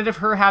 so instead of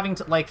her having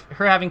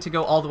to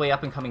go all the way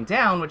up and coming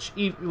down,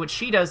 what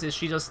she does is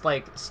she just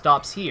like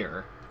stops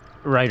here.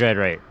 Right.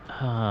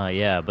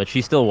 Yeah, but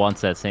she still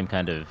wants that same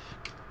kind of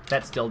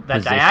That position,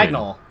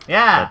 diagonal.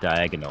 Yeah. that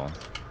diagonal.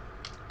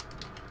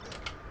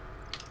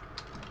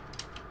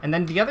 And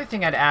then the other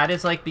thing I'd add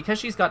is, like, because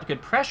she's got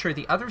good pressure,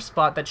 the other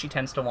spot that she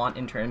tends to want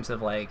in terms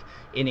of, like,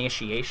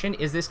 initiation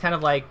is this kind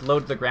of, like,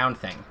 load the ground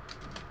thing.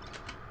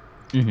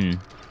 Mm-hmm.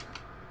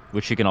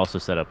 Which she can also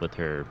set up with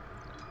her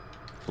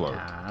float.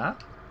 Yeah.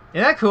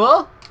 Isn't that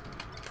cool?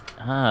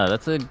 Ah,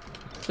 that's a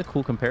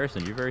cool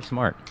comparison. You're very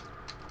smart.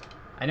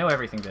 I know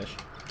everything, Vish.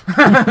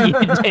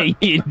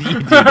 you do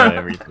know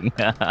everything.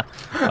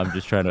 I'm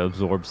just trying to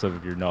absorb some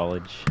of your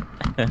knowledge.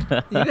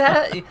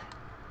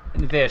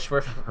 Vish,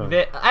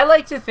 I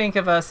like to think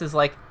of us as,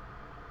 like,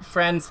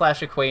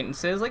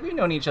 friends/acquaintances. Like, we've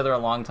known each other a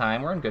long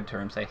time. We're on good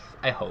terms,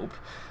 I hope.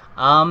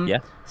 Yeah.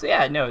 So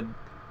yeah, no,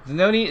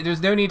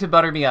 there's no need to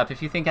butter me up.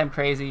 If you think I'm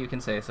crazy, you can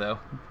say so.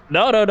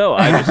 No.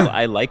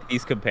 I like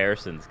these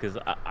comparisons because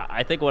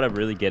I think what I'm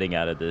really getting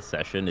out of this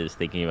session is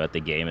thinking about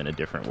the game in a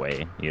different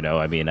way. You know,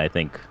 I mean, I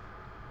think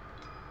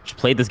I've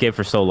played this game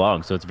for so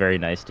long, so it's very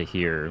nice to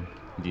hear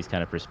these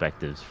kind of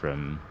perspectives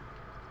from.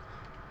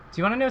 Do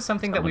you want to know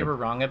something that we were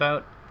wrong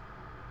about?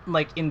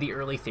 Like, in the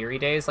early theory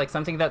days, like,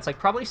 something that's, like,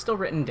 probably still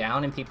written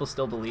down and people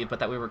still believe, but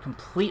that we were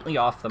completely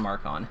off the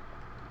mark on.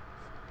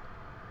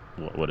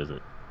 What is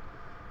it?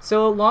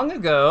 So, long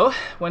ago,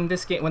 when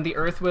the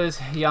Earth was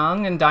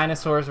young and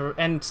dinosaurs were,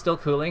 and still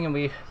cooling, and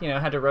we,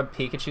 had to rub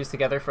Pikachus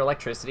together for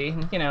electricity,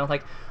 and,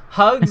 like,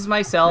 Hugs,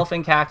 myself,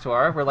 and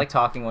Cactuar were, like,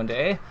 talking one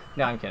day.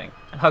 No, I'm kidding.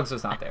 Hugs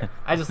was not there.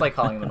 I just like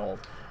calling him an old.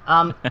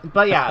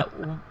 But yeah,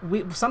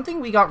 something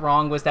we got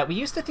wrong was that we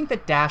used to think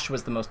that dash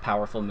was the most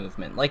powerful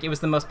movement. Like, it was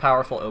the most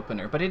powerful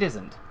opener, but it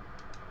isn't.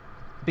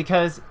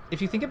 Because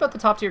if you think about the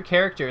top tier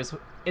characters,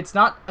 it's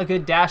not a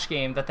good dash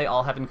game that they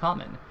all have in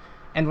common.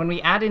 And when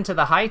we add into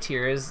the high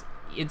tiers,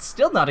 it's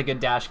still not a good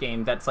dash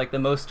game that's like the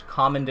most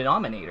common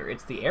denominator.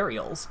 It's the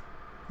aerials.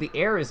 The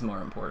air is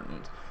more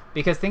important.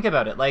 Because think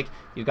about it, like,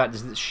 you've got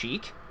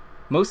Sheik.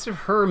 Most of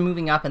her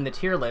moving up in the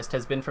tier list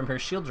has been from her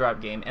shield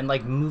drop game and,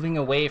 like, moving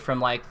away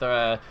from, like,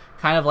 the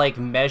kind of, like,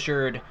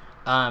 measured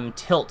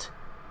tilt,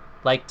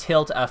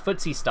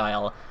 footsie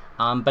style,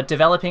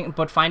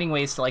 but finding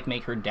ways to, like,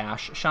 make her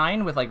dash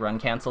shine with, like, run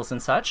cancels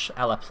and such,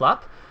 a la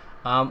Plup,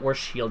 or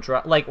shield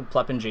drop, like,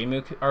 Plup and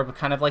Jmook are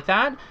kind of like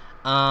that.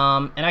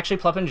 And actually,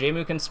 Plup and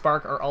Jmook and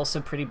Spark are also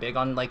pretty big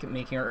on, like,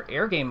 making her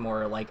air game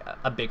more, like,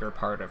 a bigger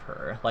part of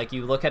her. Like,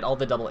 you look at all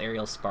the double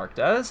aerial Spark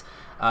does,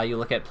 you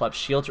look at Plup's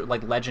shield,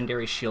 like,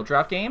 legendary shield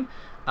drop game,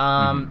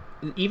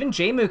 even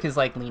Jmook is,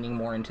 like, leaning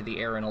more into the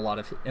air in a lot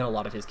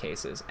of his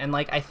cases. And,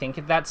 like, I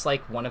think that's,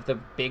 like, one of the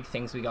big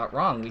things we got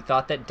wrong. We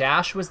thought that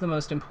dash was the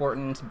most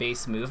important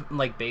base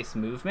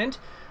movement,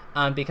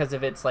 because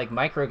of its, like,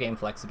 micro game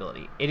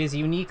flexibility. It is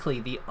uniquely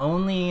the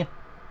only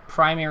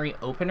primary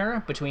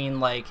opener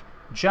between, like,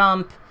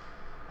 jump,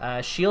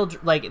 shield,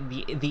 like,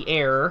 the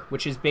air,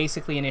 which is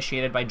basically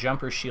initiated by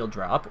jump or shield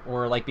drop,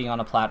 or, like, being on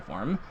a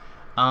platform,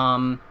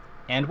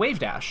 and wave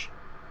dash.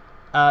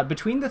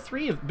 Between those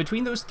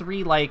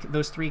three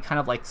kind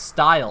of, like,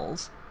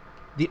 styles,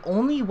 the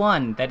only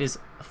one that is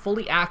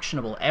fully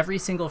actionable every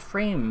single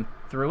frame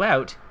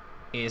throughout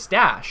is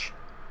dash.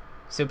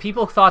 So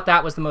people thought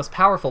that was the most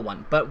powerful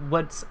one, but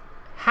what's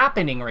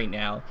happening right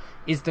now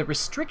is the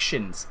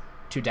restrictions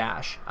to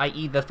dash,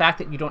 i.e. the fact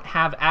that you don't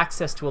have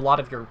access to a lot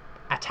of your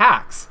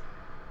attacks,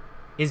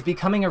 is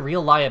becoming a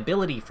real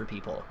liability for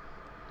people.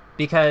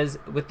 Because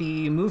with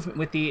the movement,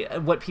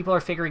 what people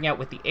are figuring out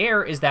with the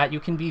air is that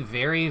you can be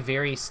very,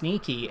 very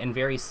sneaky and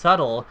very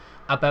subtle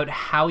about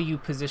how you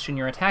position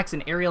your attacks,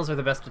 and aerials are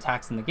the best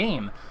attacks in the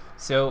game.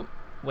 So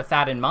with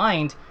that in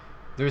mind,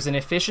 there's an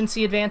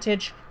efficiency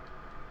advantage.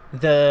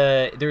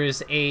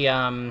 There's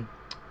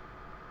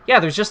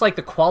just, like,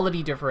 the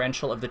quality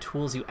differential of the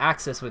tools you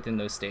access within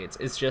those states.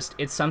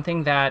 It's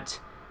something that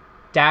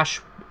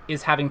dash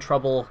is having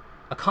trouble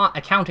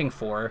accounting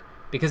for,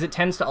 because it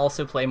tends to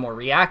also play more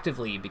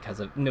reactively because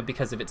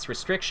of its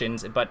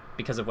restrictions, but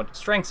because of what its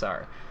strengths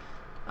are.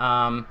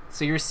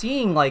 So you're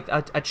seeing, like,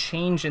 a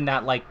change in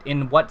that, like,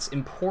 in what's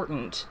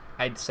important,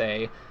 I'd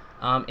say,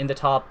 in the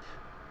top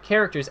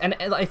characters. And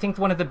I think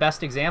one of the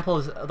best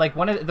examples, like,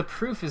 one of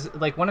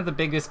the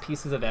biggest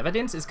pieces of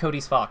evidence is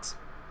Cody's Fox.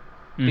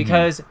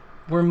 Because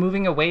we're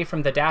moving away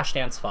from the dash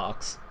dance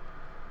Fox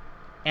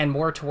and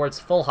more towards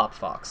full hop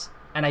Fox.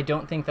 And I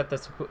don't think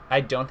that's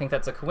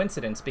a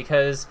coincidence,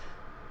 because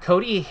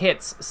Cody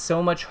hits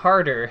so much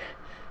harder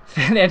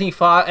than any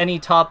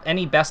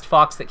best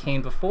Fox that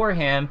came before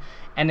him,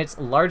 and it's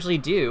largely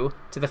due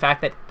to the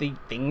fact that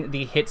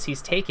the hits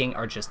he's taking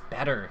are just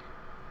better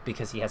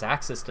because he has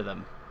access to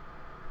them.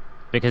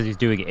 Because he's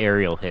doing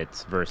aerial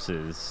hits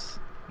versus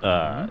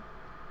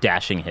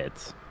dashing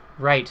hits.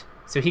 Right.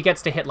 So he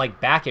gets to hit, like,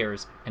 back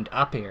airs and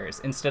up airs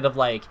instead of,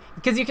 like,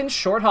 because you can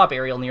short hop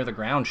aerial near the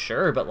ground,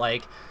 sure, but,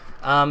 like,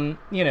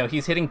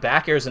 he's hitting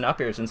back airs and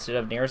up airs instead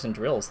of nairs and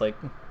drills. Like,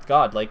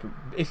 God, like,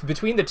 if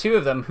between the two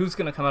of them, who's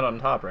going to come out on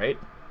top, right?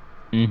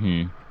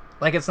 Mm-hmm.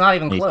 Like, it's not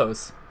even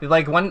close.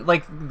 Like,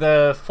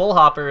 the full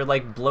hopper,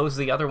 like, blows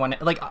the other one.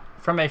 Like,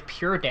 from a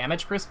pure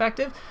damage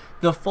perspective,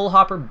 the full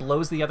hopper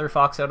blows the other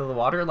fox out of the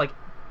water, like,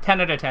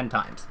 10 out of 10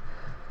 times.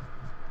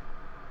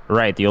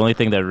 Right. The only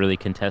thing that really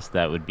contests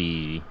that would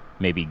be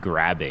maybe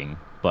grabbing,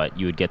 but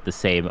you would get the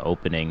same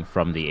opening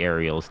from the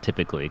aerials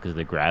typically, because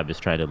the grab is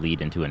trying to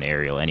lead into an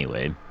aerial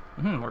anyway.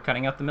 We're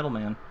cutting out the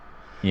middleman.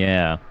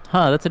 Yeah.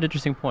 Huh, that's an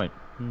interesting point.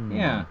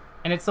 Yeah.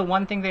 And it's the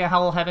one thing they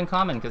all have in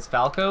common, because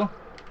Falco,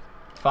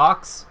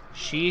 Fox,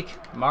 Sheik,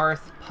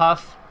 Marth,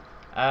 Puff,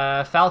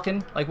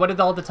 Falcon. Like, what did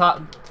all the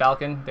top...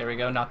 Falcon, there we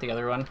go, not the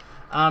other one.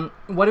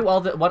 What do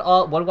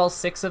all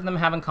 6 of them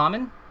have in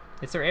common?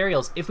 It's their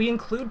aerials. If we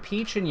include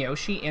Peach and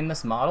Yoshi in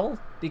this model,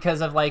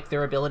 because of, like,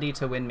 their ability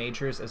to win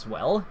majors as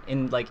well,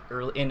 in, like,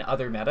 in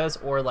other metas,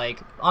 or,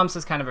 like, Omps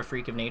is kind of a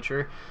freak of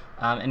nature,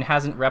 and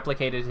hasn't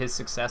replicated his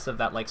success of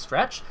that, like,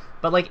 stretch,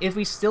 but, like, if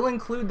we still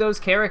include those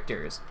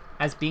characters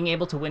as being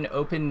able to win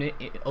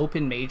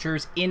open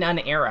majors in an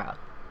era,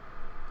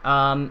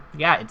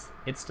 yeah,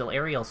 it's still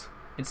aerials.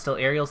 It's still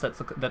aerials.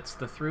 That's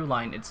the through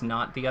line. It's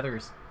not the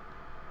others.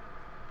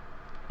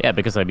 Yeah,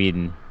 because I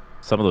mean,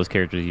 some of those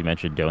characters you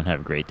mentioned don't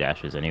have great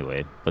dashes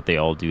anyway, but they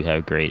all do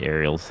have great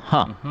aerials.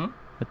 Huh.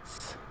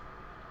 That's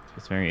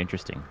very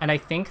interesting. And I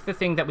think the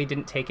thing that we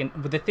didn't take in,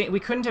 we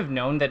couldn't have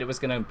known that it was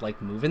gonna,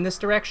 like, move in this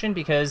direction,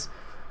 because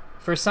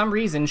for some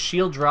reason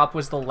shield drop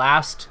was the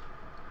last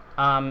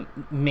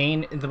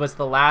the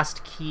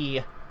last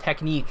key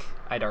technique,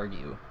 I'd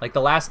argue, like the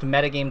last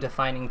metagame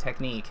defining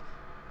technique,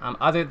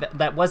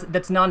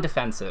 that's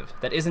non-defensive,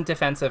 that isn't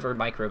defensive or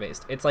micro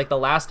based. It's like the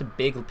last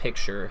big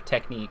picture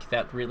technique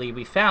that really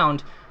we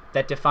found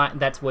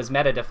that was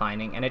meta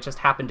defining, and it just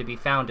happened to be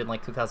found in,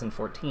 like,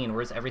 2014,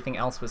 whereas everything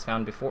else was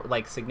found before,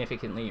 like,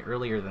 significantly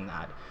earlier than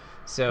that.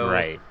 So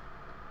right,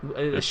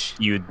 it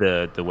skewed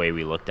the way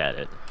we looked at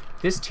it.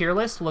 This tier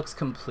list looks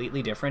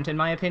completely different, in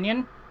my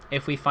opinion,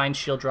 if we find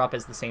shield drop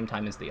as the same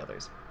time as the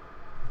others.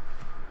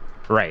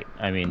 Right.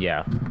 I mean,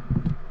 yeah.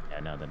 Yeah,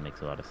 no, that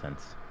makes a lot of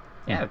sense.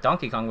 Yeah,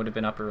 Donkey Kong would have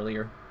been up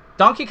earlier.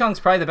 Donkey Kong's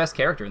probably the best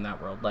character in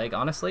that world, like,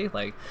 honestly,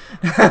 like...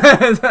 Okay,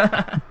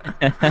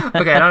 I don't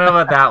know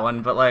about that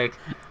one, but, like...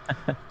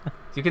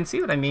 You can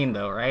see what I mean,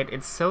 though, right?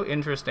 It's so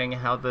interesting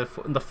how the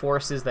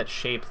forces that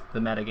shape the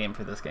metagame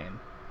for this game.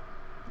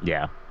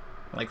 Yeah.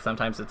 Like,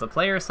 sometimes it's a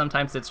player,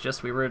 sometimes it's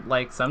just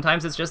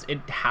sometimes it's just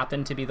it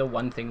happened to be the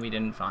one thing we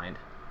didn't find.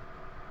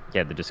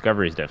 Yeah, the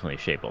discoveries definitely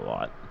shape a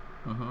lot.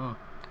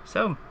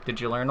 So,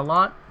 did you learn a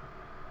lot?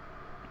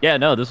 Yeah,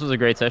 no, this was a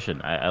great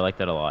session. I like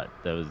that a lot.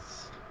 That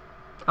was...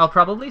 I'll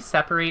probably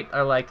separate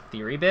our, like,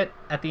 theory bit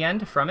at the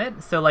end from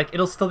it, so, like,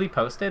 it'll still be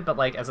posted, but,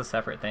 like, as a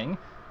separate thing.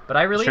 But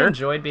I really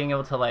enjoyed being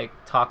able to, like,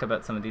 talk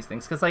about some of these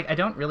things, because, like, I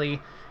don't really...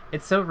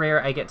 It's so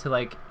rare I get to,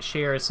 like,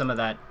 share it's so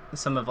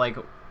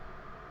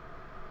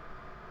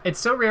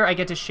rare I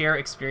get to share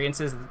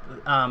experiences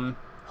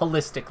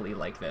holistically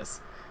like this,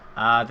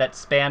 that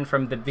span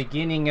from the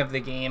beginning of the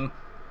game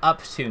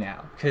up to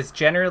now. Because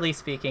generally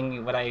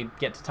speaking, what I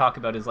get to talk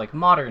about is, like,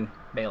 modern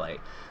Melee.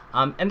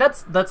 And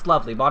that's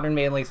lovely. Modern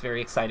Melee is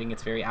very exciting.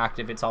 It's very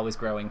active. It's always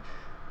growing.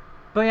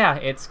 But yeah,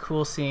 it's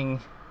cool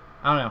seeing...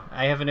 I don't know.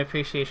 I have an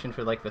appreciation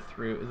for, like,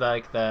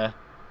 the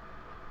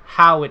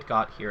how it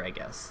got here, I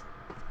guess.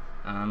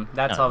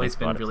 That's always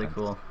been really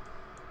cool.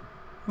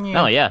 Yeah.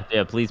 No, yeah.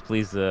 Please,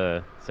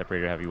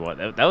 separate or have you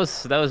want. That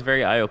was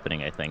very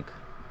eye-opening, I think.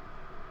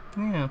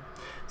 Yeah.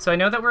 So I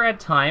know that we're at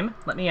time.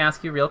 Let me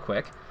ask you real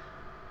quick.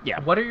 Yeah.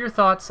 What are your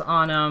thoughts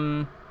on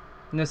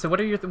No, so what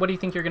do you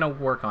think you're going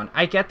to work on?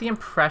 I get the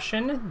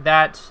impression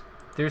that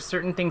there's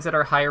certain things that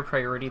are higher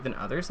priority than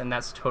others, and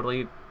that's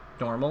totally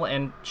normal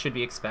and should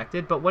be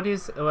expected. But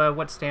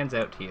what stands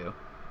out to you?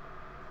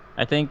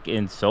 I think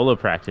in solo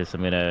practice,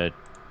 I'm going to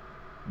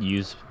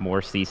use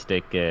more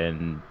C-stick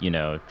and,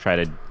 try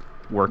to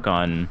work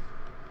on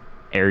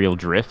aerial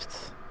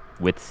drifts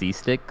with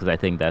C-stick, because I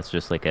think that's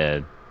just like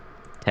a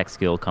tech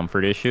skill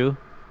comfort issue.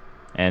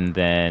 And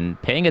then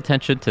paying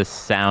attention to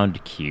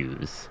sound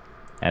cues.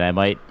 And I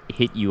might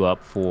hit you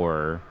up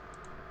for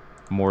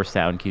more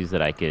sound cues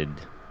that I could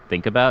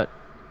think about.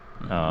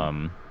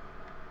 And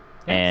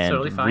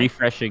totally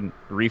fine.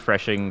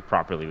 refreshing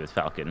properly with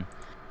Falcon.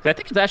 I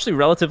think it's actually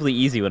relatively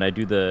easy when I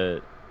do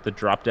the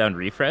drop-down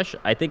refresh.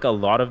 I think a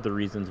lot of the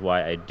reasons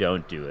why I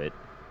don't do it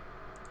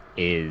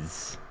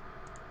is...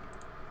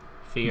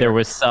 Fear. There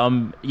was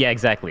some... Yeah,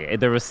 exactly.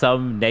 There was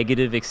some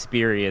negative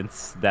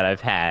experience that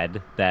I've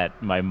had that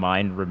my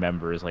mind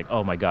remembers, like,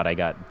 oh my god, I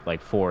got,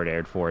 like,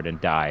 aired forward, and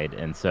died.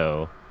 And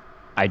so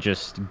I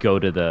just go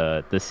to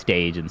the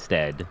stage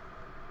instead.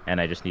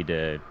 And I just need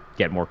to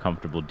get more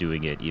comfortable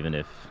doing it, even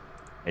if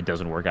it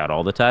doesn't work out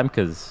all the time,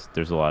 because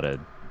there's a lot of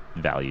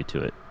value to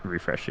it,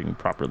 refreshing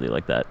properly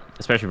like that,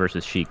 especially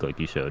versus Sheik, like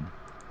you showed.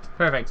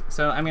 Perfect.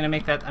 So I'm gonna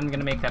make that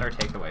our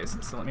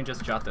takeaways. So let me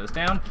just jot those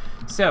down.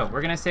 So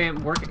we're gonna say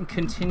we're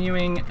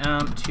continuing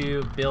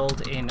to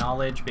build a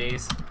knowledge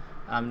base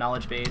and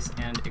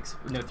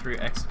through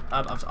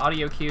of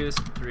audio cues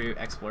through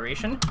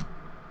exploration,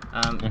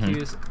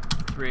 cues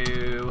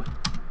through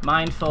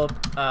mindful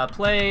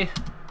play,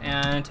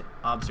 and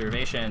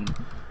observation.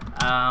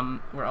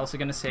 We're also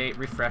going to say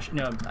refresh.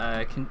 No,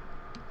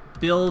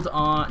 build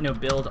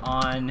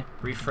on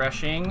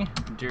refreshing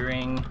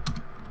during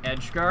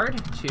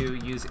edgeguard to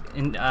use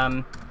in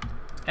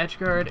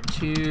edgeguard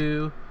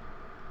to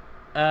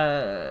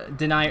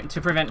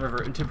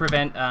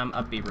prevent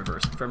upbeat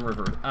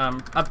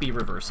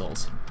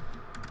reversals.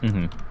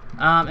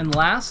 And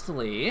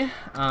lastly,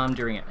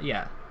 during it,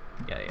 yeah,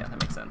 that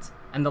makes sense.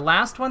 And the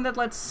last one that,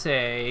 let's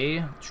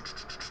say,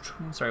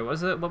 sorry, what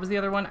was the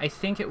other one? I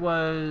think it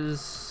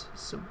was,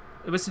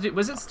 was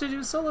it to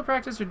do solo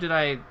practice, or did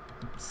I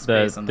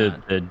space on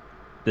that?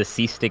 The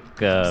C-stick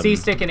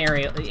C-stick and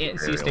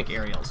C-stick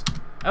aerials.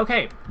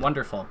 Okay,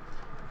 wonderful.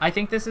 I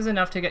think this is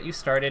enough to get you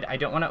started. I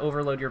don't want to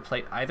overload your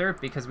plate either,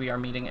 because we are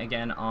meeting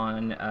again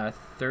on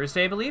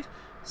Thursday, I believe.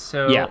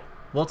 So yeah.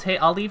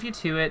 I'll leave you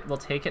to it. We'll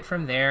take it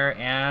from there.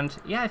 And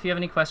yeah, if you have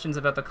any questions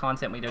about the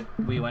content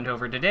we went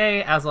over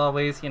today, as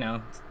always,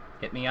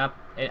 hit me up.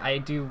 I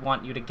do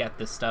want you to get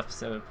this stuff,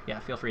 so yeah,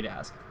 feel free to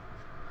ask.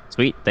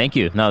 Sweet, thank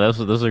you. No, this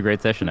was a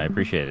great session. I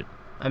appreciate it.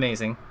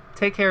 Amazing.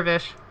 Take care,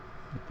 Vish.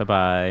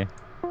 Bye-bye.